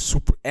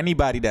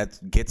anybody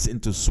that gets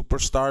into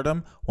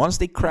superstardom, once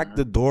they crack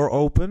the door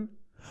open,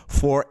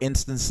 for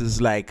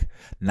instances like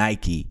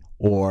Nike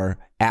or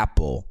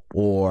Apple,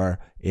 or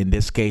in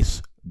this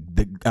case,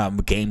 the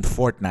game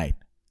Fortnite.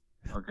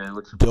 Okay,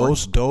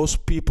 those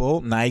people,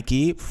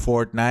 Nike,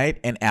 Fortnite,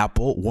 and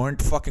Apple,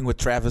 weren't fucking with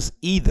Travis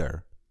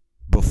either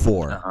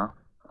before.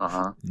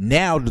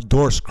 Now the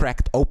door's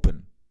cracked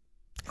open.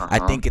 I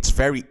think it's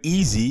very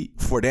easy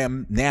for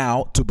them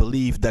now to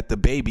believe that the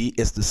baby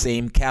is the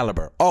same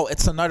caliber. Oh,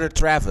 it's another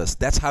Travis.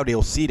 That's how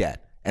they'll see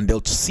that, and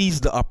they'll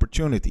seize the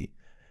opportunity.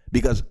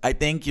 Because I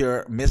think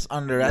you're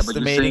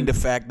misunderestimating the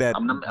fact that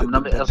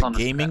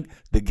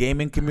the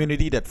gaming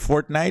community, that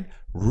Fortnite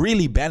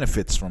really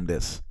benefits from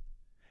this.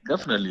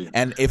 Definitely.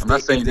 And if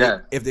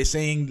they're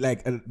saying,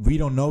 like, we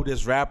don't know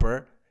this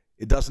rapper,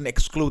 it doesn't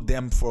exclude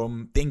them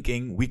from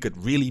thinking we could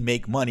really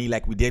make money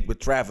like we did with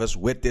Travis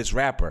with this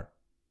rapper.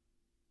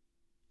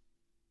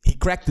 He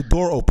cracked the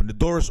door open. The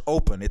door is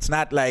open. It's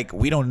not like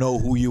we don't know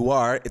who you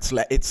are. It's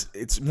like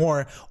it's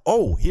more,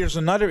 oh, here's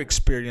another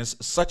experience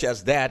such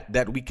as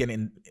that we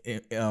can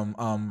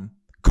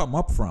come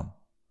up from.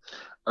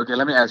 Okay,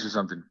 let me ask you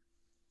something.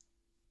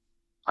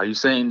 Are you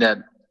saying that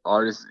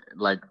artists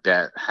like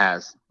that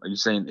are you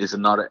saying it's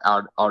another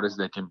artist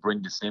that can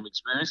bring the same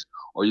experience,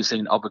 or are you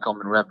saying up and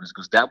coming rappers?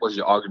 Because that was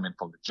your argument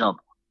from the jump.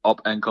 Up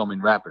and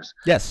coming rappers.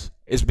 Yes.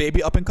 Is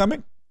Baby up and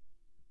coming?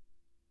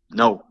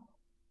 No.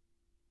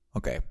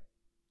 Okay.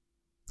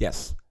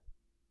 Yes.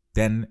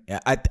 Then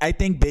I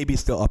think Baby's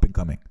still up and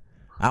coming.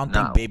 I don't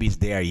think Baby's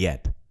there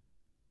yet.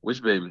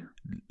 Which Baby?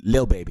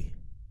 Lil Baby.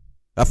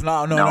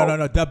 No.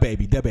 The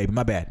Baby.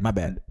 My bad.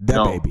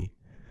 Baby.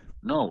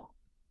 No.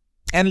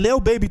 And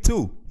Lil Baby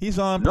too. He's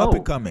on up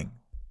and coming.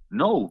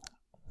 No.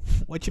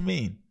 What you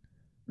mean?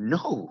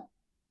 No.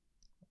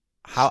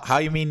 How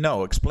you mean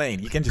no? Explain.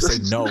 You can just say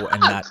It's no and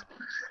not. not.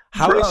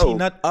 How is he Bro.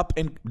 not up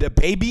and the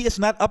baby is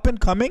not up and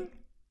coming?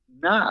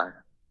 Nah.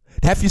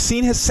 Have you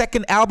seen his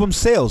second album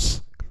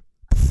sales?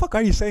 The fuck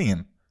are you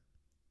saying?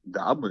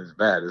 The album is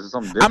bad. This is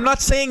something different. I'm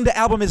not saying the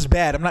album is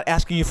bad. I'm not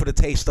asking you for the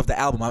taste of the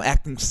album. I'm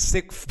asking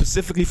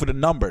specifically for the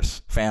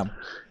numbers, fam.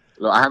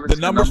 Look, I haven't The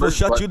seen numbers will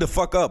shut but- you the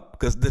fuck up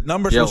because the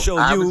numbers Yo, will show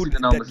I haven't you seen the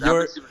numbers. that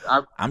you're.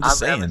 I'm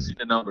just I haven't saying. seen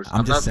the numbers.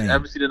 I'm just not, saying. I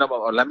haven't seen the number.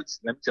 Let me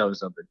tell you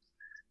something.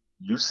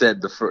 You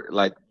said the first,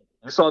 like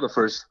you saw the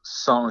first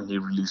song he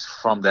released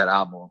from that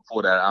album,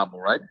 for that album,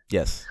 right?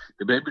 Yes.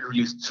 The baby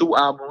released 2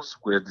 albums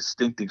with a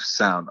distinctive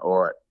sound,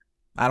 or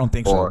I don't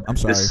think so. I'm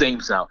sorry. the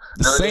same sound.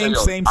 The same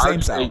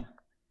arguably- sound.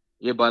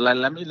 Yeah, but like,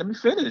 let me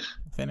finish.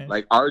 Finish.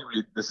 Like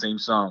arguably the same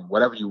song,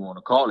 whatever you want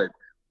to call it,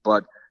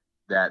 but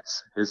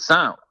that's his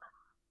sound.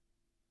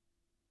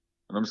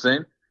 You know what I'm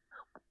saying?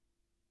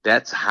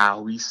 That's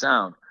how he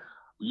sound.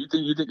 You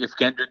think if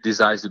Kendrick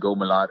decides to go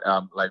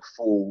like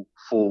full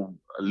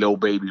Lil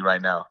Baby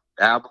right now,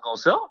 the album gonna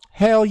sell?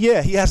 Hell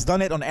yeah, he has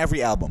done it on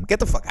every album. Get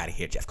the fuck out of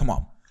here, Jeff. Come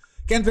on.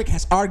 Kendrick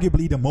has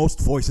arguably the most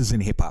voices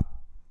in hip hop.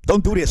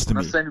 Don't do this to I'm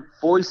me. not saying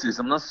voices.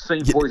 I'm not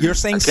saying voices. You're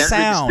saying Kendrick is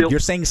sound. still- You're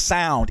saying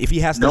sound. If he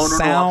has the No,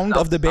 sound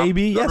of the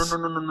baby, no, yes.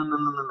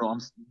 No. I'm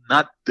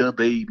not the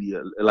baby.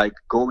 Like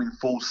going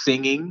full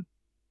singing,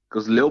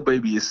 because Lil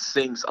Baby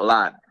sings a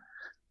lot.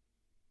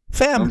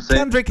 Fam, I'm saying-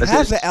 Kendrick that's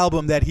has it. an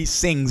album that he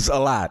sings a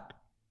lot.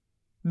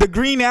 The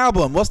Green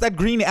Album. What's that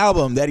Green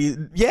Album that he?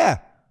 Yeah,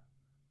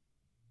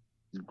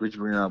 Which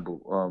Green album?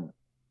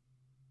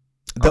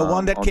 the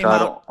one that came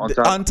out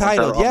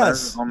Untitled.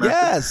 Yes,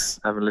 yes.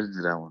 I haven't listened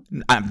to that one.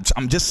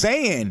 I'm just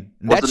saying.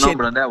 What's that the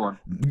number on that one?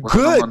 What's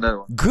the number on that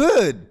one?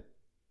 Good.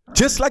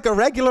 Just like a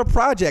regular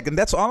project, and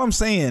that's all I'm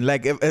saying.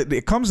 Like, if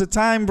it comes a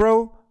time,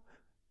 bro.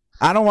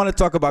 I don't want to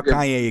talk about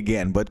Kanye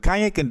again, but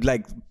Kanye can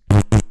like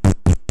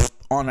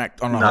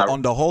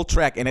on the whole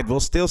track, and it will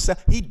still sell.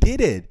 He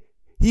did it.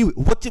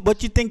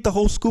 What you think the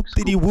whole scoop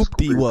diddy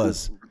whoopty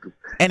was?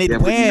 And it Yeah,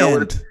 but you know went.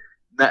 what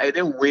Nah, it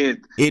didn't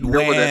win. It you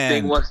know what that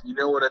thing went. was? You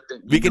know what that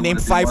thing? We can name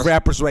 5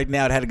 rappers right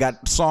now that had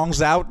got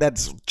songs out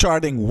that's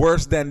charting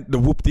worse than the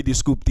whoop diddy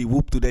scoop dee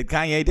whoop that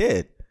Kanye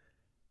did.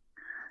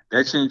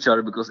 That changed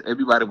charted because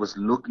everybody was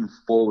looking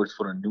forward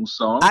for a new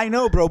song. I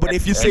know, bro, but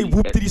if you say And-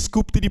 whoop diddy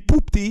scoop diddy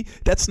poop dee,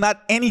 that's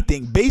not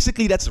anything.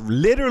 Basically, that's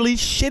literally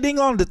shitting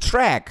on the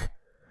track,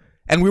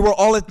 and we were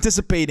all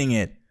anticipating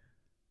it.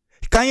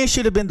 Kanye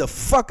should have been the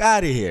fuck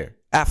out of here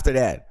after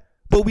that.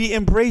 But we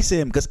embrace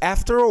him because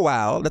after a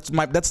while,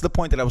 that's the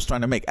point that I was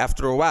trying to make.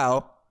 After a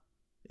while,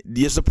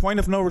 there's a point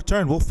of no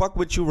return. We'll fuck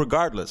with you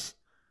regardless.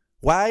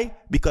 Why?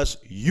 Because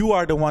you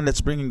are the one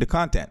that's bringing the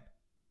content.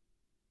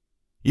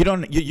 You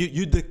don't.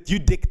 You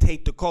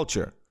dictate the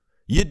culture.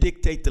 You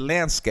dictate the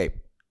landscape.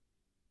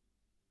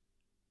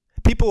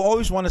 People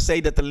always want to say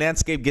that the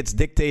landscape gets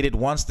dictated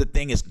once the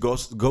thing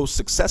goes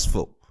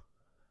successful.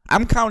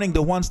 I'm counting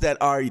the ones that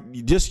are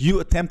just you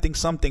attempting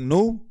something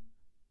new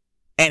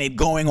and it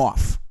going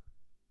off.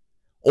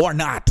 Or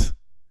not.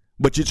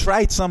 But you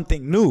tried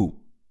something new.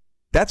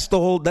 That's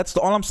all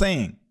I'm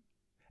saying.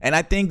 And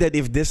I think that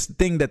if this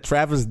thing that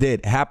Travis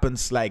did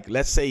happens, like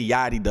let's say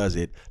Yachty does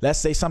it, let's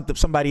say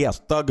somebody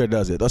else, Thugger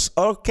does it,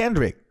 or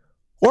Kendrick,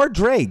 or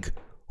Drake,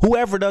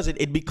 whoever does it,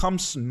 it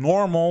becomes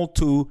normal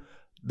to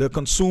the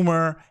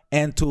consumer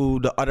and to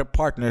the other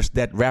partners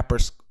that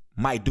rappers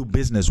might do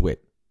business with.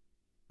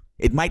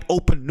 It might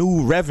open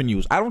new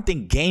revenues. I don't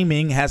think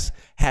gaming has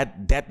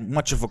had that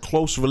much of a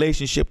close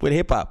relationship with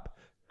hip hop.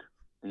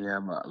 Yeah,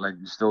 but like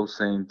you're still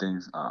saying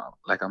things.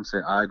 Like I'm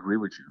saying, I agree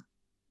with you.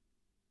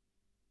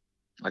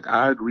 Like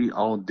I agree.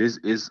 All this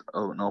is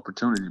an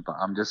opportunity, but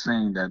I'm just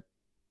saying that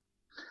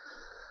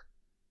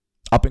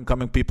Up and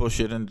coming people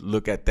shouldn't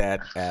look at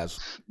that as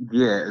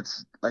yeah,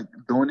 it's like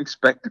don't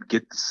expect to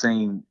get the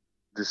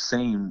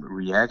same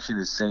reaction,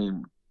 the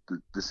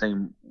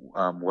same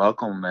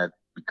welcome at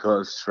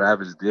because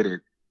Travis did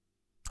it.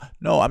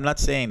 No, I'm not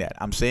saying that.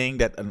 I'm saying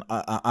that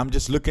I'm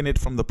just looking at it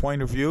from the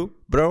point of view,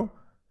 bro,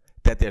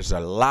 that there's a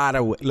lot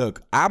of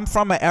look. I'm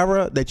from an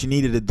era that you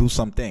needed to do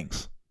some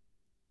things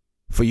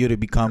for you to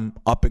become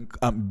up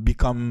and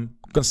become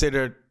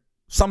considered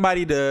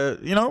somebody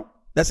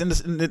that's in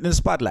the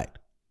spotlight.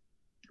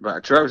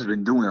 But Travis has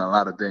been doing a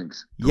lot of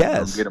things.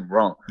 Yes. Don't get him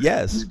wrong.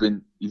 Yes.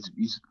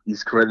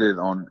 He's credited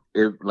on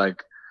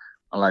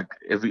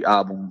every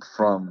album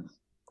from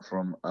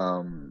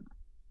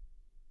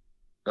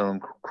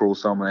Cruel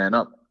Summer and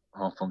up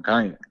from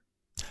Kanye.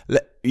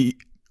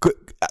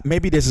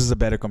 Maybe this is a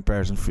better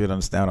comparison for you to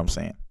understand what I'm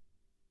saying.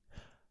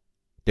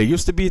 There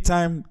used to be a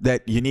time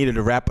that you needed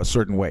to rap a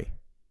certain way.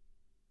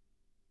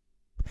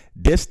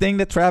 This thing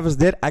that Travis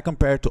did, I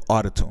compare it to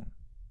autotune.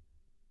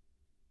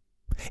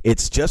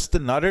 It's just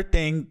another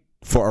thing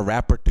for a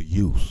rapper to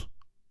use.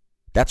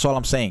 That's all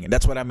I'm saying. And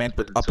that's what I meant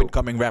with up and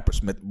coming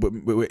rappers.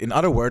 In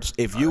other words,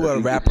 if you are a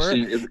rapper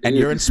and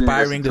you're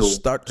inspiring to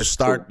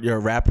start your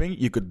rapping,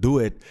 you could do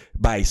it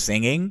by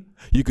singing.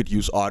 You could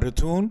use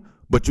autotune,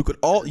 but you could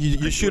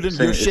your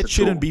shit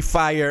shouldn't be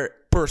fire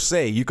per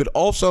se. You could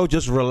also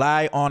just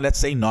rely on, let's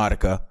say,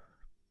 Nautica.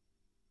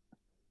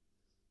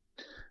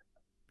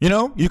 You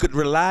know, you could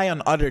rely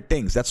on other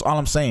things. That's all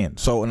I'm saying.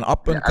 So an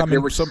up and I get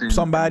coming what you're saying.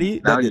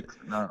 somebody Now that you,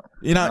 now,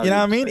 you know now what I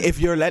you're mean. saying If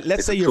you're let's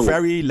it's say a you're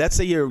tool. let's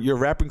say your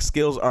rapping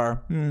skills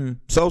are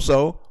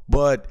so,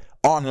 but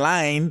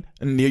online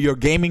in your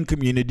gaming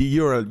community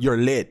you're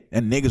lit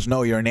and niggas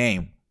know your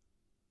name.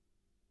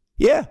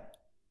 Yeah,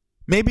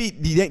 maybe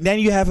then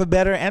you have a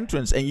better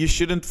entrance and you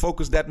shouldn't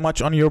focus that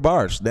much on your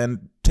bars.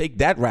 Then take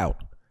that route.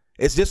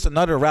 It's just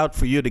another route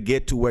for you to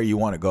get to where you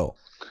want to go.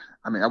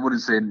 I mean, I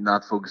wouldn't say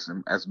not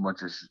focusing as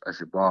much as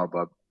your bar,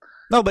 but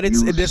No, but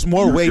there's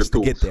more use ways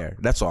your to get tools. there.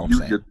 That's all I'm Use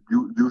saying.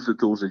 use the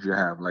tools that you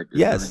have. Like if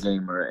Yes. you're a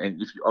gamer, and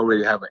if you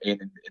already have an in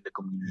the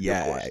community, of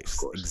Yes,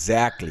 course.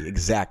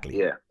 exactly.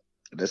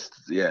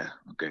 Yeah,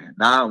 okay.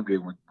 Now I'm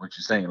getting what you're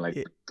saying. Like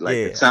Yeah.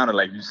 it sounded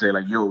like you say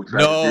like, yo,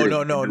 Travis did it,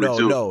 you can do it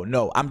too.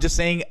 No. I'm just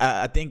saying.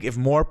 I think if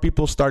more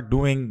people start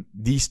doing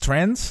these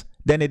trends,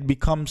 then it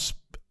becomes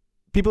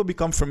people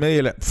become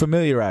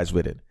familiarized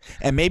with it,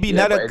 and maybe Yeah,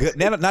 not a but good,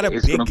 not a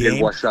it's big gonna get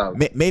game. washed out.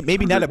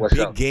 Maybe not a washed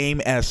big out.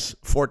 game as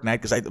Fortnite,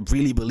 because I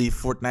really believe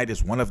Fortnite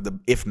is one of the,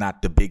 if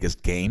not the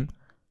biggest game.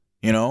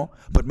 You know,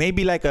 but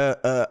maybe like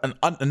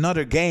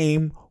another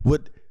game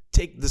would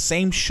take the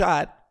same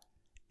shot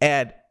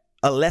at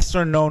a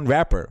lesser known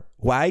rapper.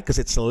 Why? Because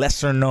it's a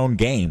lesser known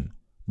game,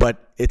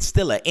 but it's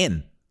still an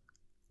in.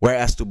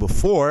 Whereas to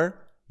before,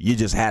 you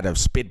just had to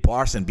spit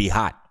bars and be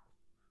hot.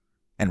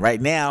 And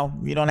right now,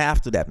 you don't have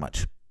to that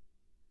much.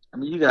 I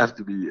mean, you have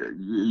to be,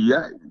 you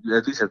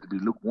at least have to be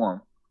lukewarm.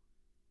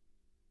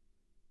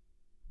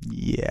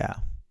 Yeah.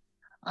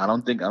 I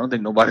don't think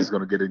nobody's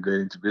gonna get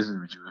into business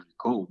with you if you're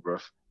cold, bro.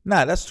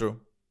 Nah, that's true.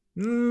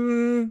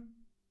 Yeah.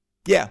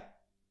 Yeah,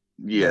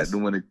 Yes.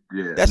 doing it.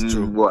 Yeah, That's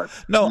true. What?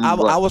 No, I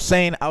What? was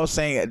saying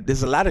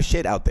there's a lot of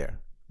shit out there.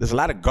 There's a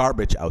lot of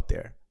garbage out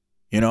there,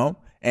 you know?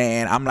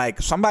 And I'm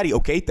like, somebody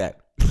okayed that.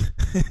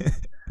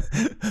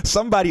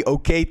 Somebody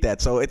okayed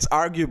that. So it's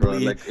arguably, Bro,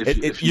 like,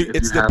 if you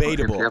it's have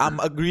debatable. a- I'm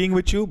agreeing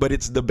with you, but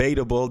it's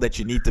debatable that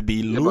you need to be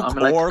Yeah, but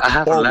lukewarm I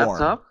have a or warm.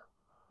 laptop.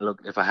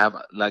 Look, if I have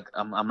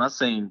I'm not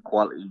saying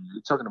quality.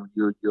 You're talking about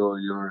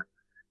you're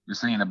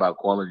saying about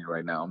quality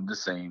right now. I'm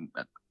just saying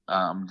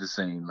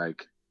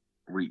like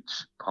reach,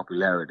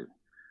 popularity.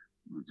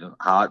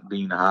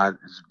 Being hot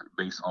is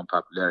based on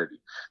popularity.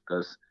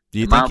 Because Do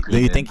you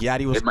think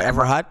Yachty was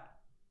ever hot?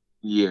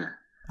 Yeah,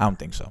 I don't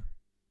think so.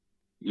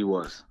 he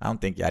was. I don't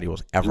think Yachty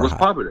was He ever was hot.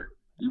 popular.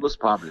 He was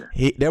popular.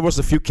 There was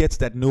a few kids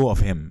that knew of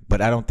him,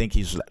 but I don't think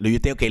he's. Do you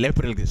think? Okay, let me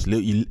put it like this.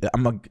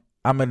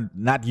 I'm a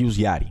not use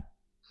Yachty.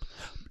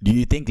 Do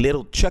you think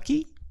Little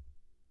Chucky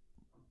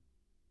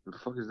Who the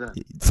fuck is that?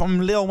 from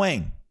Lil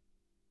Wayne,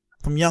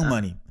 from Young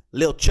Money,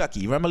 Lil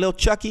Chucky? Remember Lil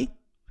Chucky,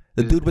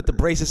 the dude with the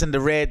braces and the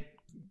red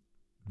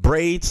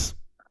braids?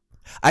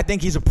 I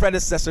think he's a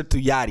predecessor to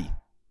Yachty.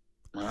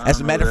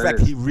 As a matter of fact,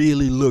 he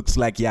really looks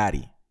like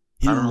Yachty.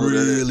 He I don't know who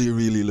that is.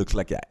 really looks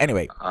like Yachty.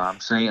 Anyway, I'm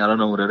saying I don't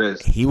know what it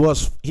is. he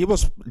was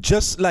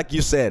just like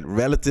you said,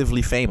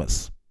 relatively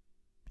famous.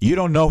 You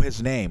don't know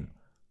his name,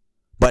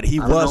 but he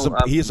I don't was know.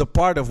 he's a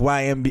part of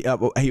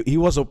YMB. He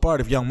was a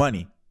part of Young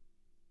Money.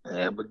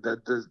 Yeah, but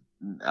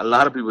a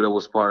lot of people that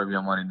was part of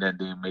Young Money that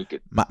didn't make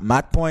it.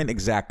 My point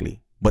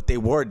exactly, but they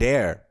were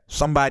there.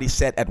 Somebody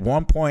said at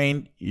one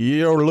point,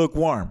 "You're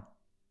lukewarm,"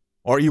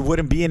 or you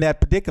wouldn't be in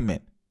that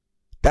predicament.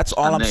 That's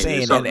all I'm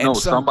saying.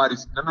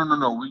 Somebody's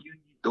no. You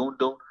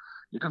don't.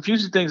 You're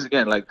confusing things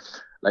again. Like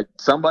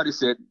somebody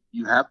said,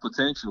 you have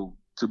potential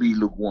to be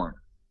lukewarm.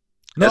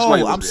 That's why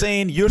he No, was I'm there.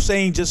 saying you're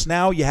saying just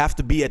now you have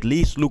to be at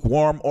least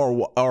lukewarm or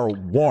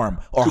warm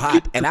or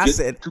hot. And I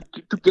said, to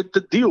get the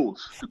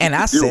deals.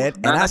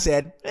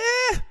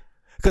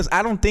 because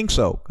I don't think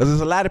so. Because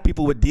there's a lot of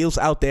people with deals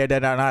out there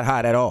that are not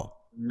hot at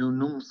all.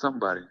 No,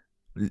 somebody.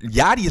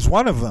 Yachty is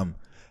one of them.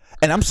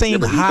 And I'm saying Yeah,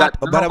 but he hot,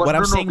 got- no, but no, what but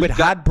I'm no, no, saying he with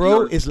got- hot, bro,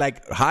 no. is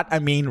like hot. I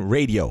mean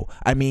radio.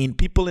 I mean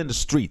people in the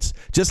streets.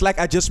 Just like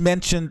I just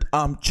mentioned,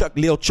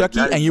 Lil Chucky,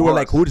 Yachty and you were was.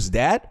 like, who's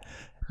that?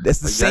 That's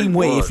the But same Yachty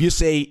way. was.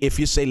 If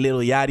you say Lil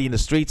Yachty in the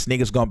streets,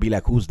 niggas gonna be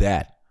like, who's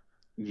that?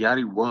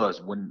 Yachty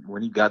was when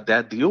he got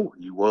that deal.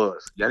 He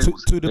was. Yachty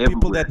was To the people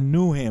everywhere. that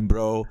knew him,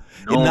 bro.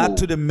 No. And not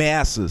to the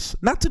masses.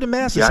 Not to the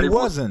masses. Yachty He was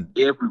wasn't.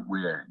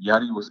 everywhere.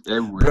 Yachty was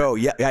everywhere. Bro,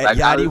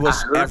 Yachty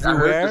was I heard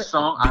everywhere the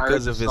song, I heard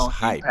because the of his song in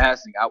hype.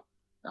 Passing out.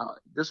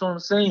 That's what I'm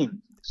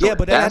saying. So Yeah,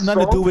 but that had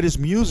nothing to do with his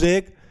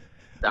music.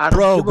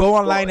 Bro, go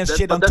online and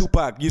shit on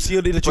Tupac. You see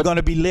that you're but-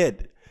 gonna be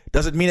lit.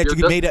 Does it mean that Yeah,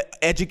 you that's- made an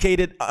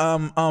educated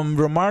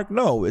remark?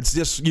 No, it's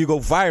just you go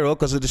viral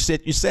because of the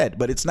shit you said.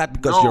 But it's not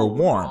because you're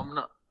warm.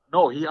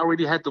 No, he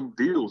already had them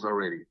deals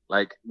already.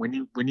 Like when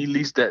you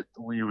released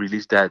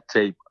that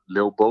tape,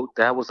 Lil Boat,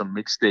 that was a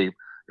mixtape.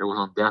 It was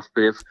on Death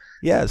Piff.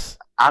 Yes,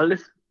 I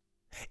listened.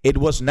 it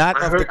was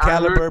not I of the heard-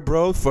 caliber,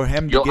 bro, for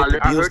him to get the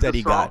I deals heard that the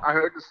he song, got. I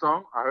heard the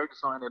song,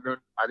 and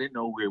I didn't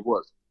know who it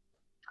was.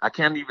 I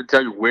can't even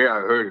tell you where I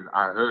heard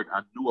it.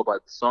 I knew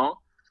about the song,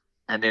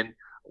 and then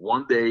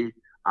one day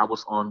I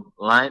was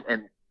online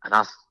and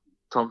I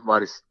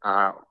somebody,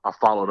 I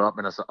followed up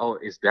and I said, "Oh,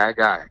 it's that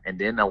guy." And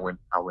then I went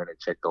and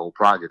checked the whole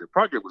project. The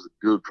project was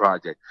a good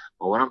project,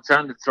 but what I'm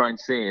trying to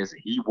say is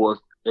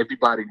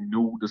everybody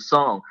knew the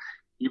song.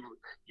 You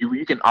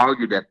you can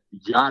argue that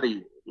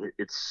Yachty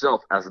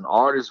itself as an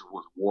artist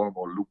was warm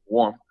or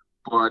lukewarm,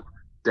 but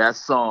that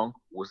song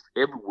was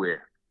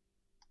everywhere,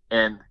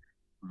 and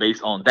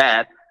based on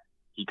that,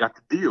 he got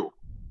the deal.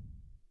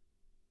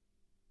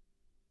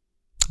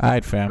 All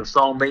right, The fam.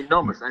 song made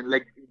numbers, and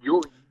like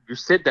you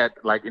said that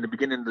like in the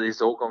beginning of this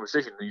whole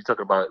conversation, and you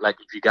talking about like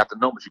if you got the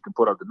numbers, you can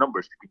put out the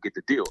numbers, you can get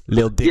the deal.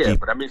 Lil Yeah, Dicky.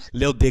 but I mean,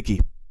 Lil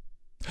Dicky.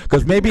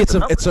 Because you maybe got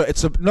the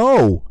it's a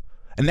no.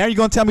 And now you're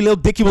gonna tell me Lil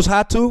Dicky was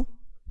hot too?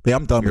 Yeah,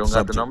 I'm done You with the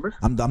don't got the subject. numbers?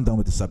 I'm done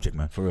with the subject,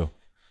 man. For real.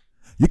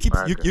 Okay.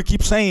 You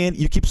keep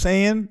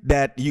saying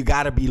that you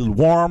gotta be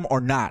warm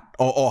or not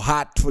or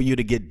hot for you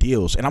to get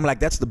deals. And I'm like,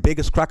 that's the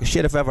biggest crock of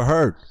shit I've ever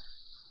heard.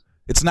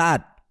 It's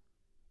not.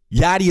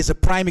 Yachty is a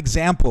prime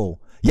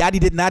example. Yachty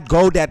did not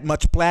go that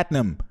much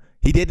platinum.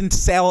 He didn't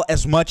sell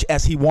as much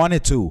as he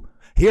wanted to.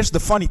 Here's the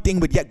funny thing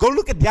with Yachty. Go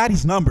look at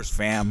Yachty's numbers,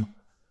 fam.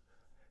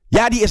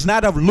 Yachty is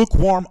not a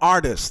lukewarm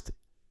artist.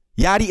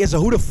 Yachty is a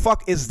who the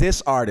fuck is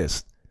this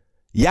artist?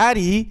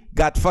 Yachty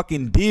got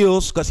fucking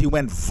deals because he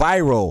went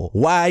viral.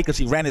 Why? Because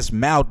he ran his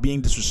mouth being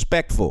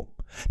disrespectful.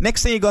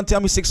 Next thing you're gonna tell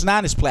me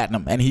 6ix9ine is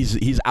platinum and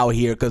he's out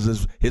here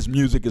because his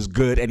music is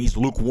good and he's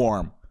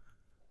lukewarm.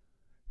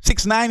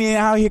 6ix9ine ain't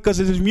out here because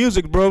of his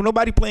music, bro.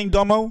 Nobody playing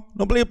Dumbo.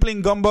 Nobody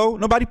playing Gumbo.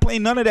 Nobody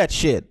playing none of that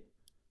shit.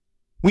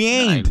 We Not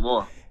ain't.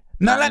 anymore.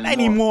 Not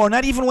anymore.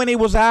 Not even when it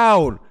was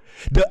out.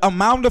 The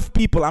amount of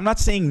people, I'm not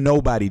saying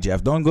nobody,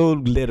 Jeff. Don't go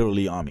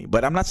literally on me.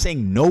 But I'm not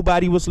saying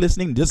nobody was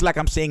listening. Just like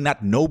I'm saying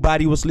not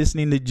nobody was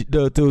listening to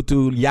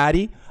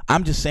Yachty.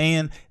 I'm just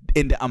saying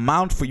in the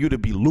amount for you to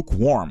be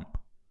lukewarm,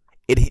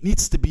 it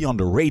needs to be on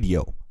the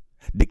radio.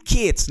 The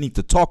kids need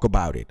to talk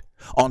about it.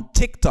 On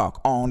TikTok,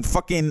 on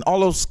fucking all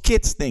those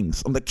kids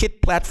things, on the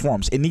kid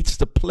platforms, it needs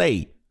to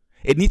play.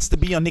 It needs to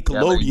be on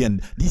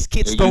Nickelodeon. These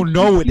kids don't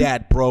know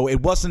that, bro.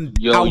 It wasn't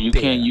out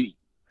there.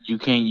 You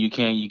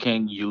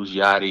can't use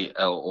Yachty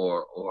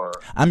or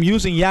I'm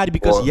using Yachty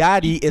because or-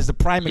 Yachty is the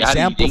prime Yachty,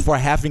 example for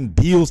having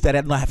deals that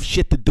don't have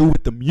shit to do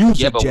with the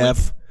music, but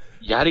Jeff.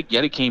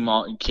 Yachty came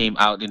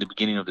out in the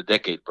beginning of the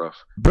decade, bro.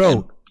 Bro,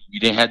 And you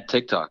didn't have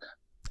TikTok.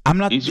 I'm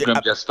not.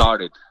 Instagram just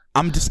started.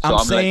 I'm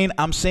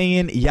like-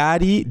 saying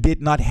Yachty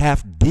did not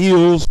have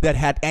deals that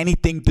had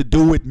anything to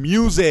do with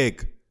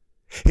music.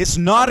 His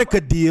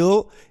Nautica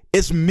deal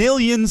is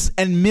millions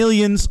and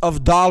millions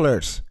of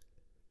dollars.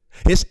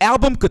 His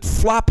album could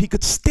flop, he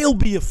could still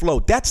be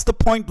afloat. That's the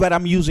point that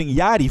I'm using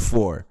Yachty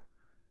for.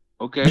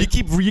 Okay.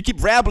 You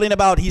keep rambling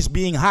about he's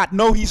being hot.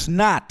 No, he's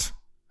not.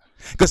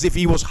 Because if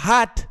he was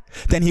hot,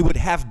 then he would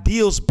have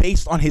deals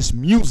based on his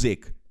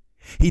music.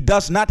 He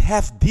does not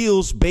have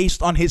deals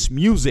based on his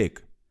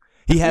music.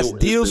 He has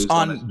deals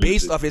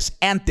based off his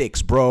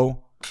antics,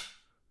 bro.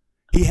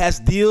 He has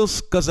deals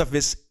because of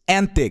his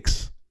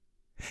antics.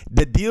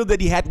 The deal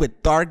that he had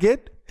with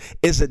Target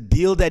is a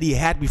deal that he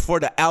had before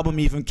the album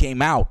even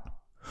came out.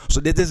 So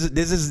this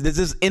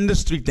is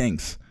industry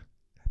things.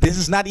 This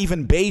is not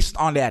even based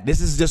on that.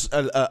 This is just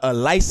a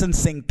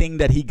licensing thing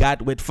that he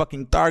got with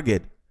fucking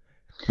Target.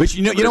 Which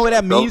you know what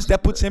that means?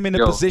 That puts him in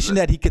a position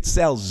that he could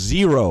sell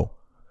zero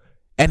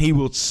and he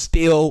will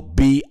still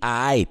be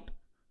aight.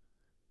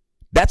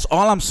 That's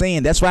all I'm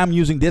saying. That's why I'm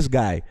using this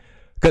guy.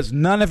 Because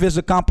none of his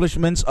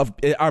accomplishments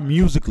are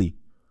musically.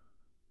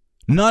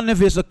 None of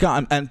his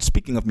and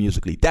speaking of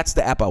Musically, that's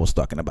the app I was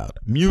talking about.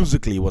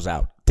 Musically was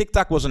out.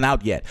 TikTok wasn't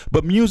out yet,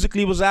 but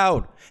Musically was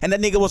out, and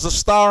that nigga was a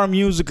star on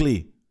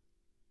Musically.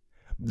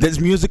 This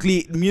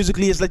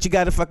Musically is that you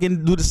gotta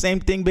fucking do the same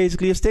thing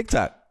basically as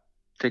TikTok.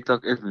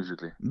 TikTok is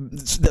Musically.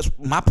 That's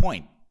my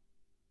point.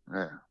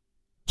 Yeah.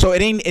 So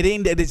it ain't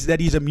that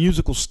he's a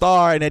musical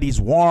star and that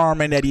he's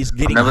warm and that he's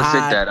getting I've never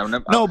hot. said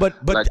that. No, but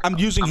like, I'm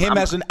using him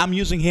as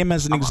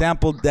an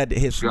example that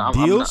his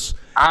deals.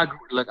 I agree.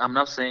 Like I'm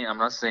not saying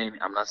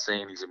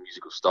he's a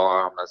musical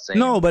star. I'm not saying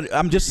No, but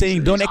I'm just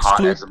saying don't he's hot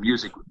exclude as a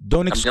music.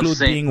 don't I'm just exclude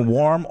saying- being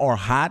warm or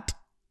hot.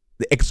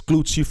 It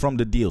excludes you from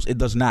the deals. It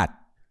does not.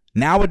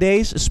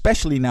 Nowadays,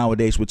 especially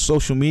nowadays with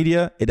social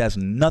media, it has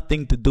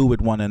nothing to do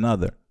with one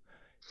another.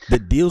 The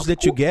deals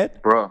that you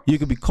get, Bro. you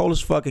could be cold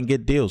as fuck and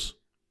get deals.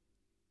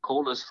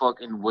 Cold as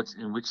fuck in which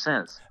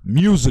sense?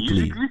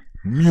 Musically.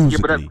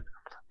 Yeah,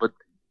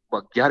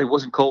 but Yachty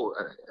wasn't cold.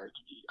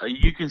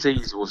 You can say he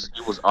was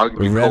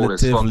arguably cold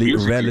as fuck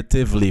musically.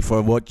 Relatively,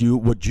 for what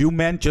you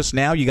meant just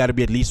now, you got to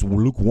be at least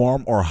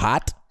lukewarm or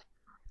hot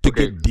to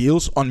get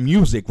deals on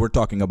music. We're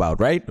talking about,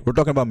 right? We're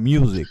talking about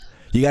music.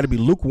 You got to be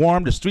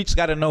lukewarm. The streets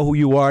got to know who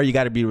you are. You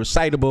got to be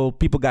recitable.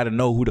 People got to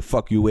know who the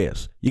fuck you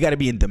is. You got to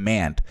be in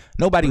demand.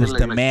 Nobody was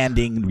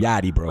demanding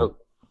Yachty, bro.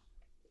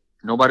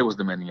 Nobody was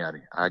demanding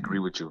Yachty. I agree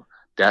with you.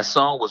 That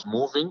song was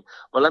moving.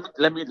 But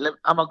let me.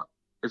 I'm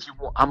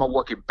gonna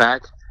walk it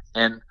back,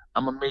 and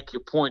I'm gonna make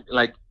your point.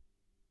 Like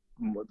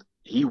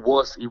he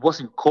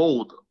wasn't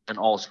cold in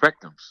all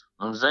spectrums. You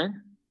know what I'm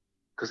saying?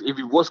 Because if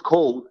he was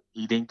cold,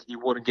 he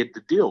wouldn't get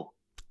the deal.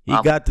 He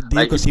got the deal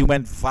like, because he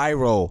went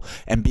viral,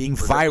 and being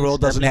But viral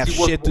doesn't have he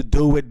was- shit to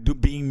do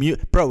with being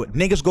bro.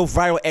 Niggas go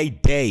viral a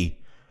day.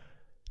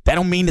 That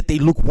don't mean that they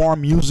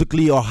lukewarm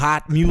musically or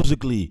hot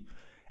musically,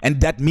 and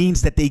that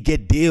means that they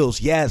get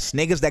deals. Yes,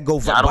 niggas that go Yeah,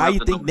 I viral. don't Why have you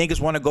to think know.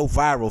 niggas want to go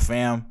viral,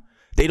 fam?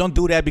 They don't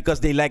do that because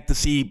they like to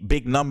see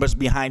big numbers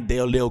behind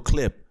their little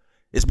clip.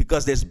 It's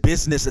because there's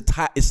business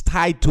is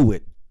tied to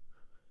it.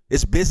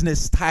 It's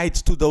business tied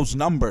to those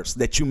numbers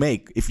that you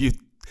make. If you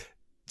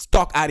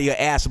talk out of your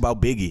ass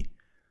about Biggie,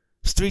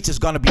 Streets is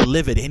gonna be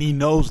livid, and he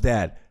knows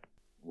that.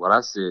 What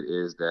I said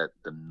is that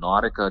the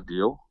Nautica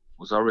deal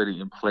was already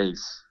in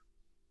place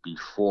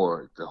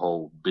before the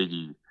whole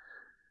Biggie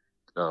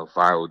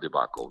viral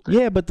debacle thing.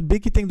 Yeah, but the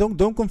Biggie thing,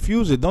 don't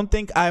confuse it. Don't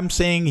think I'm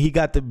saying he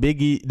got the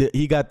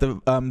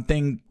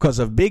thing because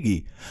of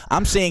Biggie.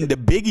 I'm saying the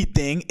Biggie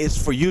thing is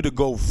for you to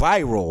go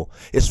viral.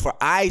 It's for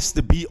eyes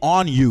to be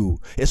on you.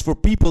 It's for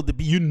people to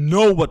be. You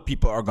know what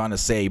people are gonna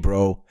say,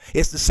 bro.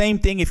 It's the same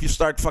thing if you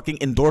start fucking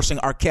endorsing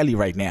R. Kelly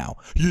right now.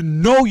 You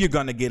know you're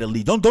gonna get a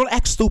lead. Don't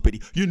act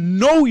stupid. You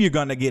know you're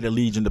gonna get a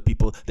legion of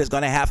people that's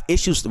gonna have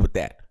issues with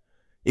that.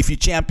 If you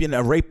champion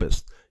a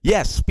rapist.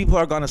 Yes, people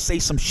are gonna say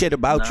some shit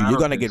about you. You're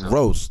gonna get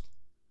roast.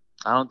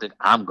 I don't think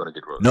I'm gonna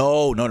get roasted.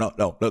 No.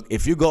 Look,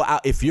 if you go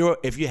out, if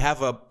you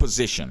have a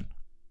position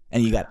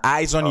and you got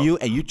eyes on you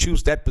and you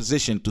choose that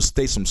position to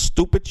say some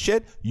stupid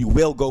shit, you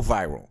will go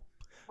viral.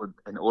 But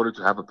in order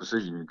to have a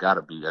position, you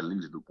gotta be at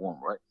least lukewarm,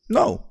 right?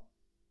 No,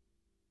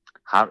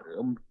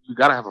 You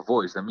gotta have a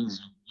voice. That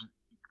means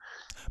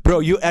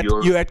bro, you're at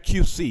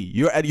QC.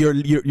 You're at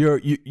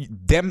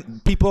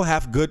them people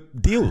have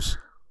good deals.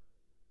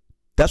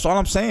 That's all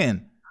I'm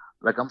saying.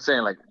 like I'm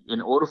saying, like in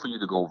order for you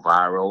to go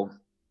viral,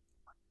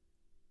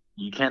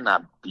 you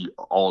cannot be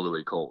all the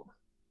way cold.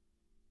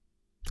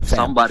 Fam.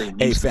 Somebody Hey,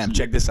 needs to fam, see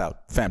check it. this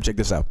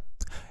out.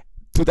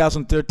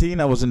 2013,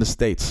 I was in the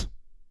States.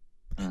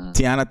 Mhm.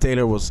 Tiana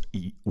Taylor was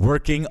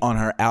working on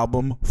her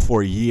album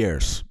for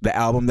years. The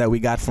album that we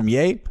got from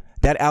Ye,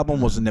 that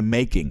album was in the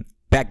making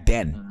back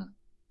then. Mhm.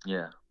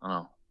 Yeah, I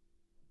know.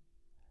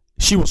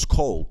 She was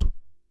cold.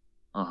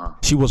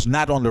 She was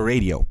not on the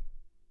radio.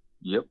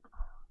 Yep.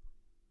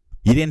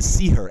 You didn't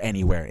see her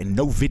anywhere in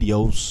no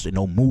videos, in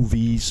no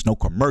movies, no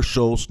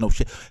commercials, no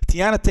shit.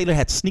 Tiana Taylor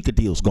had sneaker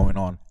deals going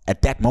on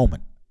at that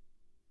moment.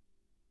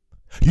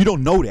 You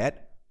don't know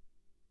that.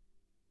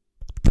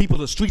 People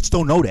in the streets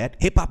don't know that.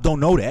 Hip hop don't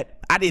know that.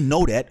 I didn't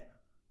know that.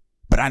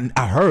 But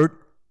I heard.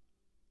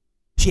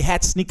 She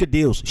had sneaker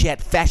deals. She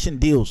had fashion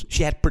deals.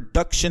 She had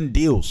production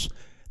deals.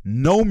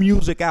 No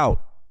music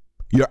out.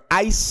 You're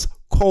ice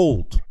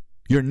cold.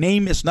 Your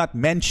name is not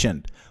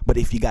mentioned. But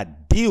if you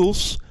got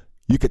deals,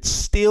 you could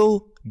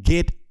still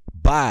get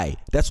by.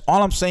 That's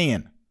all I'm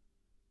saying.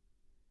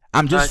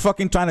 I'm just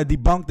fucking trying to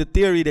debunk the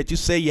theory that you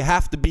say you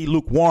have to be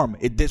lukewarm.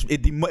 It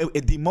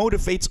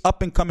demotivates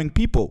up and coming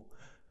people.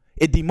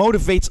 It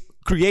demotivates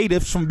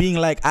creatives from being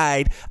like,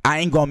 I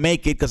ain't gonna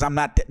make it because I'm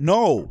not.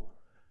 No,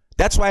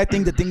 that's why I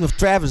think the thing with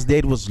Travis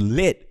did was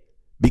lit,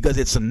 because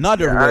it's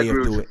another way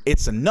of doing it.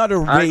 It's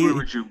another I way agree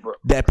with you,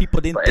 that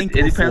people didn't think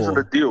it before. depends on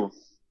the deal.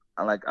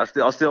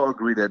 I still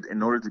agree that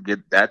in order to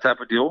get that type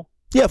of deal,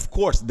 Yeah, of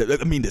course.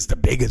 I mean, it's the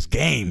biggest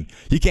game.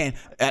 You can't,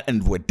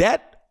 and with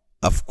that,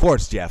 of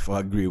course, Jeff, I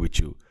agree with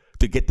you.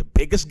 To get the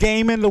biggest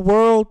game in the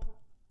world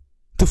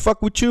to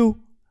fuck with you,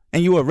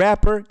 and you a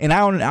rapper, and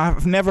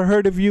I've never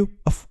heard of you,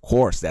 of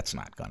course that's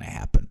not gonna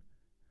happen.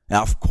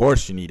 Now, of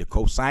course, you need a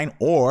cosign,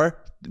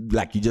 or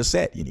like you just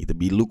said, you need to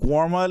be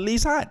lukewarm or at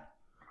least hot.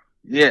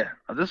 yeah,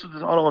 this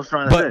is all I was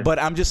trying to say. But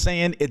I'm just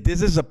saying,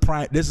 this is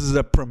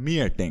a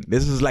premiere thing.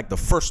 This is like the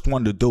first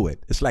one to do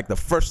it. It's like the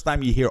first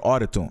time you hear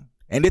autotune.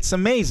 And it's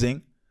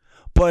amazing,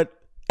 but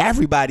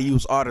everybody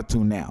use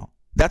autotune now.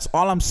 That's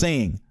all I'm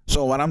saying.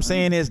 So what I'm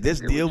saying is this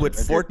deal with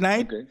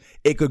Fortnite,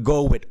 it could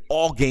go with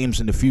all games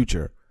in the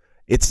future.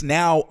 It's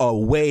now a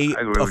way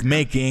of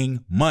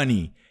making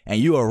money. And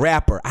you a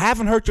rapper. I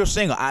haven't heard your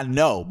single. I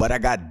know, but I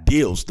got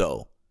deals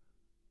though.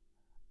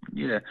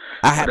 Yeah,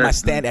 I had my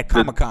stand at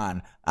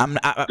Comic-Con.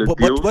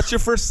 What's your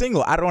first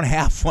single? I don't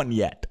have one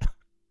yet.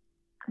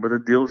 But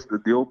the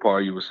deal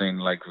part you were saying,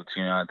 like with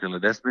Tiana Taylor,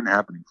 that's been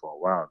happening for a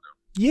while now.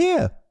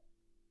 Yeah.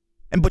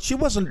 But she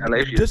wasn't,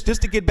 just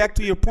to get back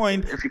to your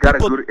point, if you got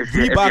people,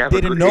 Reebok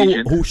didn't know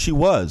agent, who she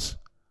was.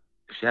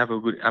 If you have a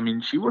good, I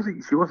mean, she was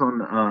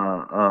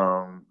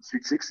on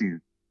Sweet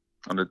 16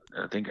 on the,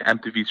 I think,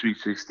 MTV Sweet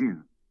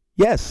 16.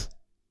 Yes.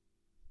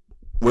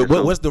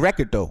 What's the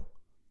record though?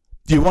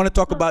 Do you want to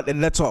talk about,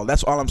 and that's all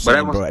I'm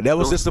saying, bro. That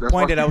was just the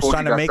point that I was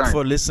trying to make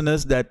for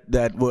listeners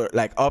that were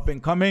like up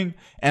and coming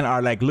and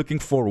are like looking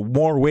for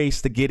more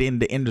ways to get in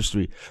the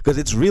industry, because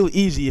it's real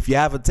easy if you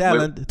have a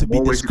talent to be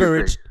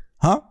discouraged.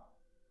 Huh?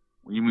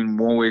 You mean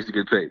more ways to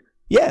get paid?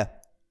 Yeah.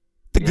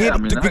 To get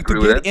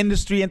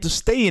industry and to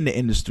stay in the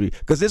industry,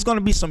 because there's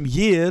gonna be some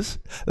years,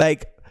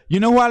 like, you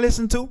know who I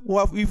listen to?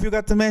 Well, you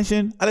forgot to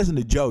mention, I listen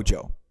to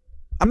JoJo.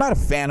 I'm not a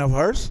fan of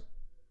hers,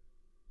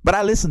 but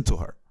I listen to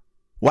her.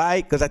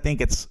 Why? Because I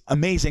think it's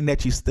amazing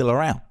that she's still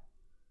around.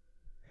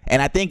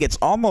 And I think it's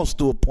almost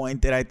to a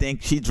point that I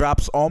think she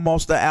drops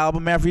almost the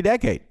album every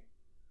decade.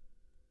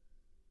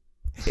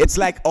 It's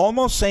like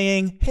almost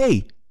saying,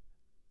 hey,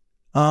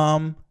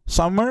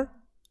 Summer,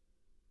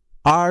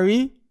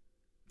 Ari,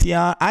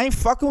 Tiana, I ain't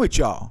fucking with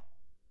y'all.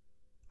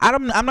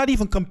 I'm not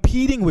even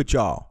competing with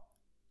y'all.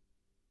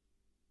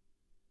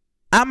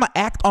 I'ma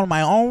act on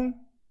my own.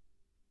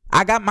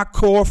 I got my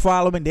core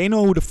following. They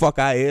know who the fuck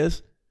I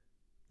is.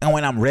 And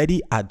when I'm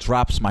ready, I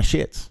drops my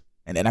shits.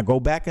 And then I go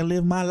back and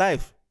live my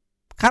life.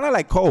 Kind of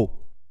like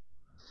Cole.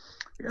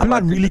 Yeah, I'm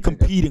not I really think-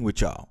 competing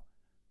with y'all.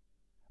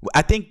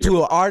 I think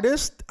to an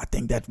artist, I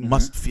think that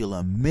must feel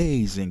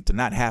amazing to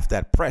not have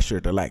that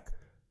pressure to like,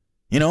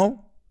 you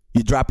know,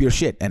 you drop your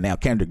shit and now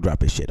Kendrick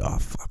drop his shit. Oh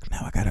fuck!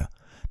 Now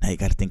you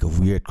gotta think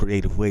of weird,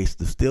 creative ways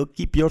to still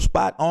keep your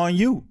spot on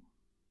you.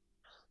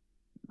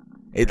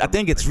 I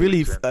think it's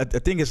really, I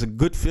think it's a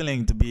good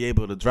feeling to be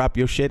able to drop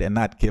your shit and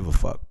not give a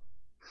fuck.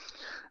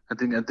 I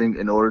think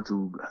in order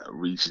to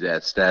reach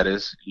that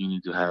status, you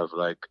need to have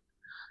a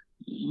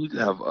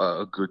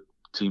good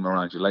team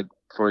around you. Like,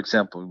 for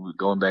example,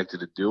 going back to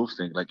the deals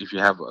thing, like if you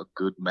have a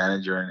good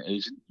manager and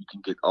agent, you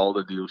can get all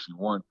the deals you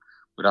want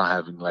without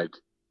having like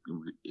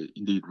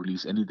indeed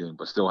release anything,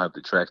 but still have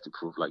the tracks to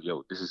prove like,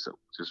 yo, this is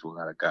just what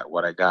I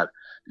got.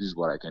 This is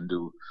what I can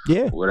do.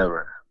 Yeah.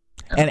 Whatever.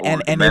 And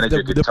the if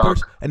manager can talk.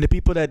 and the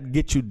people that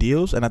get you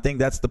deals, and I think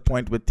that's the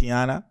point with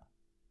Tiana,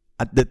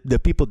 the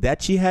people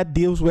that she had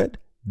deals with,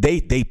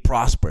 they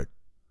prospered.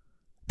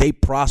 They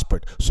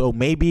prospered. So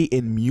maybe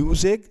in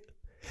music,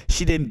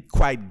 she didn't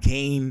quite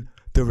gain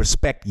the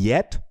respect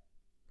yet,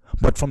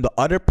 but from the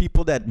other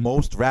people that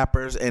most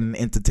rappers and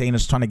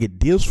entertainers trying to get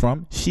deals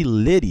from, she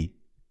litty,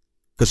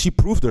 because she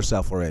proved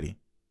herself already.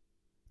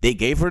 They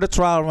gave her the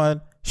trial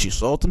run. She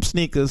sold them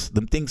sneakers.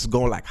 Them things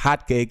go like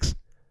hotcakes.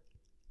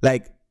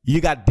 Like, you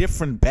got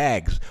different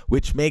bags,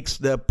 which makes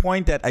the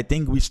point that I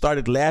think we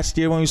started last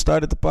year when we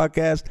started the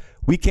podcast.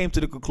 We came to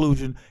the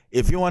conclusion,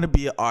 if you want to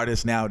be an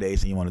artist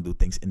nowadays and you want to do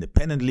things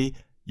independently,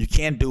 you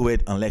can't do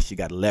it unless you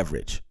got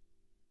leverage.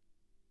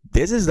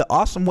 This is the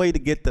awesome way to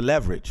get the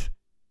leverage.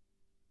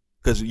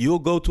 Because you'll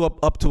go to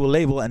up to a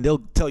label and they'll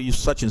tell you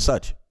such and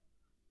such.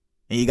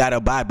 And you got to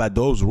abide by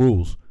those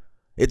rules.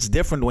 It's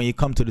different when you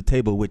come to the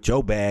table with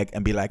your bag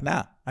and be like,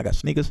 nah, I got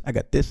sneakers, I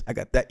got this, I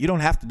got that. You don't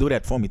have to do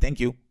that for me.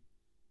 Thank you.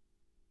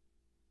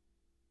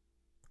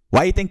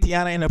 Why do you think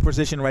Tiana in a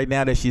position right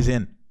now that she's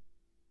in?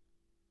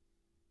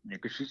 Yeah,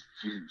 because she's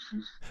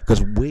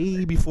Because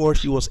way before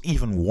she was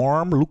even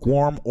warm,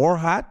 lukewarm, or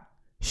hot,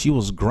 she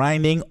was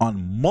grinding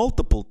on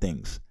multiple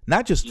things,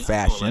 not just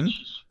fashion. Like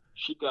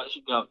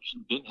she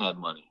didn't have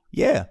money.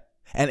 Yeah,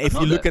 and if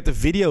you look at the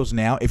videos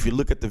now,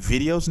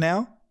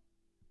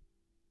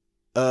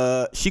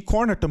 she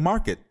cornered the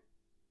market.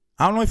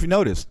 I don't know if you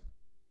noticed,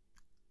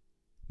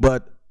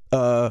 but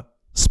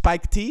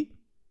Spike T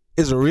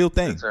is a real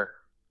thing. That's her.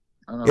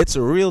 It's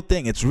a real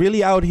thing. It's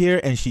really out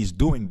here, and she's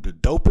doing the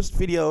dopest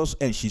videos,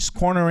 and she's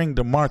cornering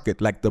the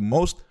market like the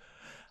most.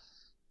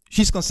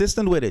 She's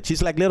consistent with it.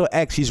 She's like Little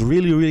X. She's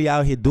really, really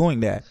out here doing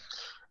that.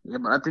 Yeah,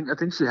 but I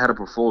think she had a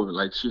portfolio.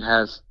 Like she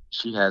had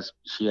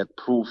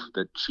proof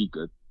that she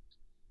could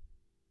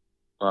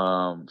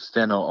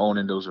stand on own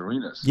in those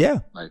arenas. Yeah.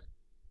 Like.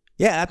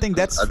 Yeah, I think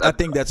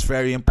that's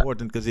very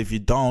important, because if you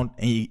don't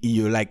and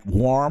you're like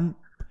warm,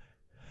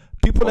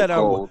 people that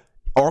are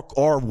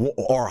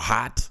or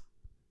hot.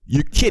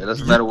 You could. It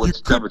doesn't matter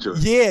what temperature.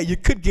 Yeah, you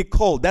could get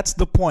cold. That's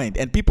the point,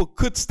 and people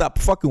could stop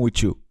fucking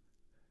with you.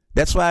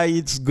 That's why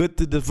it's good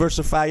to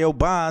diversify your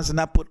bonds and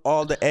not put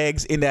all the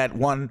eggs in that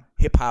one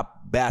hip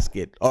hop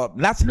basket, or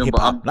not hip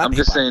hop. I'm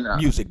just saying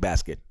music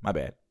basket. My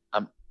bad.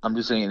 I'm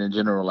just saying in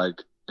general, like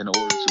in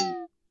order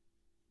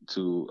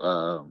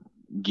to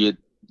get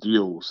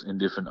deals in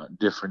different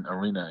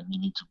arena, you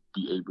need to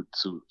be able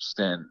to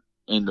stand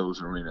in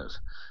those arenas.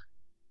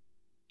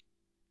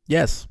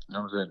 Yes. You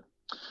know what I'm saying?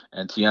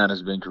 And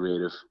Tiana's been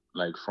creative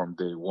like from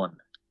day one.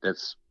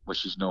 That's what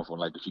she's known for.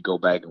 Like if you go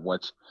back and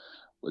watch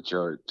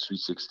your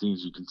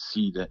 316s, you can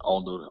see that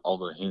all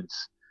the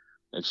hints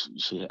that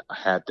she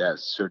had that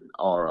certain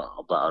aura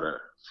about her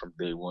from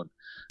day one.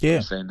 Yeah. You know what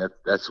I'm saying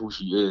that's who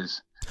she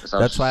is.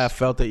 That's why I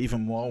felt it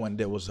even more when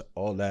there was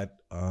all that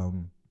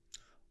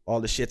all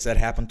the shits that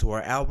happened to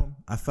her album.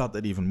 I felt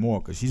it even more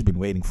because she's been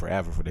waiting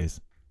forever for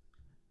this.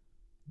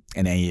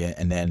 And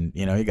then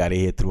you know, you got to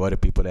hear through other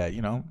people that,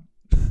 you know,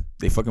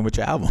 they fucking with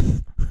your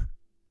album.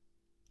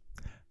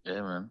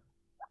 Yeah, man.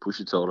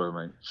 Pusha told her,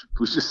 man.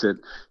 Pusha said,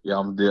 "Yeah,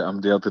 I'm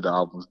there till the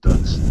album's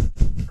done."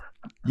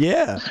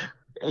 Yeah.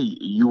 Hey,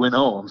 you went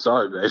home. I'm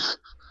sorry, guys.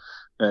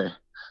 Hey,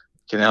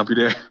 can I help you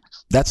there?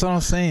 That's what I'm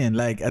saying.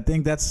 Like, I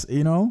think that's,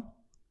 you know,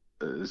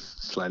 it's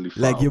slightly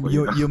foul, like but,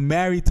 you're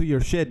married to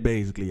your shit,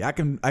 basically. I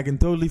can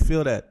totally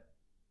feel that.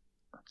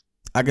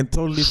 I can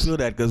totally feel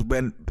that, because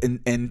when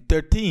in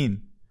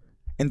 13,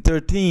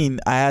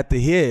 I had to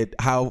hear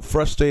how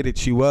frustrated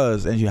she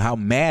was and how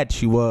mad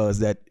she was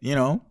that, you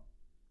know,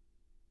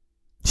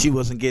 she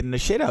wasn't getting the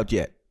shit out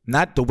yet.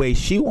 Not the way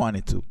she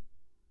wanted to.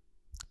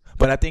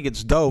 But I think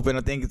it's dope, and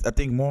I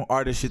think more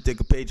artists should take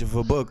a page of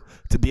a book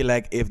to be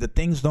like, if the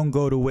things don't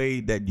go the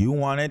way that you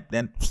want it,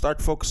 then start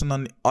focusing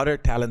on the other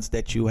talents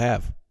that you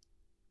have,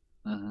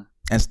 and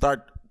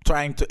start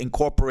trying to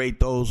incorporate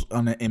those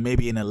and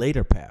maybe in a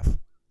later path.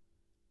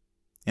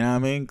 You know what I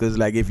mean? Because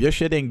like if your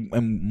shit ain't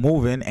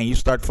moving and you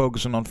start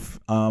focusing on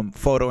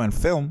photo and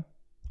film,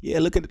 yeah,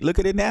 look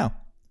at it now.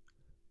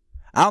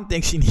 I don't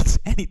think she needs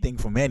anything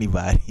from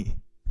anybody.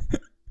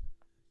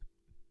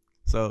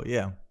 So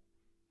yeah,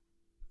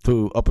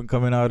 to up and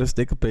coming artists,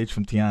 take a page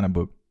from Tiana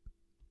book.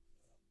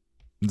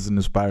 It's an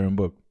inspiring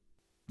book.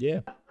 Yeah.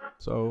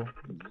 So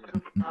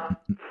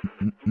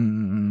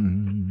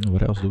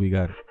what else do we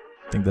got?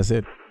 I think that's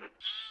it.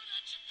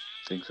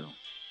 I think so.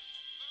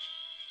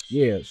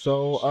 Yeah.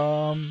 So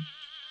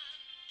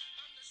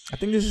I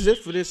think this is it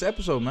for this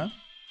episode, man.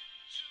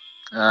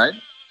 All right.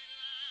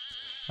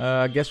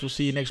 I guess we'll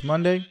see you next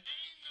Monday,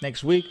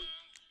 next week.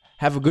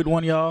 Have a good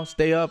one, y'all.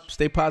 Stay up,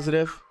 stay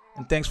positive,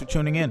 and thanks for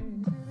tuning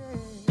in.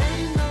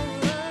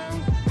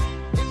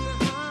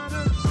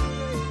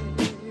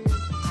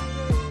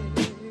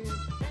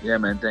 Yeah,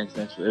 man. Thanks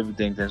for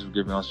everything. Thanks for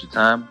giving us your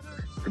time.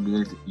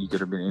 You could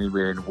have been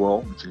anywhere in the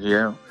world, but you're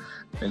here.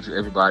 Thanks to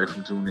everybody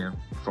from tuning in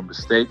from the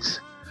States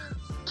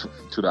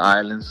to the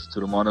islands to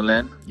the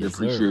motherland. We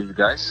appreciate you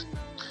guys.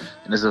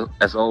 And as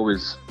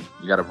always,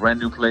 we got a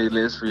brand new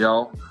playlist for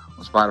y'all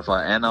on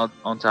Spotify and on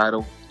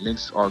Tidal.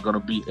 Links are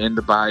gonna be in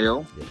the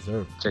bio. Yes,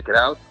 sir. Check it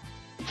out.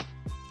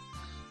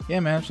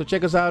 Yeah, man. So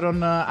check us out on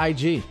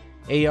IG,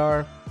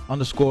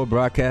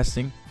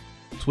 AR_broadcasting,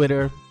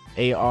 Twitter,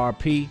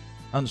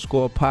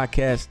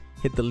 ARP_podcast.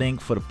 Hit the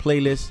link for the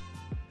playlist.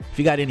 If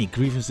you got any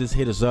grievances,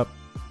 hit us up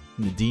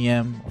in the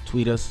DM or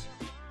tweet us.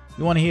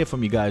 We want to hear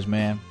from you guys,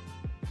 man.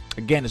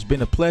 Again, it's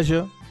been a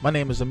pleasure. My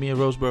name is Amir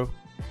Roseborough.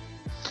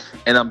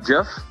 And I'm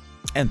Jeff.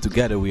 And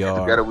together we are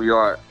the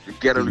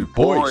Ghetto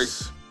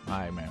Boys. All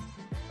right, man.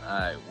 All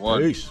right,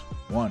 one. Peace.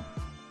 One.